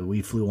Australia,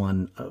 we flew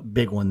on a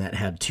big one that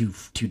had two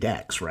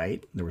decks,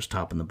 right? There was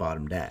top and the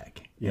bottom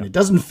deck. Yep. And it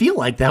doesn't feel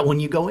like that when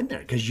you go in there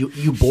because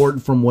you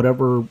board from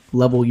whatever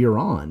level you're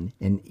on.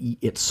 And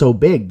it's so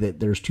big that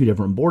there's two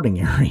different boarding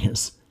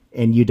areas.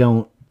 And you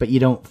don't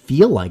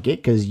feel like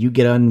it because you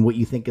get on what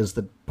you think is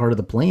the part of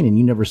the plane and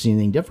you never see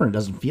anything different. It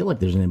doesn't feel like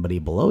there's anybody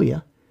below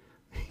you.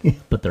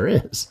 But there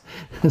is.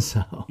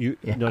 So you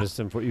noticed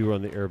them you were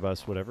on the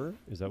Airbus, whatever.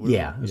 Is that what?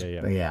 Yeah.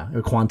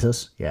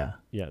 Qantas. Yeah.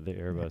 Yeah, the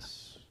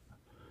Airbus.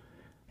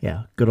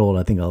 Yeah, good old.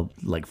 I think a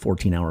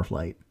 14-hour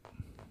flight.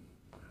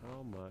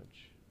 How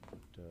much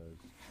does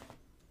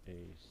a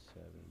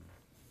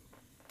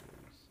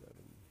 737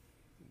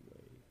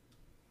 weigh?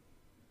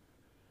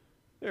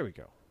 There we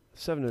go.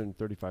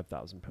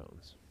 735,000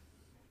 pounds.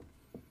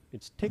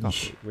 Its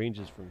takeoff weight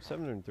ranges from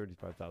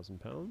 735,000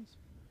 pounds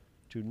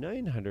to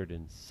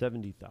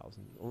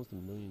 970,000, almost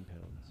 1 million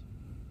pounds.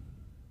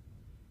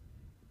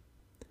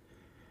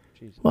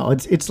 Jesus. Well,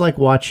 it's like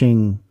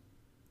watching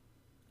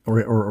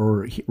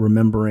or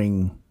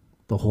remembering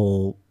the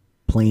whole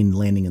plane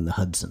landing in the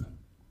Hudson.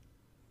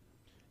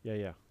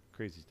 Yeah,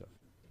 crazy stuff.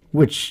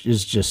 Which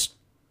is just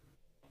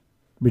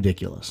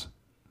ridiculous.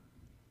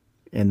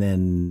 And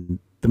then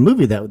the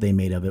movie that they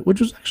made of it, which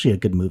was actually a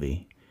good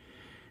movie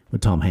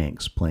with Tom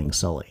Hanks playing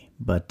Sully,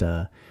 but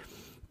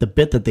the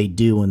bit that they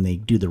do when they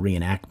do the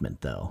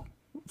reenactment, though,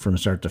 from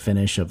start to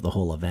finish of the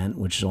whole event,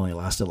 which only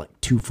lasted like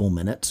 2 full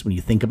minutes. When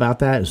you think about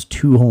that, it's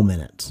 2 whole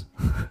minutes,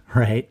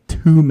 right?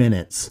 2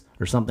 minutes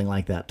or something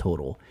like that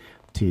total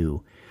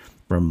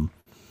from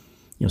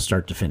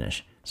start to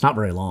finish. It's not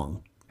very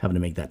long having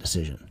to make that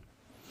decision.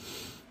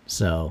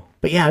 So,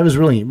 but yeah, it was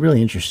really,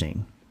 really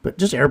interesting. But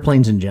just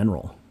airplanes in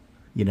general,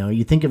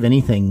 you think of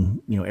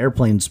anything,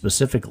 airplanes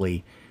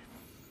specifically,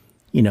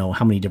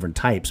 how many different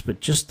types, but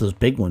just those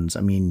big ones.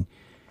 I mean,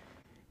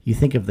 you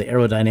think of the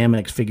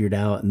aerodynamics figured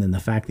out, and then the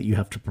fact that you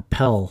have to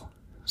propel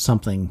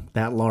something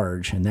that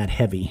large and that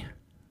heavy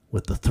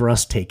with the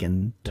thrust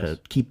taken to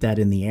keep that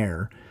in the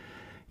air,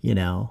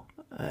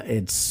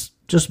 it's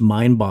just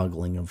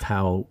mind-boggling of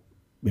how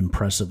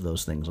impressive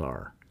those things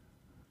are.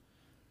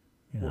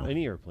 Well,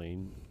 any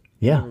airplane,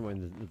 never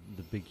mind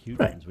the big huge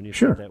ones, when you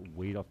put that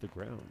weight off the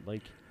ground,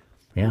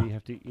 you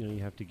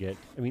have to get.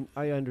 I mean,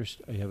 I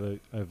understand. I have a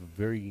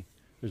very.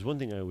 There's one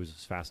thing I was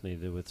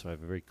fascinated with, so I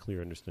have a very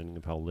clear understanding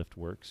of how lift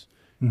works,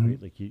 right?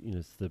 Like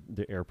it's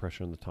the air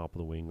pressure on the top of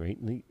the wing, right?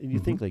 And you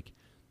think like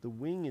the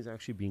wing is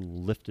actually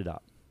being lifted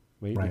up,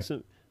 right?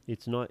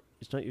 It's not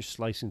you're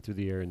slicing through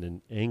the air and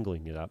then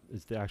angling it up.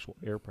 It's the actual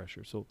air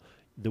pressure. So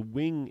the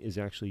wing is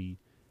actually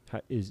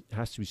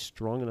has to be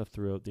strong enough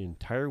throughout the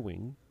entire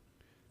wing,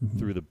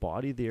 through the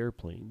body of the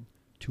airplane,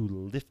 to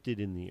lift it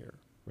in the air,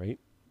 right?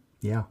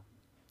 Yeah.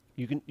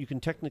 You can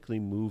technically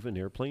move an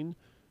airplane.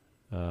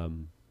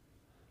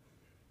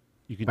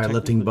 By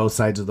lifting both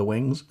sides of the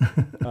wings?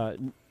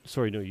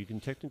 You can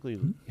technically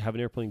have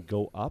an airplane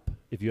go up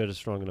if you had a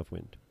strong enough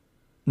wind,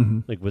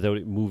 like without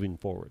it moving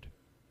forward.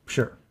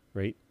 Sure.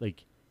 Right?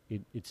 Like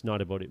it's not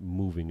about it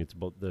moving; it's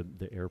about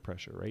the air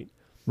pressure, right?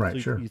 Right. So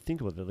sure. You think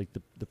about that, like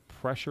the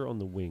pressure on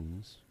the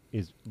wings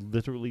is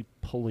literally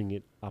pulling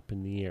it up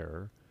in the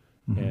air,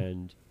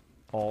 and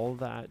all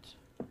that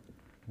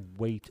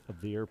weight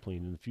of the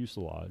airplane in the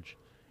fuselage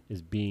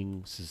is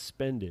being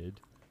suspended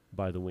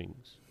by the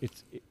wings.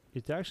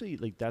 It's actually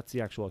like that's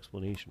the actual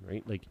explanation,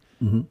 right? Like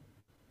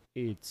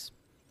it's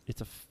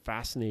a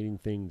fascinating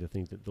thing to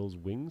think that those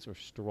wings are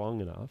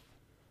strong enough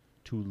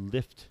to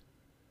lift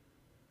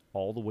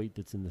all the weight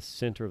that's in the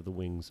center of the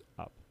wings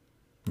up.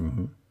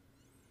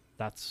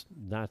 That's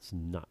nuts.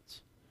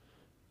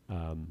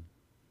 And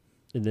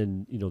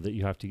then that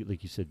you have to,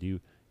 like you said, you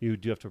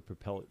do have to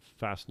propel it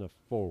fast enough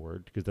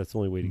forward because that's the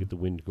only way to get the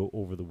wind to go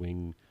over the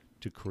wing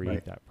to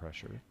create that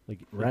pressure. Like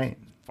right.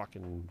 It's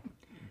fucking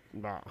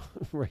nah,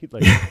 right?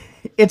 Like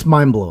It's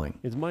mind-blowing.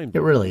 it's mind.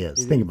 It really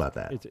is. Think about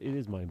that. It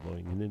is mind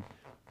blowing, and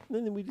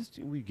then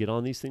we get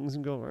on these things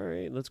and go, all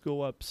right, let's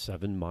go up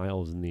 7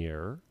 miles in the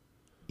air.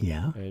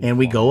 Yeah, And and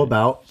we go fly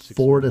about 600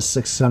 400 to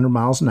 600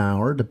 miles an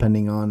hour,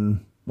 depending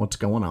on what's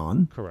going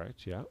on.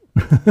 Correct. Yeah.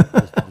 Just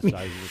the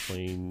size of the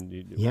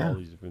plane. Yeah. All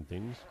these different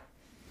things.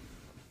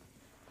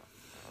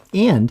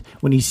 And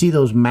when you see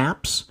those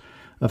maps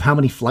of how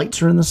many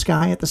flights are in the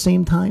sky at the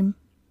same time,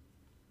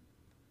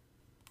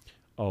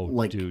 Oh,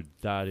 Like, dude,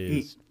 that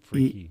is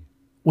freaky.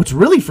 what's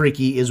really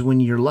freaky is when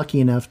you're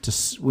lucky enough to,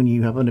 when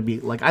you happen to be,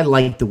 like, I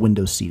like the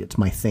window seat. It's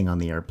my thing on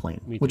the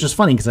airplane, Me which too. is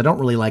funny because I don't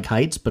really like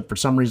heights, but for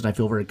some reason I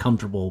feel very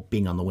comfortable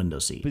being on the window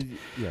seat. But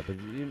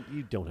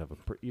you don't have a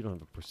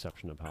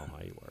perception of how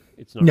high you are.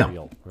 It's not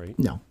real, right?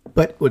 No.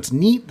 But what's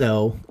neat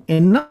though,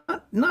 and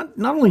not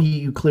only do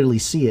you clearly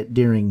see it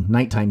during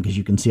nighttime because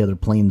you can see other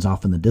planes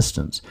off in the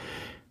distance,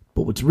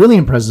 but what's really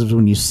impressive is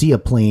when you see a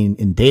plane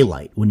in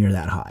daylight when you're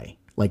that high.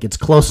 Like it's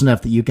close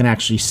enough that you can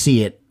actually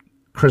see it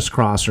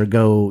crisscross or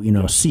go,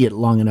 see it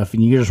long enough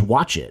and you just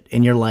watch it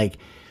and you're like,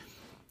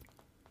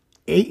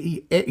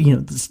 this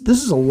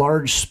is a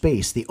large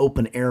space. The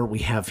open air we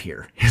have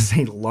here is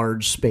a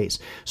large space.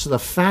 So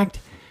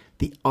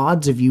the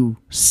odds of you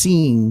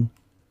seeing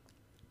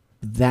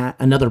that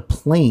another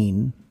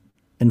plane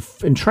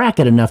and track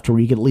it enough to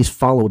where you can at least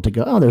follow it to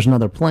go, oh, there's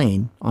another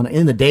plane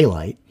in the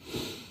daylight,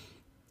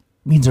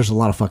 means there's a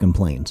lot of fucking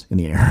planes in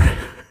the air.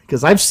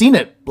 Because I've seen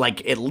it,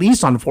 like at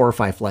least on 4 or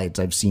 5 flights,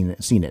 I've seen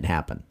it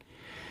happen.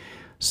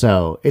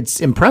 So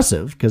it's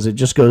impressive because it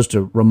just goes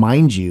to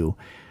remind you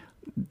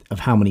of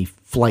how many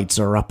flights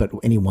are up at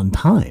any one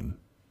time.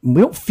 We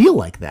don't feel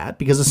like that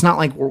because it's not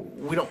like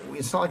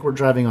it's not like we're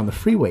driving on the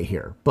freeway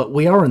here, but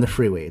we are in the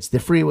freeway. It's the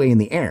freeway in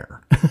the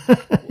air.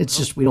 It's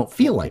just we don't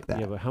feel like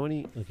that. Yeah, but how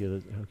many? Okay,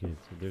 so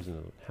there's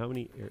another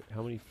one.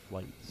 How many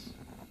flights?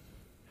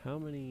 How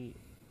many?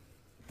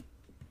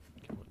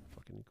 Come on,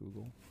 fucking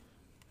Google.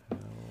 How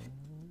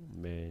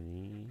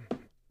many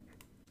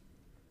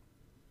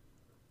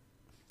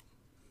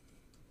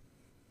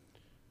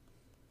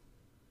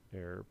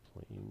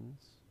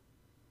airplanes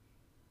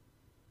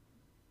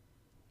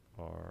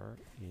are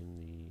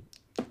in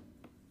the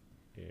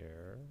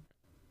air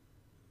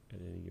at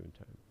any given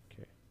time?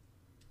 Okay.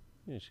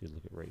 I should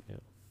look at right now.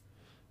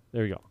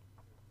 There we go.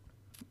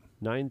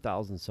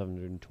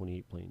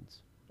 9,728 planes.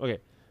 Okay.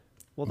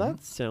 Well,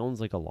 that sounds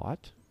like a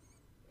lot.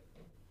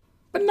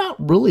 But not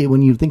really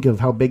when you think of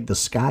how big the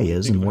sky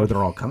is and where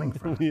they're all coming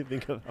from. When you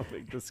think of how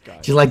big the sky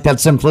is. Do you like that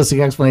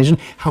simplistic explanation?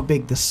 How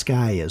big the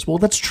sky is. Well,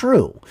 that's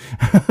true.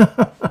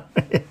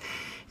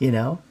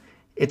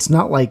 It's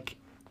not like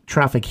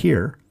traffic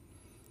here.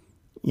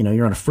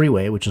 You're on a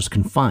freeway, which is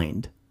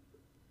confined.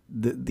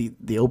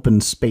 The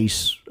open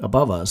space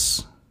above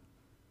us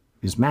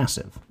is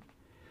massive.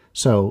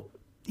 So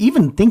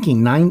even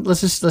thinking let's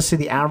say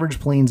the average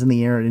planes in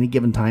the air at any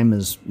given time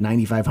is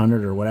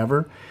 9,500 or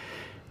whatever.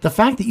 The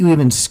fact that you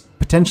even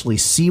potentially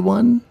see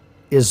one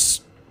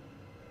is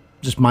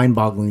just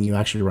mind-boggling. You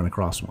actually run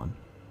across one.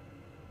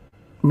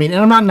 I mean,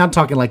 and I'm not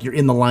talking like you're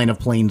in the line of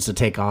planes to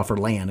take off or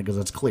land because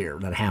that's clear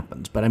that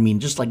happens. But I mean,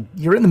 just like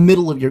you're in the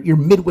middle of you're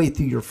midway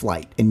through your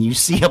flight and you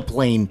see a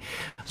plane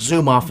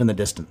zoom off in the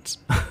distance.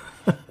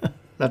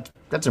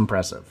 That's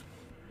impressive.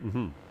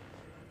 Mm-hmm.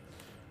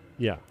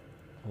 Yeah.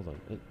 Hold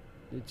on.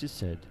 It just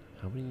said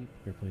how many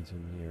airplanes are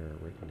in the air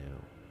right now.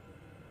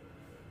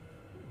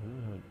 I don't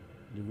know how.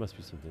 There must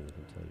be something that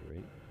can tell you,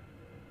 right?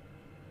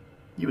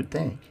 You would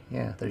think,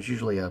 yeah. There's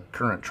usually a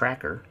current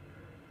tracker.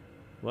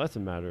 Well, that's a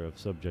matter of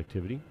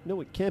subjectivity.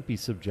 No, it can't be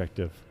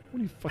subjective.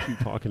 What are you fucking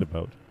talking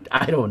about?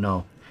 I don't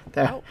know.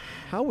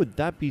 How would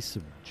that be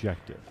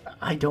subjective?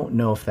 I don't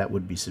know if that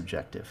would be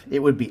subjective. It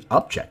would be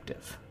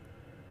objective,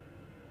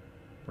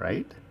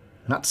 right?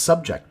 Not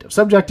subjective.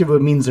 Subjective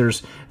means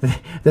there's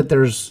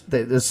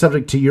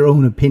subject to your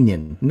own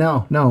opinion.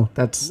 No,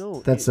 that's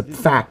a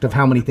fact of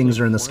how many things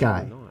are in the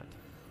sky.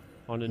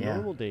 On a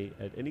normal day,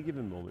 at any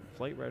given moment,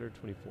 Flight Radar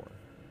 24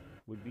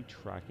 would be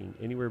tracking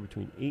anywhere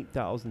between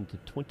 8,000 to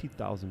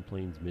 20,000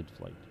 planes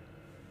mid-flight.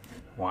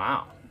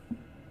 Wow.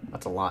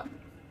 That's a lot.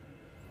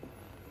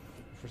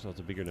 First of all, it's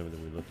a bigger number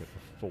than we looked at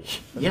before.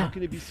 That's Yeah. not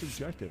going to be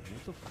subjective.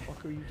 What the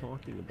fuck are you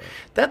talking about?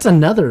 That's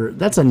another.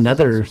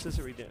 So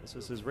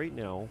it says right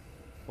now,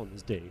 on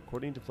this day,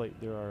 according to Flight,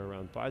 there are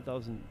around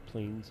 5,000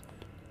 planes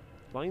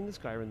flying the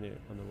sky on the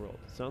world.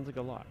 Sounds like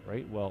a lot,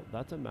 right? Well,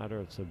 that's a matter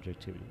of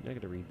subjectivity. You're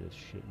not going to read this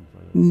shit in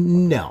front of me.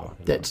 No,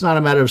 that's not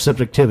a matter of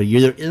subjectivity.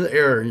 You're either in the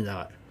air or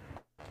not.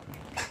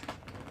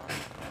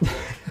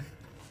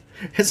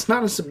 It's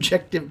not a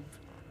subjective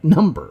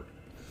number.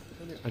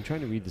 I'm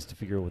trying to read this to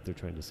figure out what they're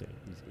trying to say.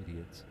 These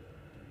idiots.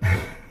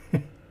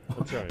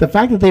 I'm sorry. The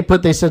fact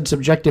that they said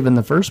subjective in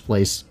the first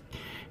place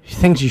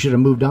thinks you should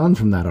have moved on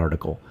from that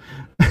article.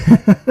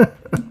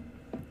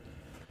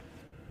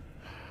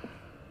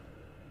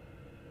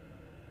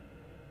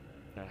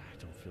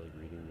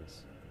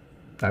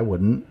 I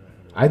wouldn't.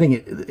 I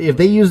think if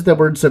they use the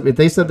word if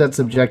they said that's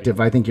subjective,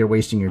 I think you're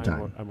wasting your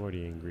time. I'm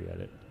already angry at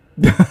it.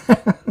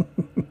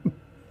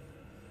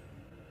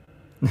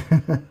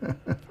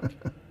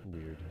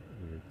 Weird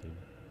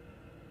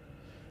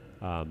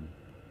thing.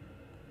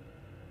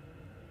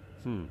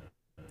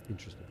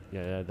 Interesting.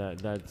 Yeah,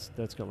 that's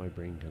got my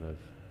brain kind of.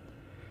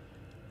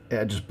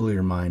 It just blew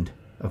your mind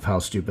of how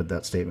stupid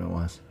that statement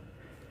was.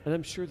 And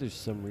I'm sure there's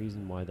some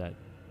reason why that.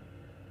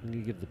 I'm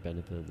gonna give the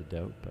benefit of the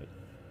doubt, but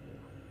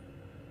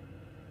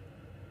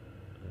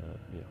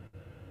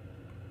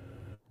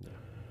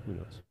who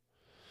knows?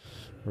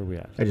 Where are we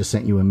at? I just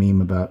sent you a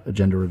meme about a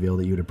gender reveal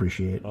that you'd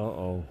appreciate.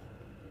 A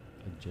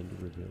gender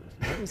reveal.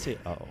 I'm gonna say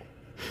Let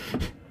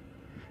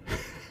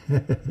me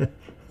find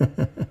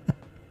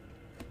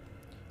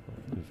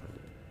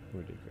it.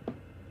 Where did it go?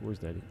 Where's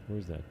that?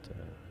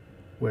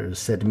 Where's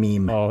said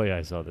meme? Oh yeah,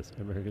 I saw this.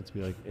 Americans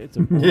be like, it's a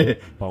boy.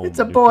 Boom, it's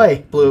a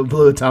boy.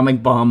 Blue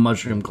atomic bomb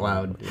mushroom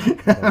cloud.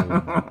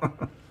 A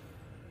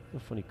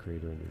funny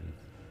crater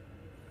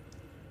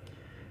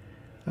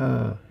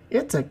underneath.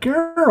 It's a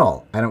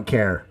girl. I don't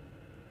care.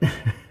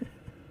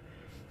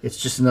 It's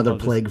just another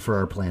plague for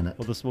our planet.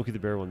 Well, the Smokey the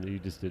Bear one, you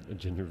just did a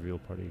gender reveal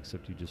party,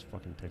 except you just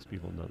fucking text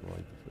people not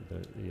like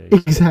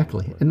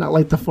exactly, and not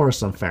light the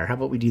forest on fire. How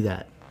about we do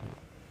that?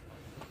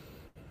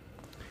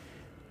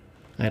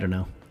 I don't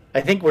know.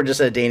 I think we're just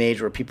at a day and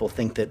age where people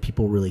think that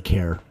people really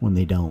care when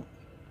they don't.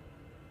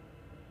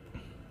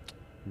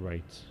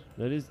 Right.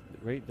 That is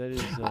right. That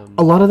is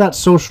a lot of that's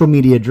social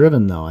media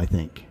driven, though. I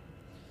think.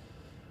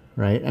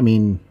 Right. I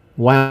mean,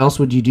 why else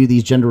would you do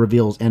these gender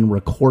reveals and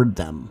record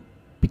them?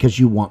 Because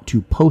you want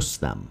to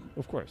post them.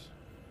 Of course.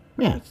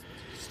 Yeah.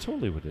 It's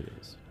totally what it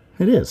is.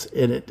 It is,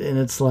 and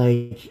it's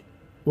like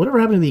whatever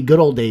happened in the good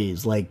old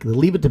days, like the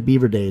Leave It to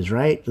Beaver days,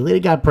 right? The lady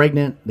got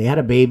pregnant, they had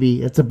a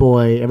baby, it's a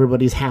boy,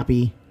 everybody's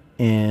happy,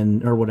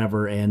 and or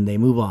whatever, and they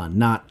move on.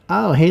 Not,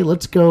 oh hey,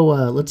 let's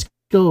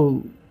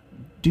go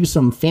do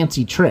some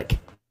fancy trick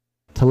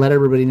to let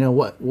everybody know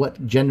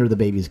what gender the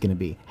baby's going to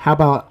be. How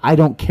about I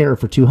don't care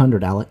for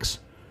 200, Alex?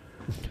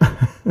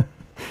 I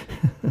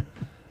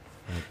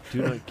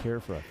do not care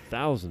for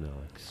 1,000,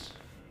 Alex.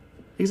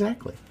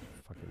 Exactly.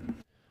 Fucking.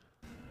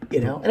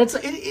 You know, and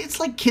it's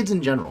like kids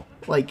in general,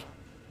 like.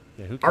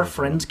 Yeah, who cares our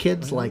friends'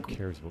 kids, who like,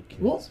 cares about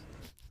kids? Well,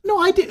 no,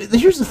 I do.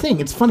 Here's the thing.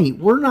 It's funny.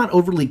 We're not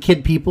overly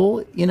kid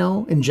people, you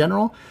know, in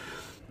general,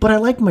 but I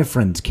like my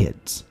friends'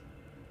 kids.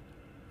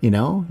 You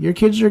know, your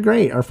kids are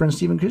great. Our friend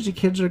Stephen Chris's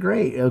kids are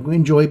great. We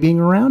enjoy being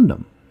around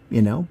them,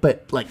 you know,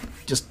 but like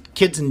just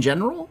kids in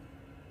general,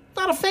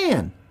 not a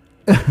fan.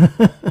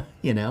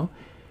 You know,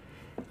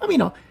 I mean,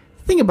 the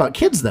thing about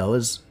kids though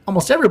is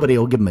almost everybody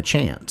will give them a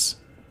chance.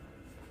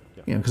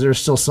 Yeah. You know, because there's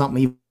still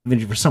something, even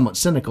if you're somewhat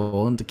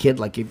cynical, and the kid,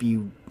 like if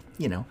you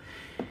know,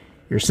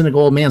 you're a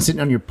cynical old man sitting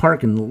on your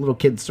park and the little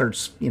kid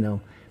starts, you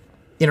know,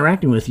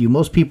 interacting with you,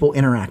 most people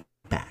interact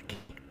back,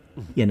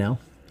 you know?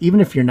 Even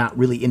if you're not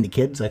really into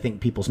kids, I think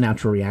people's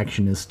natural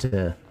reaction is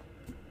to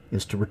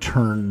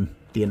return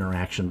the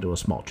interaction to a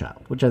small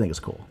child, which I think is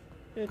cool.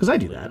 Because I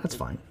do that. That's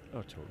fine.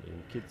 Oh, totally.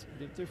 And kids,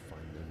 they're fine.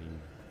 I mean,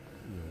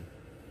 you know,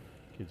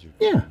 kids are...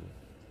 Yeah.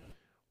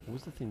 What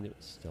was the thing that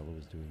Stella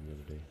was doing the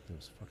other day that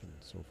was fucking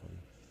so funny?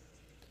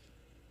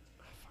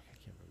 I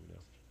can't remember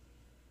now.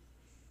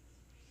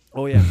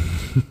 Oh yeah,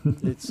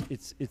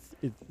 it's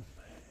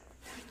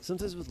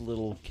sometimes with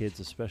little kids,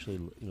 especially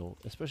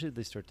if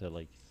they start to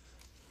like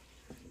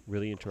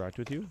really interact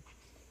with you,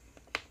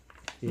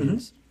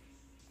 is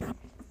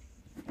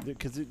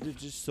because they're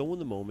just so in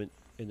the moment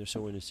and they're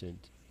so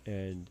innocent,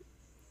 and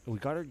we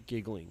got her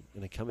giggling,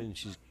 and I come in and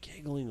she's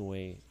giggling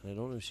away, and I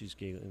don't know if she's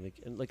giggling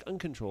like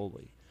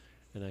uncontrollably,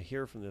 and I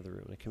hear her from the other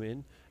room, and I come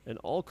in, and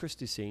all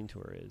Christy's saying to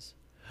her is,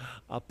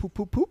 "Poop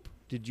poop poop,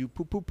 did you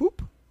poop poop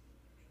poop?"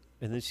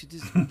 And then she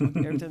just,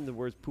 every time the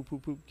words poop,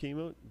 poop, poop came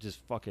out,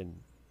 just fucking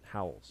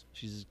howls.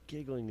 She's as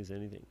giggling as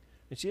anything.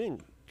 And she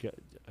didn't,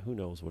 who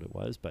knows what it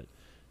was, but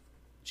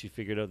she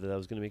figured out that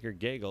was going to make her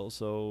giggle.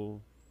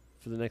 So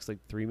for the next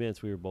 3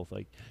 minutes, we were both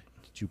like,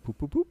 did you poop,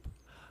 poop, poop?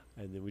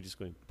 And then we just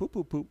going, poop,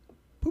 poop, poop,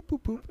 poop,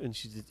 poop, poop. And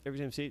she just, every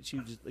time I say it, she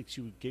would just,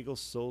 she would giggle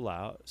so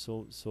loud,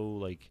 so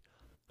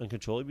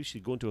uncontrollably.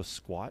 She'd go into a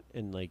squat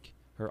and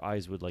her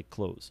eyes would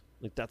close.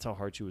 That's how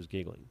hard she was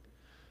giggling.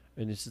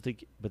 And it's just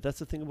but that's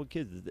the thing about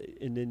kids.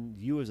 And then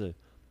you as an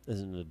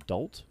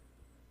adult,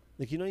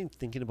 you're not even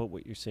thinking about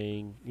what you're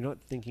saying. You're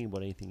not thinking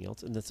about anything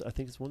else. And I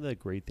think it's one of the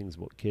great things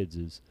about kids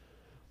is,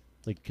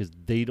 because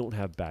they don't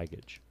have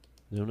baggage.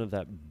 They don't have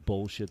that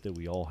bullshit that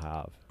we all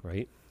have,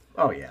 right?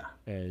 Oh yeah.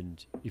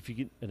 And if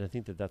you and I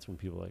think that's when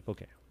people are like,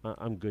 okay,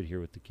 I'm good here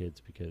with the kids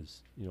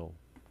because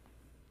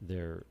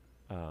they're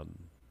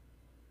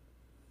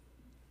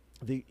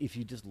if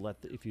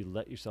you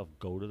let yourself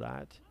go to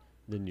that,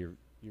 then you're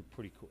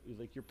pretty cool.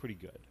 You're pretty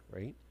good,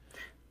 right?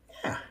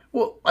 Yeah.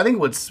 Well, I think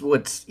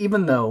what's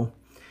even though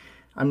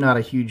I'm not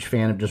a huge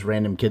fan of just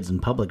random kids in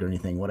public or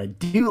anything, what I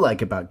do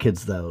like about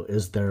kids though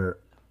is their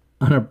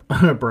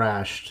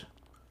unabashed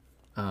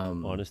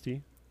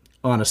honesty.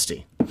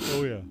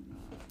 Oh yeah.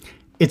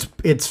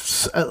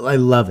 It's I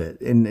love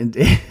it, and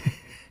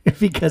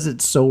because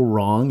it's so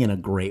wrong in a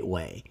great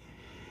way.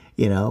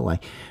 You know,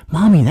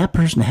 Mommy, that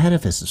person ahead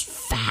of us is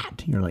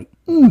fat. You're like,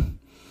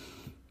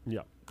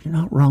 Yeah. you're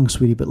not wrong,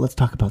 sweetie, but let's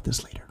talk about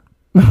this later.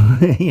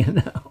 You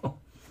know.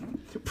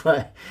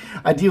 But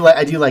I do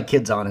like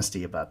kids'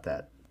 honesty about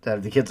that.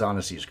 The kids'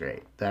 honesty is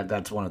great.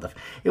 That's one of the.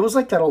 It was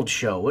like that old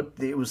show.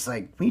 It was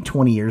like maybe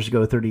 20 years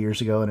ago, 30 years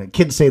ago, and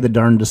kids say the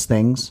darndest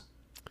things,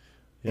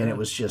 and it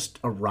was just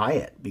a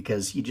riot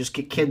because you just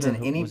get kids in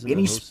any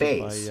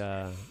space.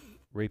 By,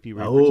 Rapey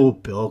Raperton? Oh,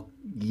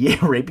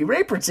 Rapey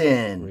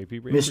Raperton.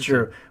 Rapey Raperton.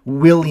 Mr.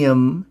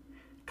 William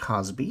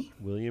Cosby.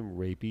 William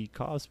Rapey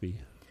Cosby.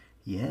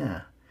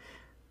 Yeah.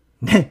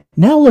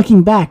 Now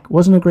looking back,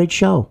 wasn't a great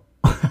show.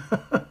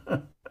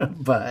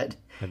 But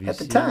at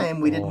the time,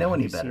 we didn't know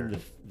any better.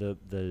 The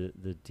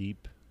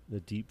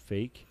deep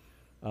fake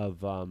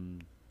of I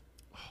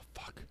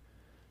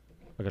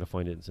gotta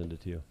find it and send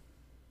it to you.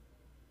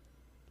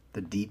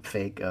 The deep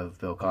fake of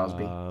Bill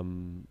Cosby.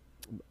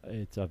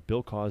 It's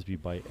Bill Cosby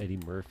by Eddie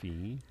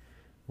Murphy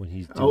when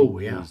he's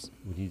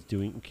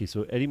doing okay.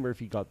 So Eddie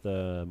Murphy got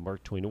the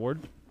Mark Twain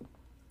Award,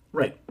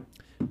 right?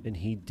 And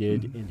he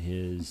did in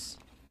his.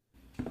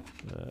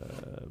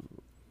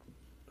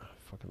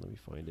 Let me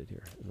find it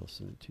here, and I'll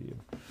send it to you.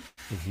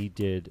 And he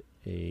did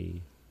a.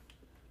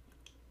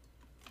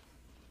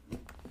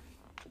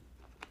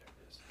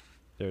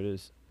 There it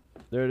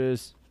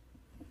is.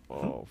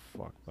 Oh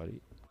fuck,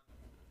 buddy.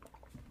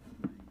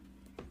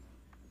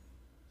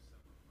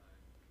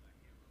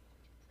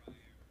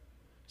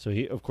 So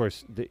he, of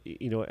course,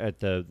 at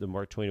the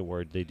Mark Twain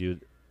Award, they do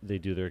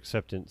their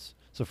acceptance.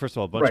 So first of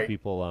all, a bunch of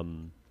people,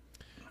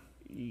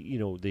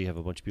 they have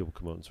a bunch of people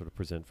come out and sort of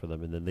present for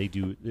them, and then they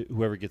do.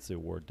 Whoever gets the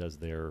award does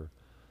their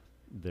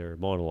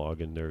monologue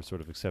and their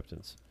sort of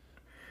acceptance.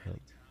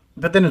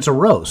 But then it's a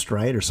roast,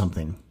 right, or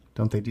something?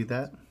 Don't they do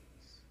that?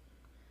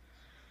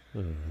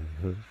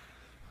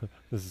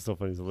 This is so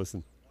funny to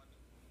listen.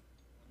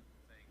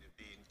 Thing to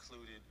be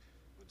included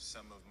with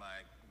some of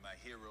my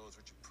heroes,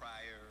 Richard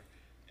Pryor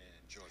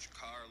and George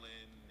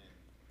Carlin and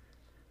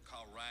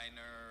Carl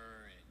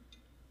Reiner and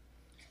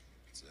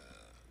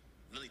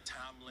Lily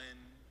Tomlin.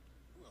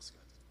 Who else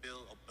got this?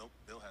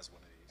 Bill has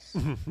one of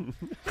these.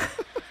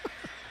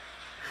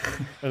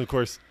 And of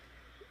course,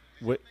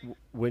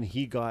 when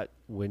he got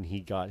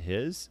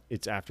his,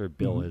 it's after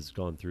Bill has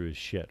gone through his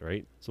shit,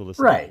 right? So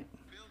listen. Right.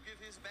 Bill give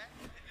his back.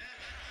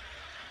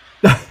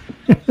 There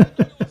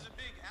was a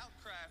big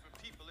outcry from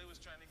people. They was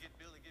trying to get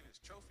Bill to give his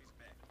trophies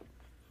back.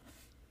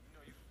 You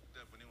know you fucked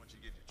up when they want you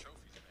to give your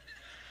trophies back.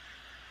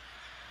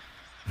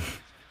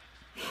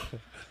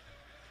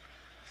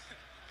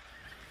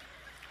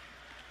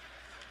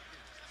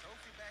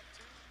 Trophy back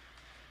too?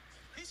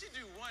 He should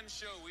do one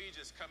show where he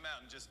just come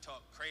out and just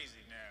talk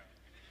crazy now.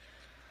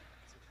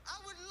 I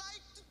would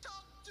like to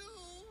talk to.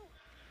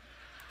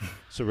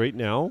 So right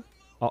now,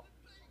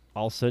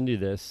 I'll send you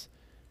this.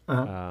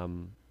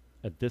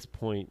 At this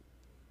point,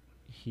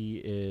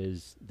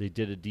 they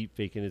did a deep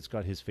fake and it's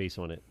got his face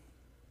on it.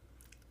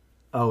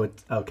 Oh,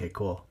 it's okay,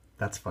 cool.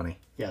 That's funny.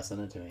 Yeah, send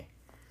it to me.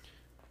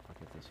 Fuck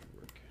if this would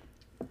work.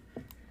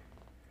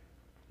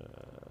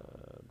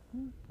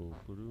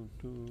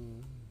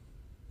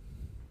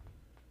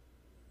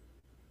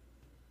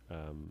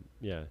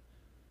 Yeah.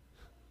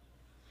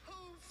 Who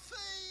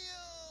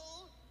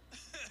feel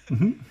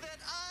Mm-hmm. that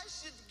I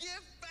should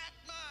give back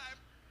my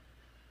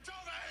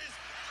trophies?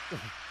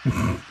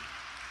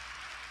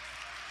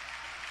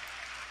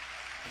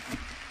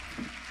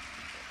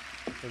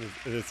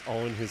 And it's all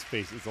in his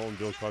face. It's all in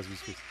Bill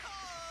Cosby's face.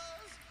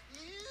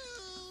 Because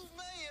you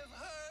may have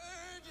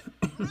heard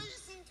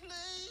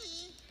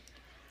recently.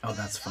 Oh,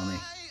 that's funny.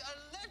 I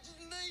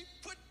allegedly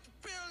put the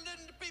pill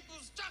into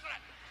people's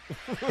chocolate.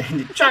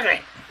 And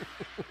chocolate.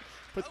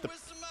 I wish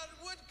somebody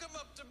would come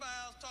up to my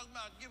house talking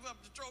about give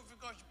up the trophy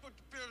because you put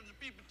the pill into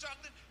people's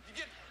chocolate. You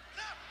get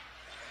up.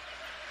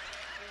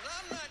 Because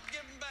I'm not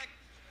giving back.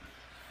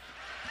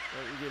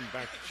 Oh, you're getting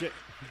back shit.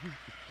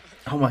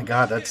 Oh my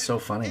God, that's so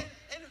funny.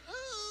 And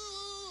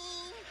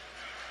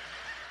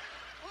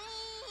who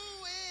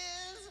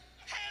is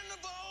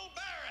Hannibal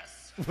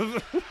Barris?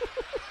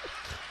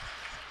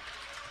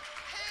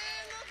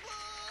 Hannibal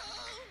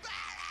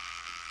Barris.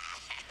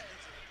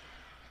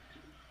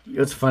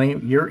 It's funny.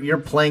 You're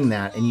playing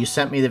that, and you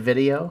sent me the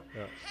video,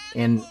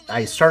 and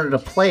I started to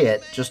play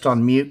it just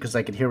on mute because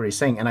I could hear what he's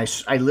saying, and I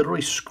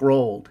literally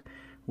scrolled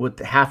with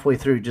halfway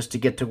through just to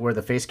get to where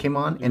the face came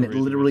on, and it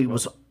literally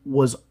was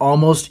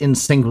almost in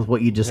sync with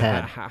what you just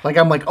had. Like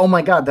I'm like, oh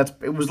my God,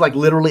 it was like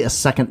literally a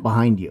second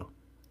behind you.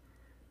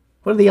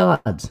 What are the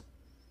odds?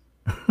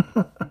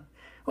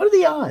 What are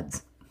the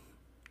odds?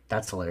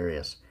 That's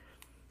hilarious.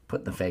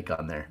 Putting the fake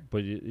on there.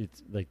 But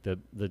it's like the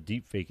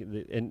deep fake,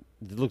 and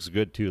it looks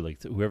good too.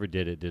 Like whoever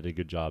did it did a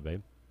good job, eh?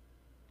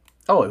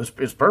 Oh, it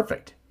was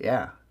perfect.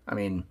 Yeah, I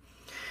mean,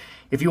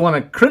 if you want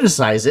to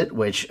criticize it,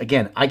 which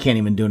again I can't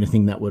even do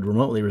anything that would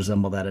remotely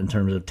resemble that in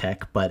terms of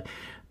tech, but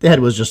the head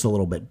was just a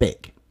little bit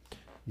big.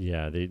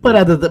 Yeah, but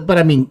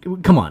I mean,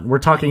 come on, we're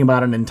talking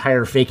about an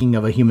entire faking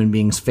of a human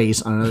being's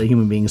face on another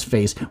human being's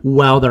face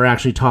while they're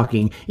actually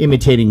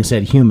imitating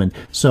said human.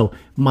 So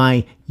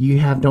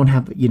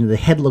the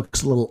head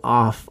looks a little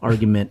off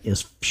argument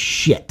is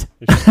shit.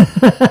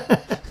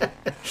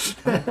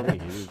 I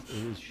agree.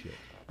 It is shit.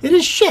 It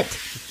is shit.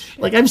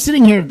 Like, I'm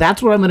sitting here,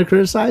 that's what I'm going to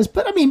criticize.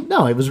 But, I mean,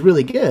 no, it was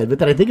really good. But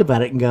then I think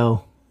about it and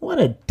go, what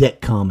a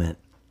dick comment.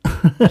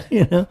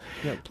 You know?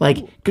 Yeah,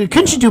 like,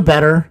 couldn't you do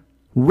better?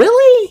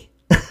 Really?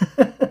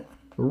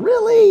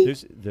 Really?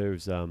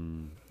 There's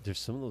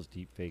some of those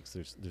deep fakes.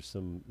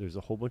 There's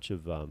a whole bunch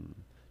of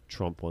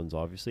Trump ones,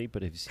 obviously.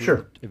 But have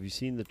you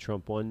seen the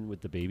Trump one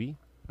with the baby?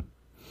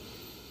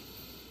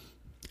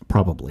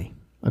 Probably.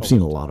 I've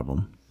seen a lot of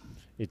them.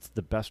 It's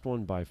the best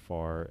one by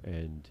far,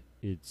 and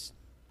it's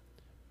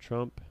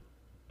Trump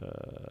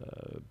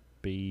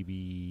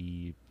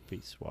baby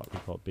face swap. We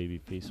call it baby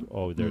face.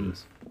 Oh, there it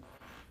is.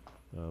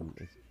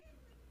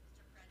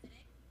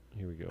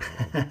 Here we go.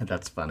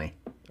 That's funny.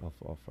 I'll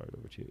fire it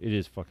over to you. It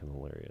is fucking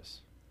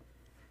hilarious.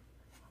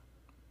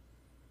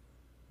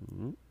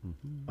 Mm-hmm.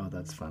 Oh,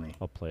 that's funny.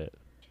 I'll play it.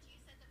 You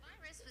said the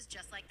virus was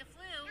just like the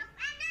flu.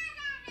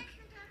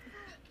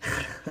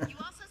 You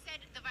also said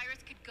the virus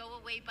could go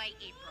away by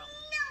April.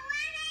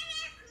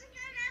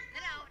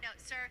 No,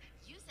 sir.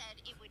 You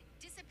said it would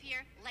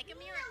disappear like a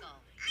miracle.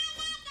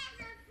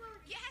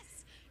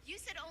 Yes. You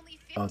said only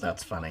 50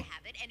 that's people funny.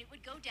 have it, and it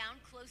would go down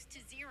close to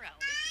zero.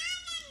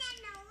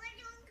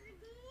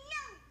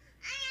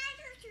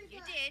 You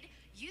did.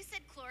 You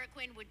said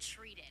chloroquine would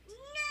treat it. No.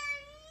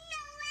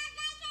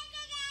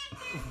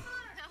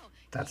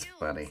 That's you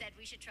funny. said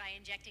we should try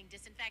injecting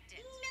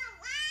disinfectant.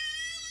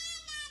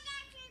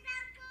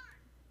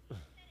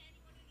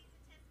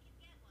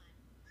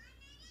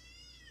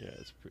 Yeah,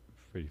 it's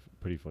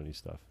pretty funny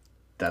stuff.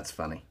 That's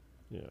funny.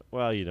 Yeah.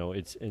 Well,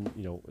 it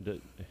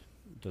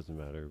doesn't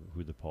matter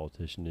who the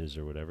politician is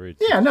or whatever.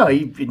 It's You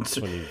funny to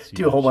see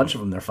do a whole that bunch shit.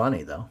 of them. They're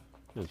funny, though.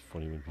 It's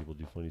funny when people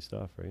do funny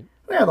stuff, right?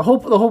 Yeah, the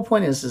whole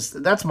point is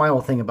that's my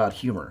whole thing about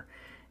humor.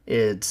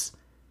 It's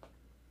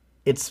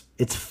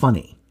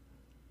funny.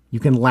 You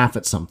can laugh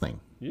at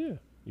something. Yeah.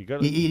 You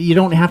got. You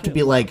don't have to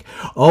be like,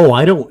 oh,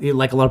 I don't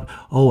like a lot of.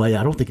 Oh, I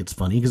don't think it's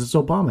funny because it's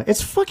Obama.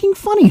 It's fucking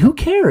funny. Who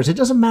cares? It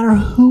doesn't matter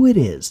who it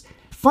is.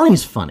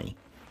 Funny's funny,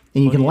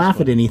 and you can laugh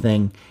at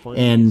anything.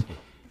 And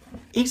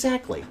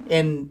exactly,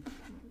 and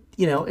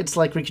it's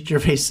like Ricky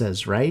Gervais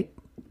says, right?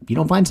 You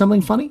don't find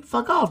something funny?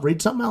 Fuck off.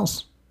 Read something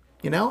else.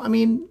 I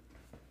mean,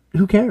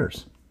 who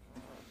cares?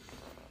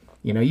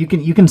 You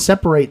can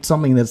separate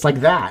something that's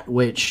like that,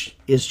 which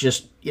is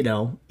just,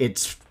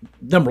 it's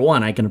number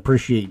one. I can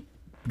appreciate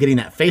getting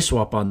that face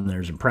swap on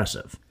there is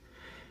impressive.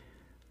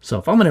 So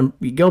if I'm going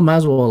to go, might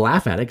as well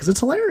laugh at it because it's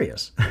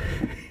hilarious.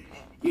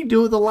 You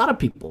do it with a lot of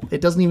people. It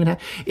doesn't even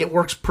it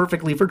works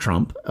perfectly for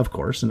Trump, of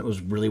course, and it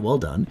was really well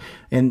done.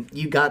 And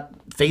you got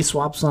face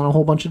swaps on a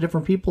whole bunch of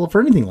different people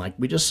for anything like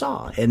we just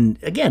saw. And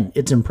again,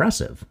 it's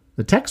impressive.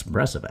 The tech's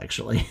impressive,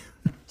 actually.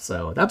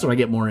 So that's what I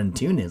get more in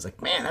tune is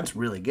like, man, that's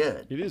really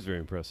good. It is very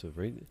impressive,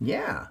 right?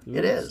 Yeah,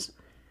 it is.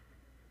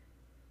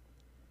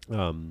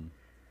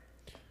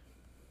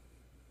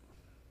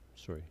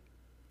 Sorry.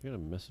 I got a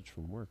message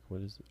from work.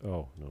 What is it?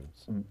 Oh,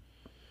 no.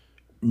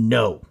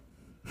 No.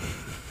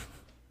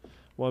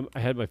 Well, I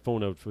had my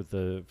phone out for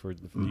the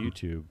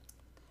YouTube.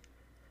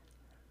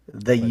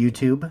 The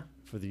YouTube?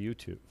 For the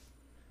YouTube.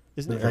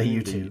 Isn't it The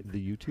YouTube.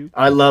 The YouTube?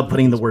 I love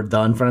putting the word "the"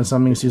 in front of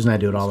something. Susan and I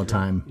do it all the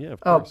time. Yeah, of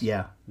Oh, course.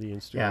 yeah. The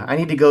Instagram. Yeah, I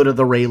need to go to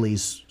the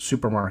Rayleigh's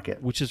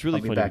supermarket. Which is really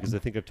I'll be funny back. because I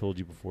think I've told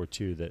you before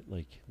too that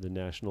like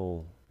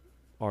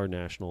our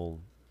national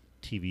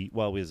TV.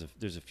 Well, there's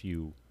a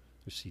few.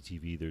 There's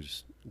CTV,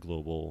 there's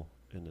Global,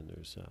 and then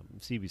there's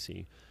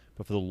CBC.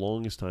 But for the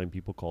longest time,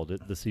 people called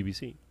it the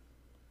CBC.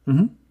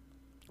 Mm-hmm.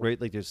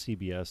 Right, like there's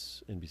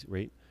CBS, NBC,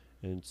 right,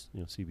 and it's,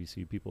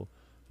 CBC people.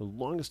 For the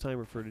longest time,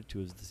 referred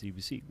to as the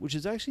CBC, which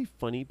is actually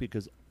funny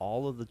because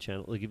all of the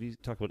channel, like if you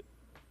talk about,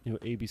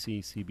 ABC,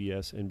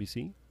 CBS,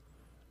 NBC,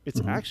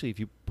 it's actually if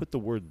you put the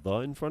word "the"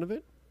 in front of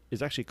it,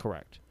 is actually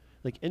correct.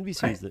 Like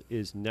NBC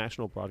is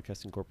National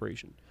Broadcasting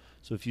Corporation.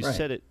 So if you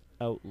said it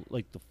out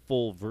like the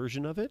full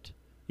version of it,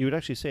 you would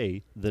actually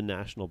say the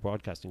National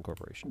Broadcasting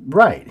Corporation.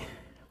 Right.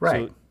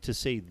 Right. So to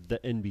say the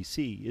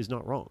NBC is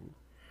not wrong.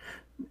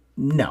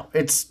 No,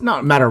 it's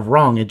not a matter of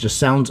wrong. It just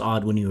sounds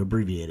odd when you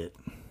abbreviate it.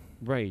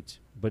 Right.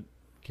 But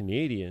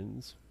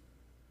Canadians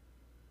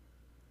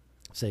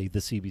say the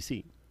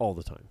CBC all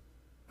the time.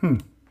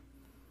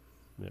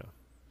 Yeah.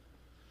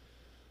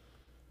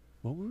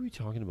 What were we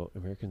talking about?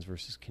 Americans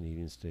versus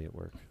Canadians today at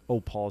work. Oh,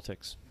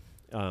 politics.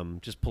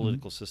 Just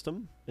political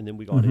system. And then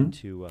we got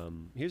into,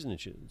 here's an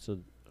issue. So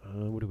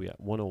what are we at?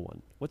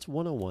 101. What's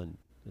 101?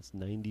 That's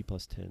 90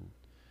 plus 10.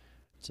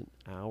 It's an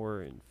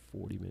hour and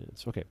 40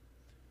 minutes. Okay.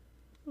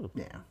 Oh,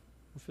 Yeah.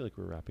 I feel like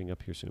we're wrapping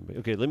up here soon. But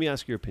okay, let me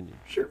ask your opinion.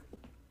 Sure.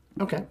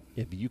 Okay.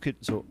 If you could,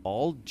 so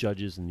all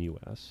judges in the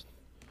U.S.,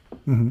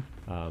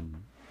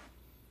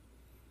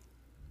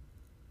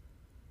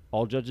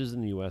 all judges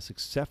in the U.S.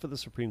 except for the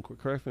Supreme Court,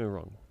 correct me if I'm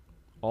wrong,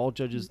 all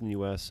judges in the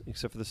U.S.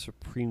 except for the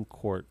Supreme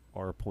Court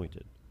are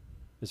appointed.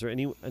 Is there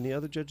any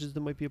other judges that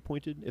might be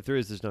appointed? If there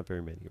is, there's not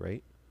very many,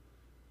 right?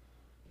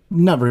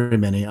 Not very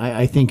many.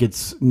 I think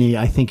it's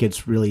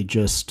really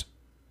just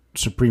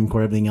Supreme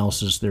Court. Everything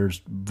else is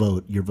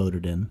you're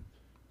voted in.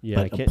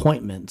 Yeah, but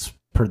appointments,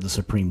 per the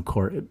Supreme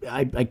Court.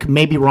 I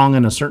may be wrong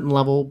on a certain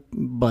level,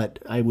 but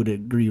I would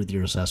agree with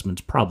your assessment.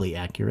 It's probably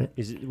accurate.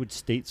 Would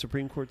state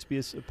Supreme Courts be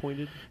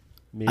appointed?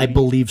 Maybe? I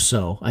believe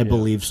so. I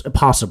believe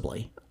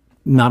possibly.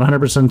 Not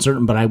 100%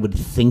 certain, but I would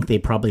think they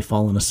probably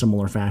fall in a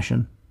similar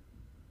fashion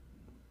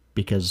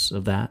because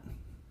of that.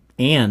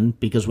 And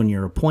because when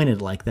you're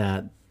appointed like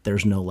that,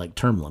 there's no like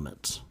term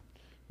limits.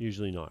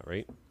 Usually not,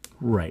 right?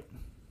 Right.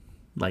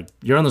 Like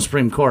you're on the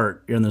Supreme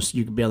Court,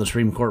 you can be on the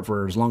Supreme Court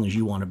for as long as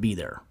you want to be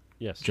there.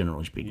 Yes.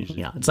 Generally speaking. Usually,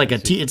 yeah. It's like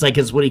what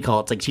do you call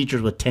it? It's like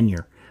teachers with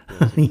tenure.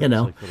 You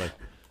know.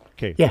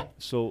 Okay. Yeah.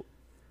 So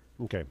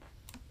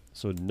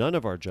none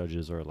of our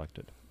judges are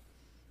elected.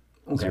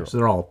 Okay. Zero. So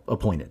they're all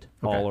appointed.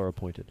 Okay. All are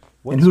appointed.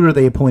 And who are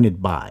they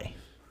appointed by?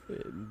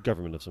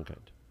 Government of some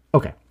kind.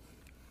 Okay.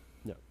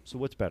 No. So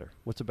what's better?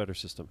 What's a better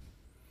system?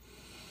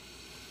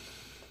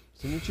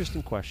 It's an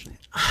interesting question.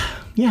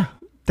 Yeah,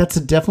 that's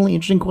a definitely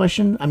interesting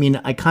question. I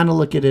mean, I kind of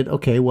look at it,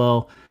 okay,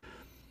 well,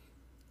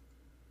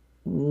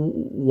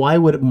 why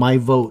would my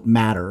vote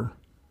matter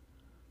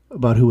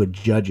about who a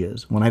judge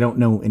is when I don't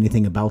know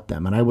anything about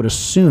them? And I would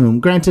assume,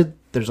 granted,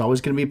 there's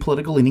always going to be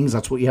political leanings.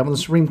 That's what you have on the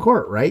Supreme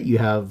Court, right? You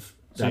have,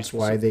 that's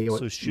why they...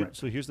 So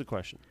here's the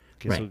question.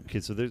 Okay,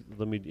 right. So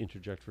let me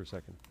interject for a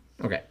second.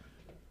 Okay.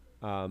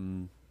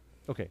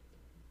 Okay.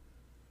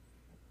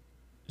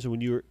 So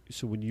when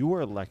you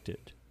are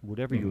elected,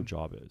 whatever your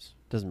job is,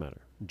 doesn't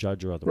matter,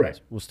 judge or otherwise.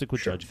 Right. We'll stick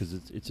with judge because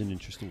it's an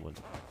interesting one.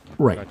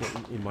 Right. In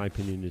fact, in my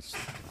opinion, it's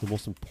the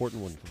most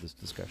important one for this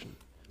discussion.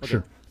 Okay.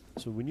 Sure.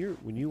 So when you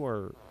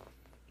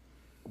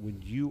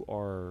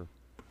are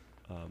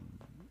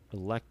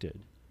elected,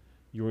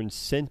 your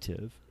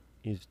incentive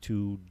is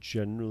to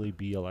generally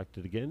be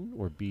elected again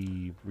or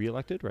be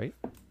reelected, right?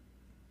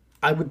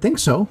 I would think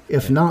so.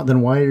 If not, then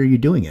why are you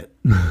doing it?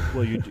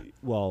 But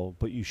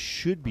you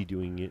should be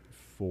doing it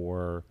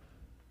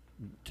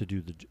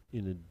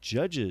in a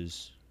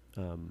judge's.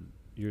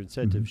 Your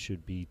incentive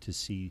should be to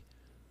see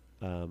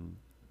the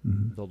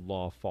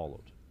law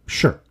followed.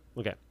 Sure.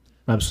 Okay.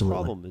 Absolutely.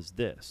 The problem is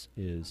this: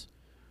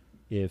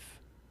 if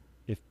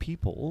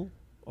people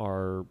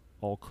are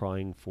all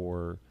crying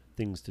for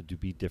things to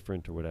be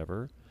different or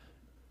whatever,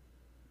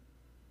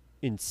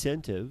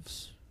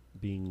 incentives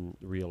being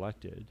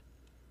reelected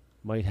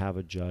might have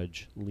a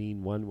judge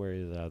lean one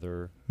way or the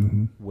other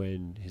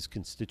when his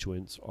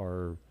constituents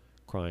are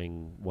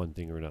crying one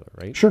thing or another,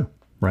 right? Sure.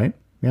 Right.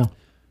 Yeah.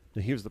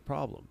 Now here's the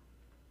problem.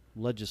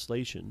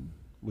 Legislation,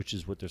 which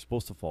is what they're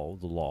supposed to follow,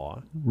 the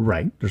law.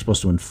 Right. They're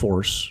supposed to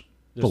enforce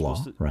the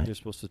law, right? They're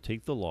supposed to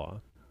take the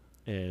law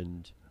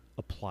and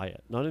apply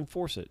it, not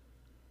enforce it.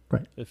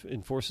 Right. If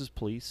enforces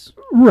police.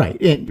 Right.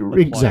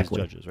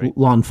 Exactly. Judges, right?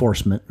 Law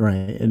enforcement, right.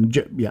 And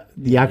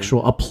the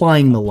actual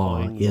applying the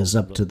law is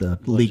up to the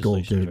legal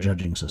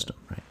judging system,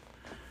 right?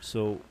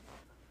 So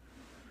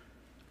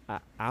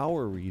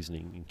our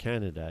reasoning in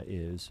Canada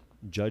is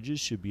judges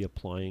should be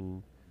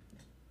applying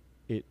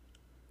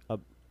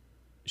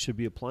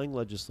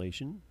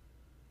legislation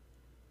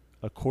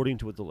according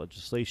to what the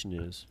legislation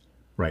is,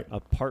 right?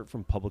 Apart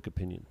from public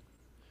opinion.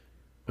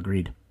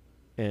 Agreed.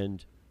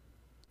 And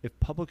if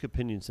public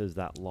opinion says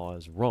that law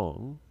is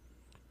wrong,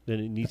 then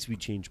it needs to be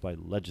changed by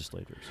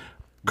legislators.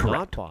 Correct.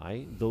 Not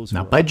by those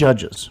not by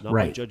judges. Not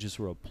right. by judges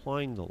who are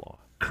applying the law.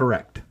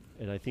 Correct.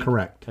 And I think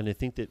correct. And I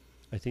think that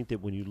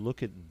when you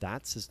look at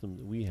that system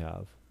that we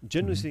have,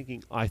 generally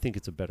speaking, I think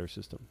it's a better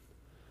system.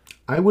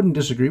 I wouldn't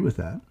disagree with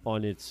that.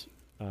 On its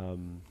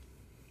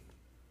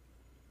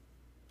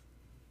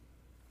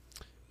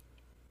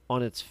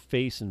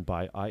face and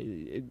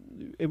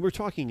and we're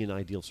talking in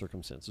ideal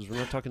circumstances. We're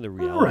not talking the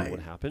reality of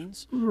what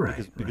happens,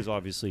 because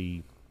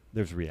obviously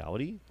there's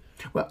reality.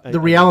 Well,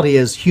 the reality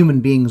is human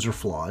beings are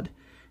flawed,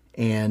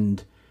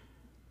 and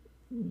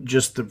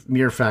just the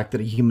mere fact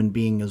that a human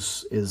being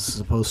is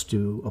supposed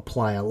to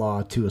apply a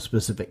law to a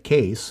specific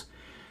case,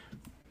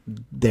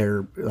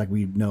 like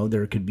we know,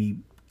 there could be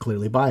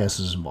clearly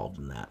biases involved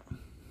in that.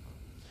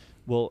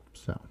 Well,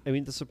 I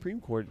mean, the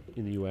Supreme Court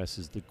in the U.S.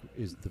 is the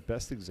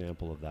best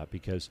example of that,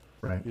 because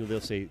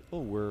they'll say, "Oh,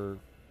 we're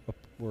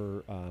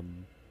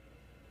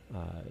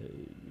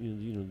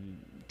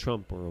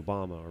Trump or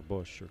Obama or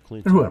Bush or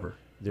Clinton, or whoever."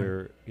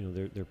 They're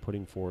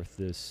putting forth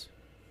this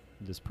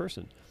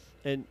person,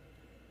 and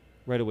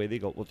right away they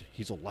go, "Well,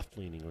 he's a left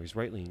leaning or he's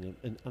right leaning,"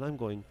 and I'm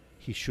going,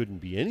 he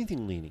shouldn't be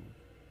anything leaning.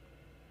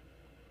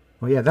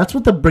 Well, yeah, that's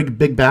what the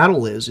big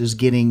battle is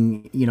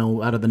getting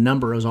out of the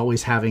number, is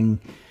always having.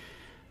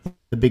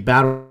 The big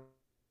battle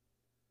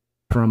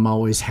from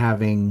always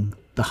having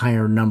the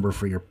higher number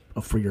for your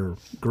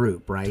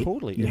group, right?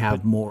 Totally. You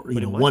have more,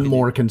 one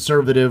more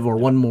conservative or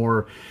one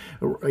more,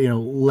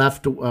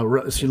 left,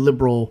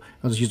 liberal.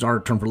 I'll just use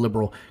our term for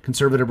liberal,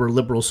 conservative or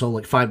liberal. So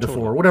like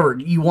 5-4, whatever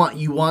you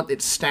want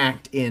it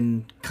stacked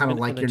in kind of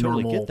like your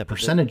normal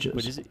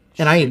percentages.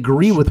 And I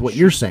agree with what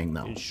you're saying,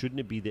 though. Shouldn't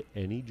it be that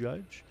any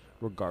judge,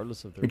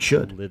 regardless of their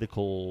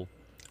political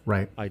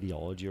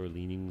ideology or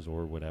leanings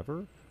or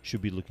whatever, should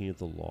be looking at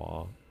the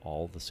law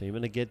all the same?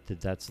 And I get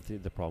that that's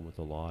the problem with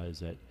the law, is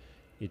that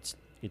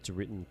it's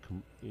written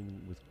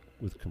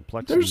with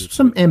complexity. There's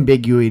some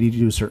ambiguity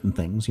to certain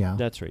things, yeah.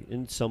 That's right.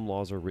 And some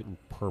laws are written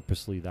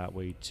purposely that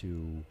way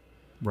to...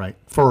 Right.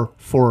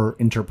 For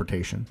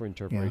interpretation. For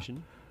interpretation.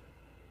 Yeah.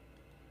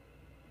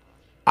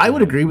 I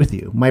would agree with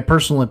you. My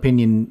personal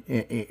opinion,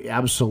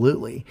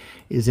 absolutely,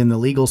 is in the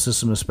legal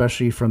system,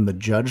 especially from the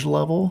judge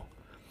level,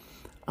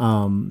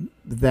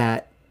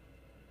 that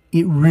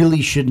it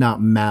really should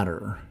not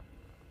matter,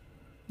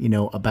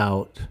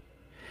 about,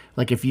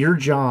 like, if your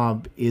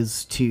job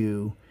is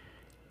to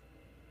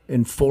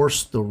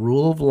enforce the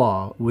rule of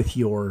law with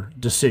your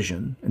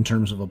decision in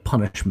terms of a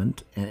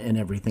punishment and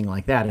everything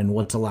like that, and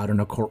what's allowed in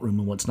a courtroom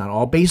and what's not,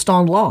 all based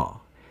on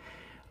law.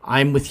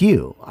 I'm with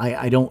you.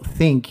 I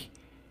think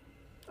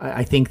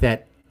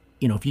that,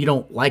 if you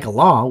don't like a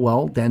law,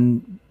 well,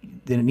 then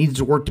it needs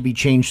to work to be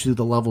changed through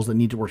the levels that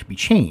need to work to be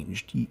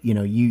changed.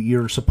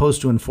 You're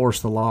supposed to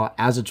enforce the law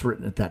as it's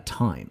written at that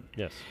time.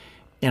 Yes.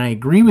 And I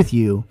agree with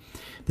you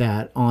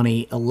that on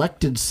a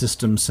elected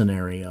system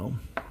scenario,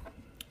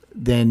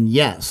 then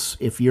yes,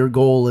 if your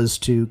goal is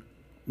to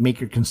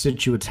make your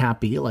constituents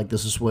happy, like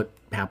this is what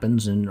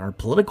happens in our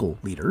political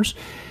leaders,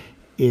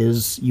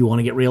 is you want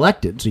to get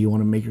reelected. So you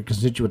want to make your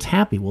constituents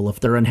happy. Well,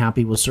 if they're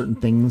unhappy with certain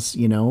things,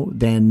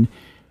 then,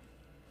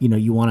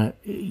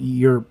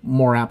 you're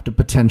more apt to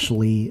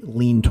potentially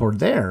lean toward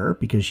there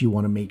because you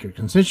want to make your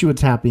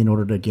constituents happy in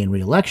order to gain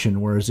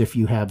reelection. Whereas if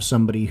you have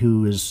somebody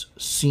who is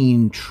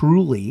seen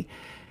truly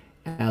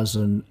as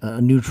a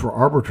neutral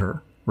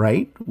arbiter,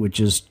 right, which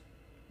is,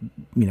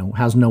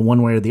 has no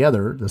one way or the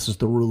other, this is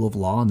the rule of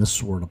law and this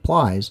is where it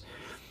applies,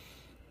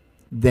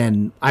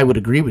 then I would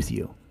agree with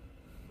you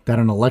that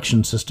an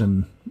election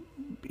system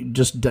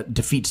just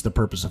defeats the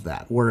purpose of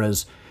that.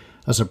 Whereas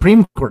a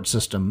Supreme Court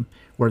system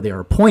where they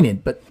are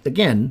appointed, but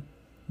again,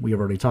 we have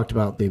already talked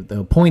about the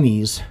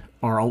appointees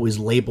are always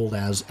labeled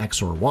as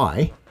X or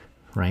Y,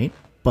 right?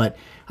 But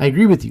I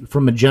agree with you.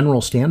 From a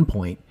general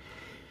standpoint,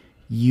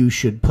 you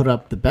should put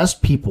up the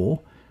best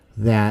people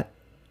that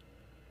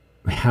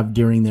have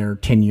during their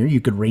tenure,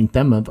 you could rank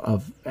them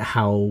of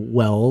how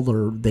well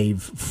or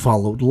they've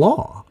followed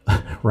law,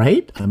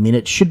 right? I mean,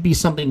 it should be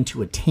something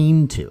to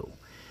attain to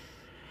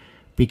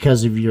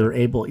because of your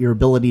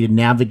ability to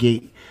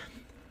navigate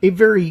a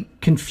very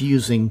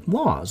confusing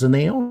laws, and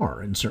they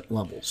are in certain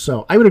levels.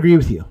 So I would agree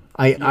with you.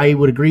 I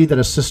would agree that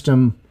a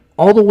system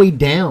all the way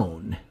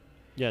down.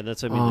 Yeah,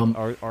 that's,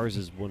 ours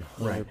is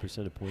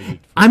 100% appointed.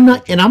 I'm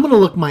not, and I'm going to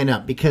look mine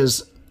up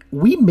because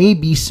we may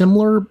be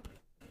similar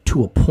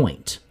to a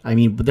point. I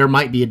mean, but there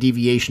might be a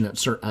deviation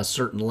at a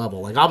certain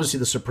level. Like obviously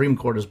the Supreme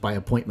Court is by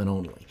appointment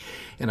only.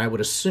 And I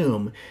would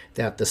assume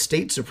that the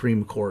state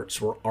Supreme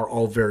Courts are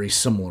all very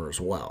similar as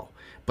well.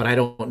 But I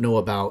don't know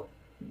about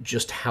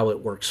just how it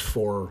works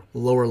for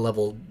lower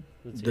level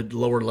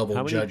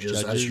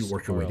judges as you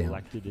work your way down.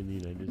 Elected in the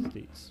United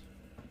States?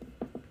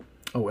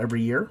 Oh,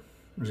 every year?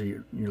 Or is it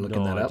you're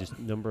looking that up? Just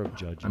number of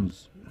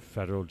judges.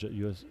 Federal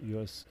U.S.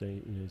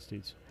 state, United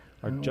States.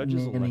 Are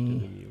judges elected in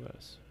the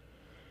U.S.?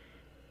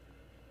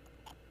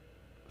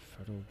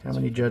 How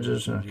many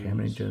judges? Okay, how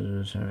many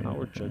judges? How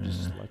are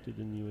judges elected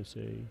in the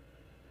USA?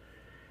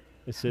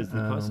 It says the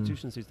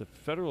Constitution says the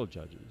federal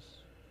judges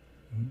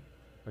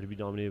are to be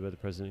nominated by the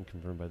president and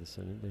confirmed by the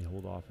Senate. They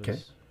hold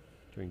office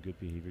during good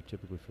behavior,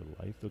 typically for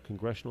life. The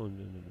congressional that's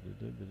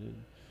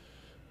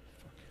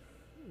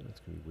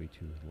going to be way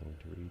too long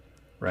to read.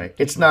 Right.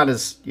 It's not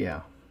as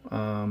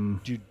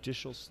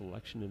judicial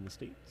selection in the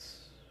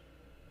states.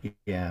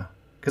 Yeah.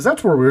 Because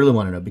that's where we really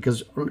want to know.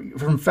 Because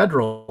from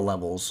federal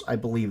levels, I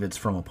believe it's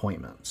from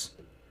appointments.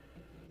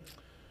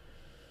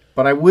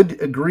 But I would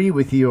agree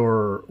with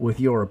your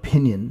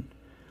opinion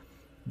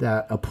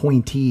that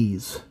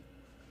appointees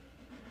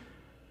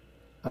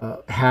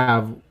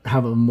have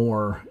a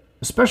more,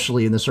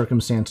 especially in the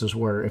circumstances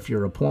where if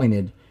you're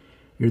appointed,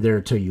 you're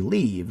there till you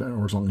leave,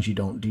 or as long as you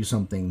don't do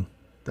something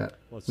that.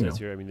 Well, it says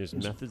here. I mean, there's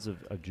methods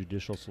of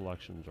judicial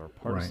selections are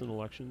partisan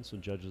elections, so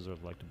judges are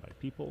elected by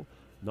people.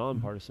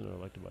 Non-partisan are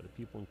elected by the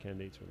people, and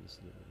candidates are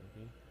listed.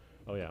 Okay.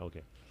 Oh yeah,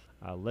 okay.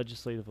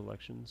 Legislative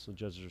elections, so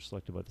judges are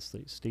selected by the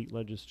state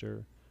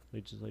legislature.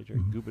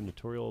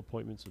 Gubernatorial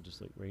appointments, so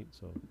just like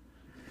So.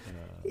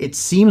 It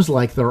seems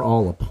like they're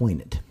all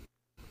appointed,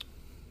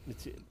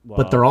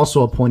 but they're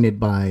also appointed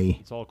by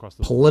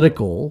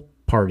political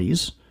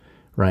parties,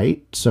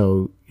 right?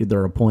 So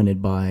they're appointed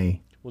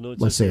by,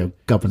 let's say, a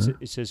governor.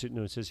 It says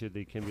here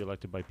they can be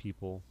elected by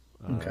people.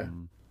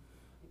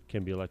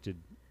 Can be elected.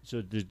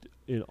 So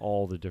in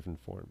all the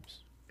different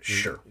forms.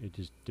 Sure. It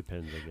just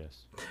depends, I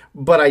guess.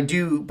 But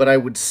I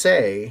would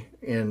say,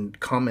 and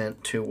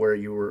comment to where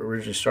you were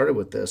originally started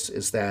with this,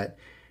 is that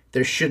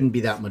there shouldn't be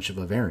that much of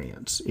a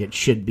variance. It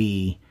should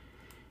be,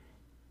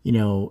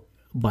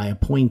 by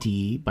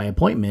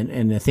appointment.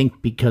 And I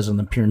think because of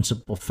the pure and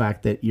simple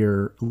fact that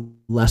you're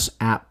less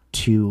apt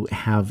to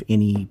have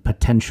any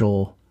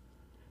potential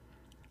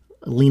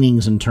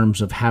leanings in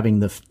terms of having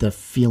the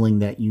feeling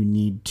that you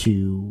need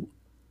to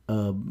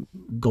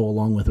go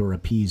along with or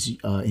appease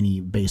any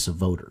base of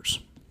voters.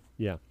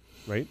 Yeah.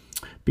 right?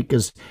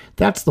 Because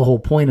that's the whole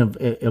point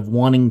of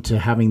wanting to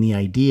having the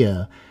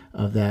idea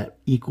of that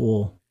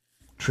equal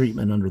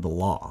treatment under the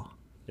law,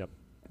 Yep.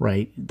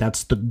 right?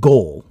 That's the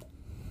goal.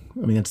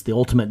 I mean, that's the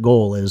ultimate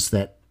goal, is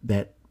that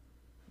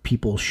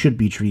people should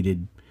be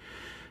treated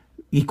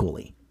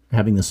equally,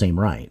 having the same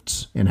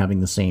rights and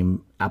having the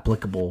same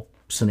applicable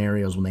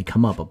scenarios when they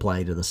come up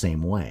apply to the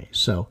same way.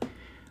 So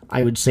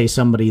I would say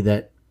somebody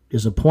that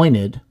is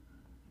appointed,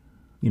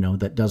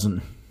 that doesn't,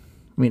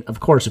 I mean, of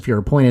course, if you're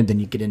appointed, then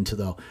you get into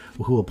the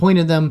who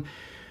appointed them,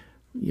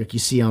 like you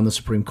see on the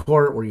Supreme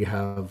Court, where you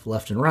have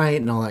left and right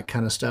and all that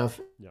kind of stuff.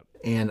 Yep.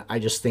 And I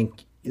just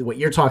think what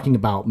you're talking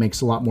about makes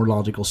a lot more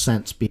logical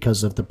sense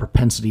because of the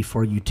propensity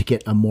for you to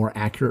get a more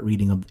accurate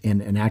reading of and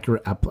an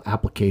accurate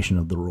application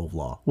of the rule of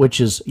law,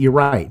 which is, you're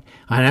right.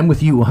 And I'm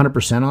with you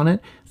 100% on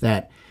it,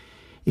 that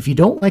if you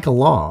don't like a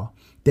law,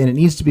 then it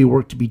needs to be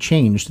worked to be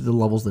changed to the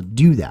levels that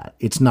do that.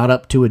 It's not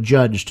up to a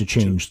judge to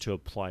change to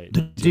apply it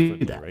to do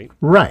differently, that. right?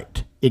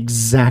 Right.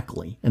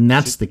 Exactly. And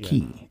that's the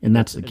key. And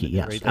that's the key.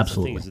 Yes, right? That's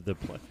absolutely. The thing,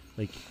 is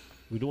that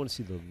we don't want to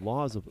see the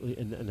laws of,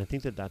 and I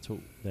think that's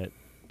what that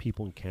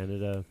people in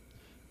Canada,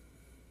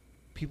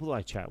 people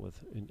I chat with,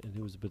 and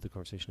it was a bit of the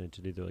conversation I had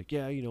today. They're like,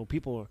 yeah,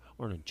 people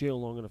aren't in jail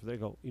long enough. They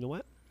go, you know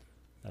what?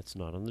 That's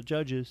not on the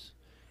judges.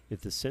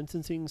 If the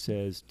sentencing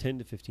says 10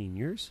 to 15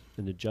 years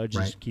and the judge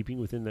is keeping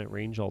within that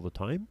range all the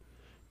time,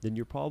 then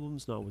your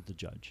problem's not with the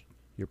judge.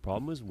 Your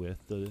problem is with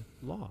the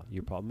law.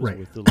 Your problem is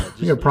with the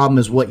legislation. Your problem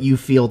is what you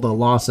feel the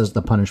law says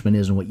the punishment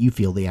is and what you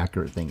feel the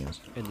accurate thing is.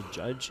 And the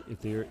judge,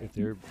 if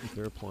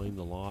they're applying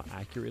the law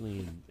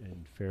accurately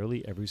and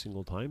fairly every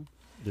single time,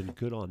 then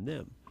good on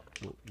them.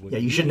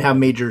 You shouldn't have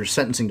major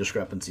sentencing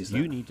discrepancies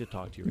there. You need to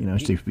talk to your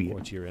MP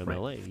or to your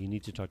MLA. Right. You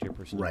need to talk to your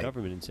person in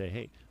government and say,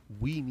 hey,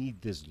 we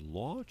need this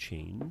law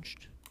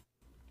changed,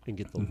 and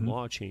get the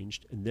law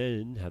changed, and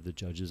then have the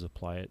judges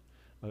apply it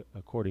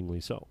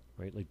accordingly. So,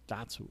 right, like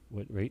that's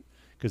what, right?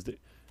 Because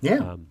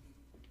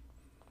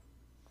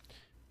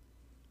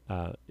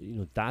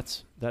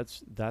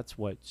that's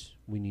what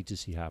we need to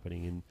see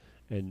happening,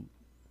 and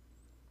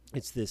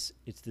it's this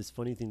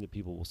funny thing that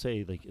people will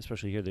say, like,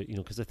 especially here, that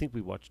because I think we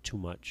watch too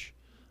much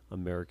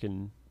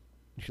American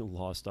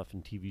law stuff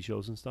and TV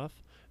shows and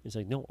stuff. It's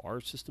like, no,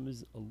 our system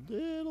is a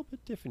little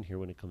bit different here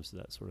when it comes to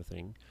that sort of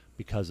thing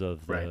because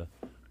of the,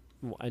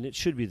 and it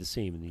should be the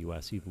same in the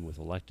U.S. even with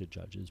elected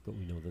judges, but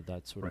we know that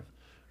that's sort of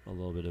a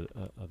little bit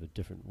of a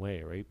different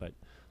way, right? But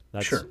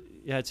that's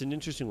it's an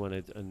interesting one,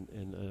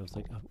 and I was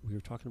like, we were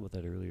talking about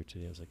that earlier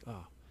today. I was like,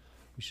 I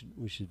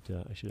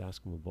should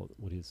ask him about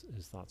what his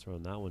thoughts are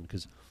on that one,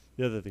 because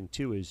the other thing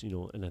too is,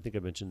 and I think I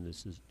mentioned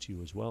this to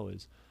you as well,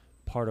 is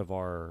part of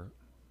our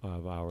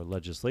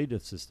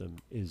legislative system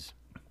is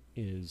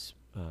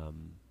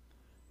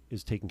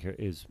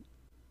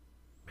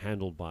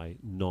handled by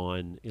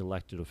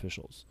non-elected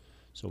officials.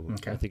 So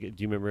I think,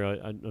 do you remember? I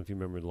don't know if you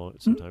remember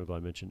some time ago I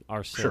mentioned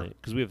our Senate,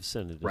 because we have a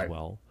Senate as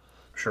well.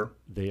 Sure.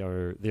 They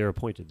are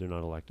appointed. They're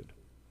not elected.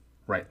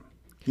 Right.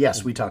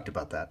 Yes, we talked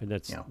about that. And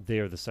that's they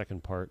are the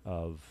second part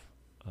of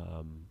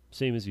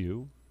same as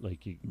you,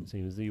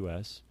 same as the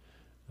U.S.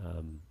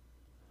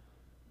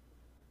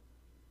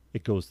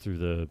 It goes through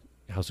the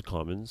House of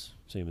Commons,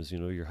 same as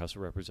your House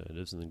of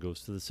Representatives, and then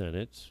goes to the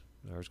Senate.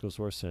 Ours goes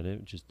to our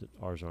Senate, just that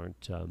ours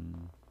aren't.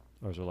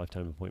 Ours are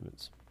lifetime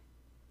appointments.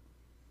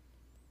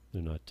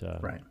 They're not.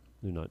 They're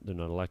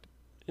not elected.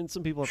 And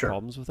some people have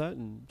problems with that,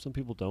 and some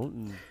people don't.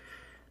 And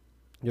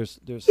there's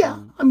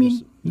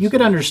you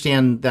could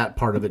understand that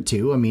part of it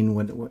too. I mean,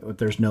 when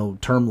there's no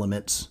term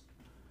limits,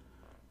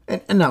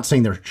 and not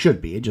saying there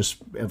should be, just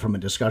from a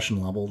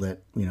discussion level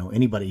that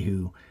anybody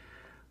who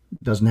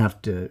doesn't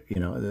have to,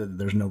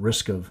 there's no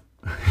risk of.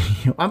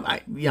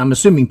 I'm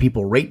assuming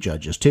people rate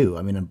judges too.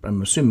 I mean,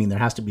 I'm assuming there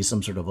has to be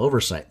some sort of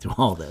oversight through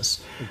all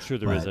this. I'm sure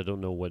there is. I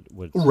don't know what.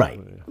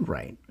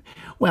 Right.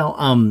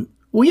 Well,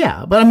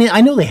 yeah, but I mean,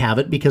 I know they have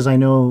it because I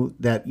know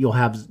that you'll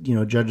have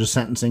judges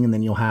sentencing, and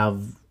then you'll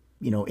have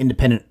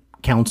independent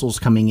counsels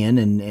coming in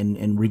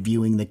and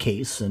reviewing the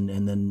case and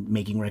then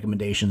making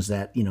recommendations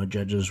that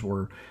judges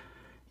were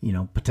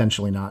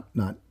potentially not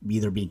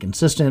either being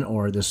consistent,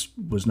 or this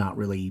was not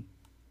really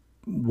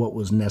what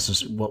was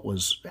necessary, what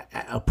was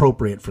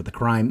appropriate for the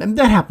crime, and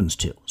that happens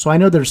too. So I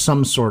know there's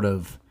some sort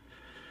of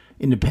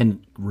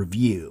independent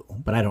review,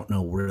 but I don't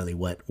know really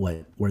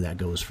where that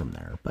goes from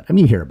there. But I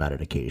mean, you hear about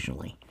it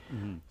occasionally,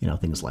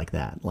 things like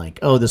that, like,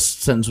 oh, this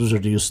sentence was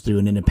reduced through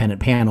an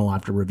independent panel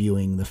after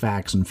reviewing the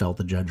facts and felt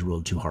the judge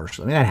ruled too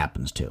harshly. I mean, that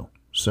happens too.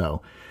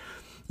 So,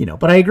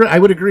 but I agree. I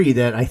would agree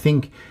that I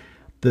think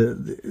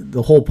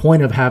the whole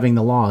point of having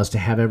the law is to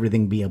have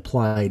everything be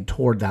applied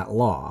toward that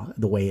law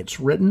the way it's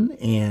written.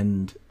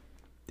 And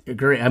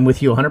agree, I'm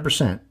with you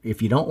 100%.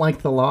 If you don't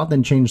like the law,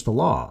 then change the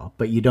law,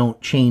 but you don't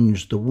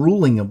change the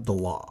ruling of the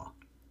law.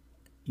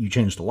 You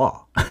change the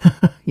law,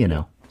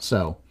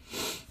 So,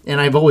 and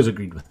I've always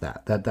agreed with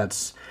that.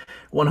 That's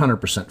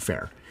 100%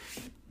 fair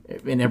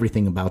in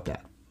everything about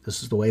that.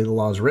 This is the way the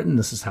law is written.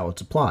 This is how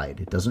it's applied.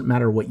 It doesn't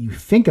matter what you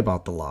think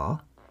about the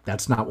law.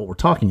 That's not what we're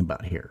talking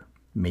about here.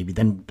 Maybe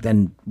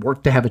then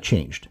work to have it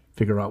changed.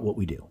 figure out what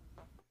we do.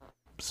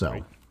 So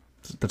Right.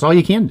 that's all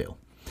you can do.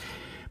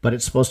 But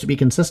it's supposed to be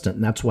consistent,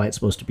 and that's why it's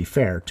supposed to be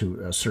fair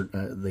to a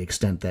certain the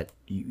extent that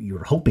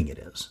you're hoping it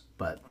is.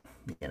 But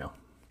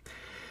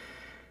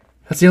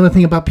that's the other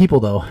thing about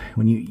people, though.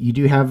 When you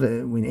do have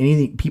when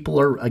anything,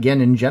 people are, again,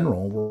 in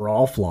general, we're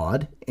all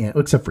flawed, and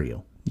except for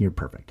you. You're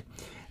perfect.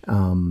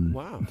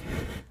 Wow.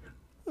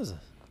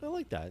 I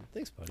like that.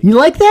 Thanks, buddy. You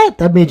like that?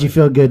 That made you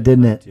feel good,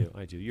 didn't it?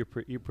 I do. You're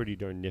pretty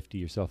darn nifty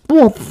yourself.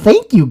 Well,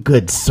 thank you,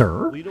 good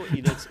sir. Well,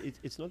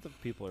 it's not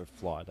that people are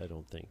flawed, I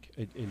don't think.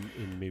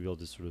 And maybe I'll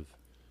just sort of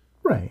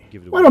Right.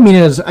 give it Well, I away. don't mean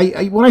it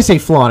as when I say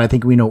flawed, I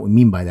think we know what we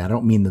mean by that. I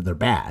don't mean that they're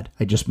bad.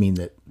 I just mean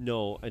that.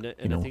 No, and I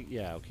think,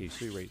 yeah, okay,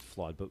 so you're right,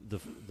 flawed. But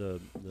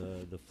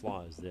the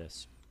flaw is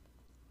this.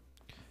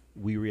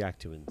 We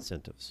react to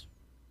incentives.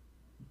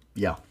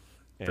 Yeah.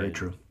 Very And-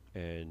 true.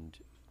 And,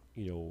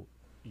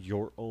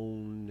 your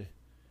own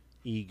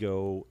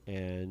ego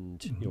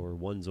and or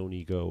one's own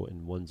ego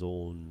and one's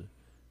own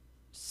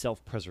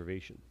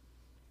self-preservation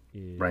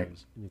is Right.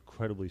 an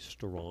incredibly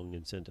strong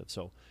incentive.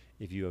 So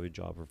if you have a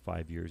job for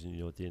 5 years and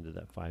at the end of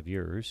that 5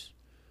 years,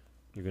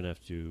 you're going to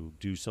have to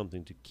do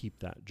something to keep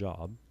that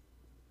job,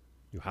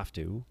 you have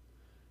to,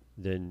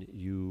 then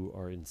you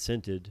are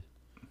incented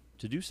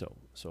to do so.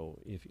 So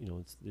if,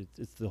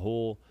 it's the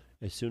whole,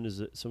 as soon as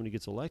somebody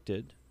gets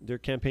elected, they're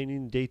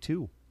campaigning day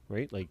 2,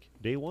 right? Like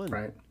day 1.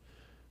 Right.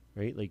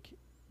 Right? Like,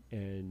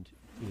 and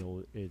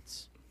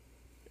it's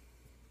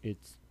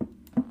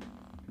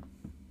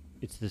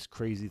this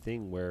crazy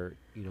thing where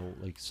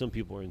like some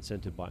people are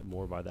incented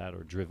more by that,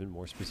 or driven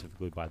more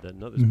specifically by that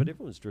than others. But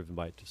everyone's driven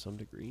by it to some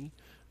degree.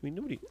 I mean,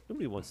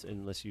 nobody wants,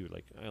 unless you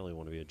like, I only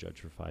want to be a judge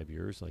for 5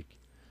 years, like,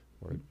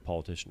 or a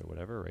politician or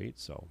whatever, right?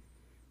 So,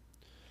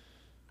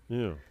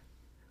 yeah.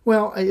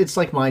 Well, it's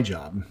like my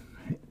job.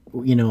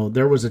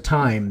 There was a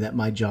time that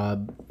my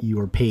job, you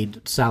were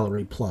paid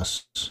salary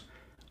plus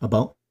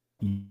about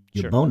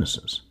your Sure.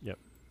 bonuses. Yep.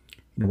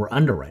 We're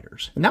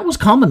underwriters, and that was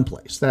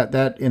commonplace.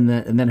 And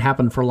then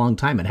happened for a long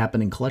time. It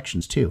happened in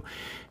collections too,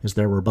 is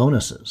there were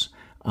bonuses,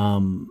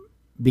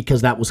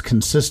 because that was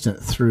consistent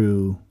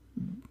through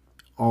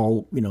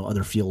all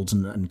other fields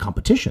and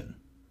competition.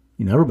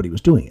 Everybody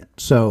was doing it.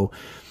 So,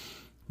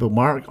 but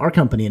our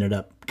company ended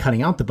up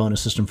cutting out the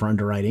bonus system for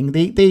underwriting.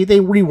 They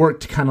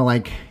reworked kind of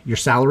like your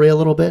salary a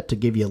little bit to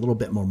give you a little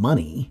bit more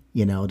money,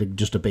 to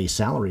just a base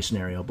salary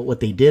scenario. But what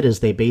they did is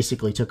they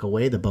basically took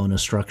away the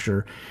bonus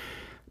structure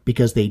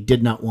because they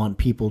did not want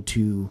people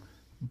to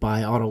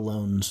buy auto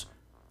loans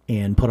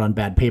and put on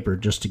bad paper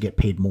just to get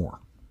paid more,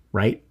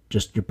 right?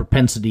 Just your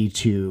propensity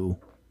to,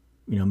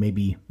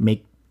 maybe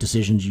make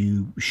decisions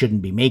you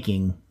shouldn't be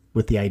making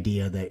with the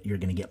idea that you're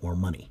going to get more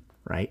money,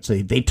 right? So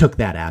they took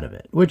that out of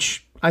it,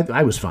 which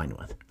I was fine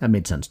with. That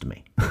made sense to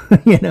me.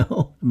 I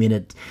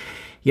mean,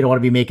 you don't want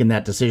to be making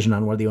that decision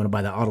on whether you want to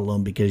buy the auto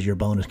loan because your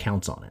bonus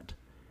counts on it,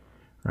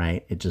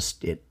 right?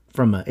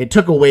 It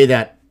took away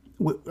that.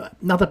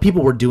 Not that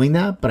people were doing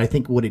that, but I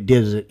think what it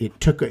did is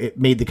it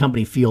made the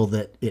company feel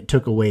that it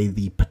took away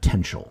the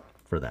potential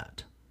for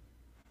that.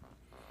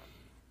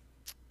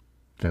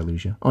 Did I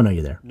lose you? Oh no,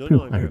 you're there. No,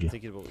 Phew, I'm I heard I'm you.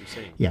 thinking about what you're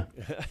saying. Yeah,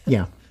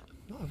 yeah.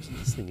 No, I was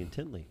listening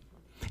intently.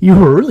 You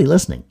were really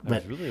listening, I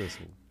but was really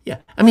listening. yeah.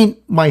 I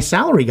mean, my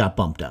salary got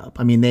bumped up.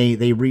 I mean, they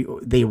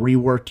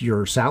reworked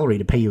your salary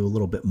to pay you a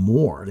little bit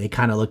more. They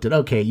kind of looked at,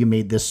 okay, you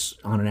made this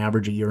on an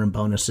average a year in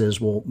bonuses.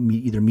 We'll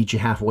either meet you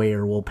halfway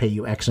or we'll pay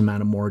you X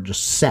amount of more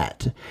just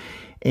set.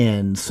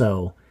 And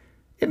so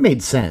it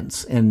made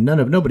sense. And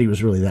nobody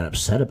was really that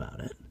upset about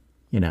it.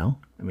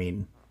 I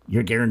mean,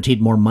 you're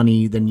guaranteed more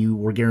money than you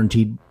were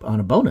guaranteed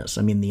on a bonus.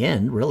 I mean, in the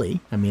end, really.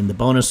 I mean, the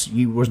bonus,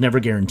 you was never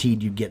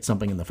guaranteed you'd get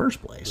something in the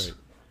first place. Right.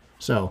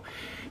 So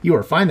you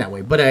were fine that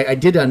way. But I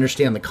did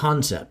understand the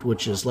concept,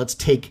 which is let's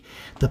take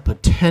the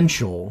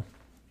potential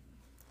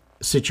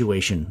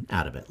situation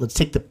out of it. Let's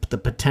take the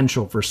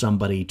potential for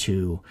somebody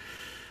to,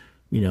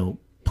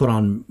 put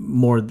on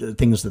more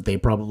things that they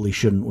probably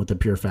shouldn't with the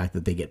pure fact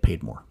that they get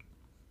paid more.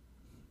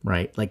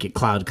 Right? Like it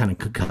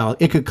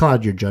could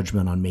cloud your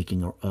judgment on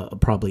making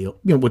probably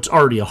what's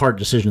already a hard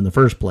decision in the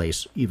first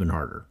place even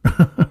harder.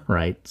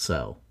 Right?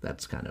 So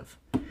that's kind of.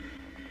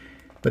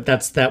 But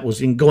that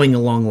was in going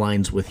along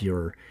lines with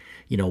your,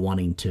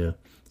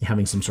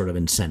 having some sort of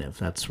incentive.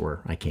 That's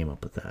where I came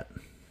up with that.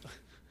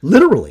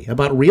 Literally,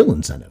 about real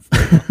incentive.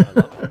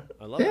 I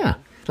love it. Yeah.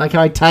 Like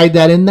how I tied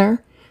that in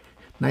there?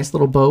 Nice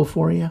little bow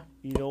for you.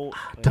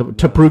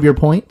 To prove your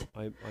point?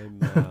 I'm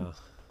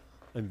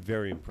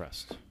very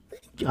impressed.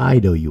 I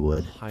know you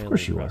would. Highly Of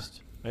course you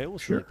impressed. I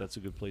almost feel like that's a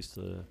good place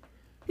to,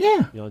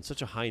 Yeah. on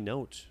such a high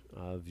note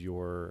of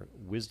your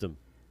wisdom.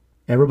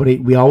 Everybody,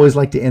 we always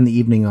like to end the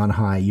evening on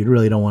high. You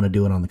really don't want to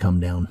do it on the come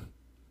down.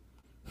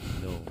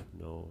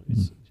 No.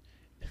 It's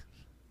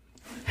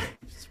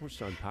so much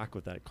to unpack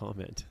with that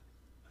comment.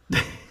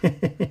 I'm not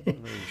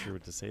even sure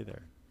what to say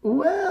there.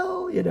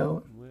 Well,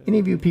 any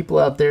of you people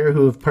out there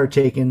who have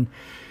partaken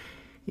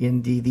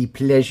in the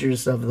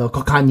pleasures of the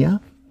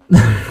cocaña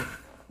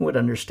would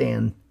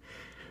understand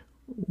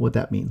what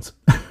that means.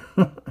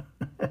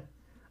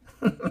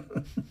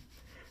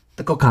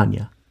 The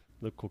cocaña.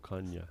 The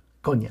cocaña.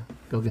 Konya.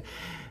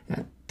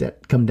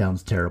 That come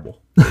down's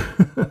terrible.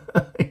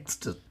 It's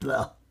just,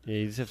 ugh. Yeah,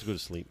 you just have to go to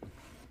sleep.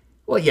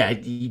 Well,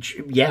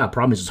 yeah,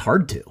 problem is it's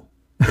hard to.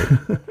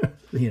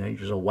 You're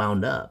just all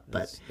wound up.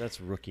 But That's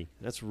rookie.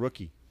 That's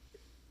rookie.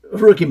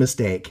 rookie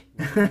mistake.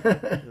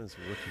 That's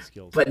rookie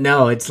skills. But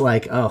no, it's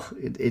like, but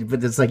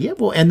it's like, yeah,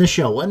 we'll end the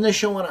show. We'll end the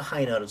show on a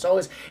high note. It's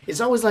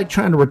always like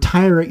trying to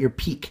retire at your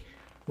peak.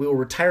 We will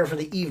retire for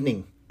the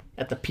evening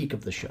at the peak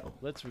of the show.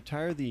 Let's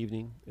retire the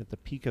evening at the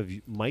peak of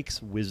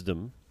Mike's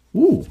wisdom.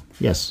 Ooh,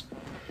 yes.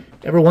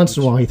 Every once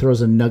in a while, he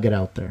throws a nugget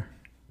out there.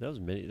 That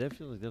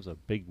feels like that was a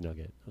big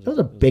nugget. That was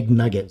a big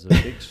nugget. It was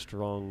a big,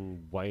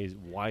 strong, wise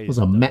It was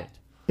nugget.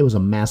 It was a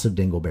massive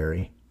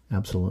dingleberry.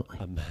 Absolutely.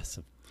 A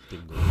massive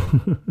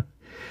dingleberry.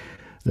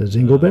 The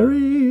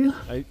dingleberry.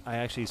 I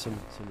actually,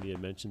 somebody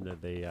had mentioned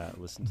that they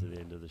listened to the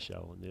end of the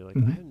show, and they're like,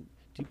 Mm-hmm. do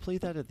you play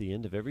that at the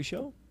end of every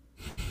show?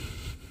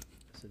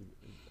 I said,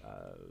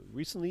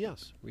 recently,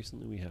 yes.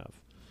 Recently, we have.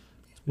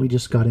 We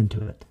just got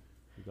into it.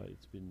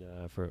 It's been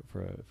for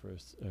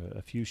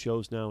a few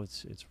shows now.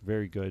 It's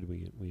very good.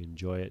 We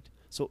enjoy it.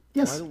 So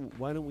Yes.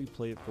 why don't we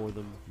play it for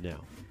them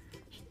now?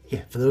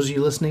 Yeah, for those of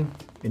you listening,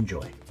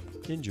 enjoy.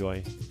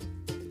 Enjoy.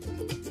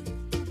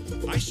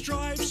 I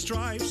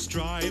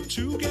strive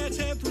to get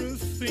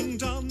everything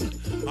done.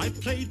 I've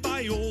played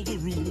by all the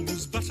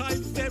rules, but I've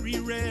very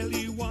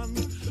rarely won.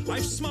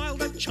 I've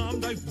smiled, I've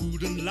charmed, I've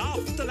wooed and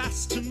laughed,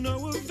 alas to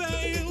no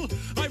avail.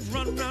 I've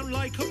run round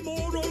like a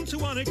moron to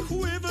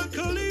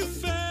unequivocally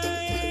fail.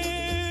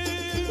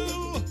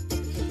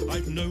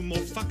 I've no more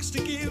fucks to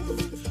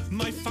give,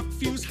 my fuck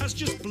fuse has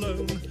just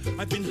blown.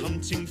 I've been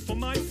hunting for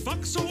my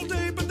fucks all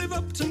day, but they've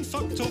upped and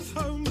fucked off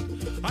home.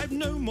 I've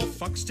no more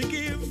fucks to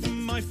give,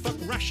 my fuck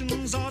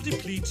rations are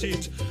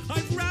depleted.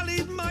 I've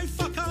rallied my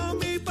fuck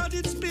army, but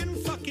it's been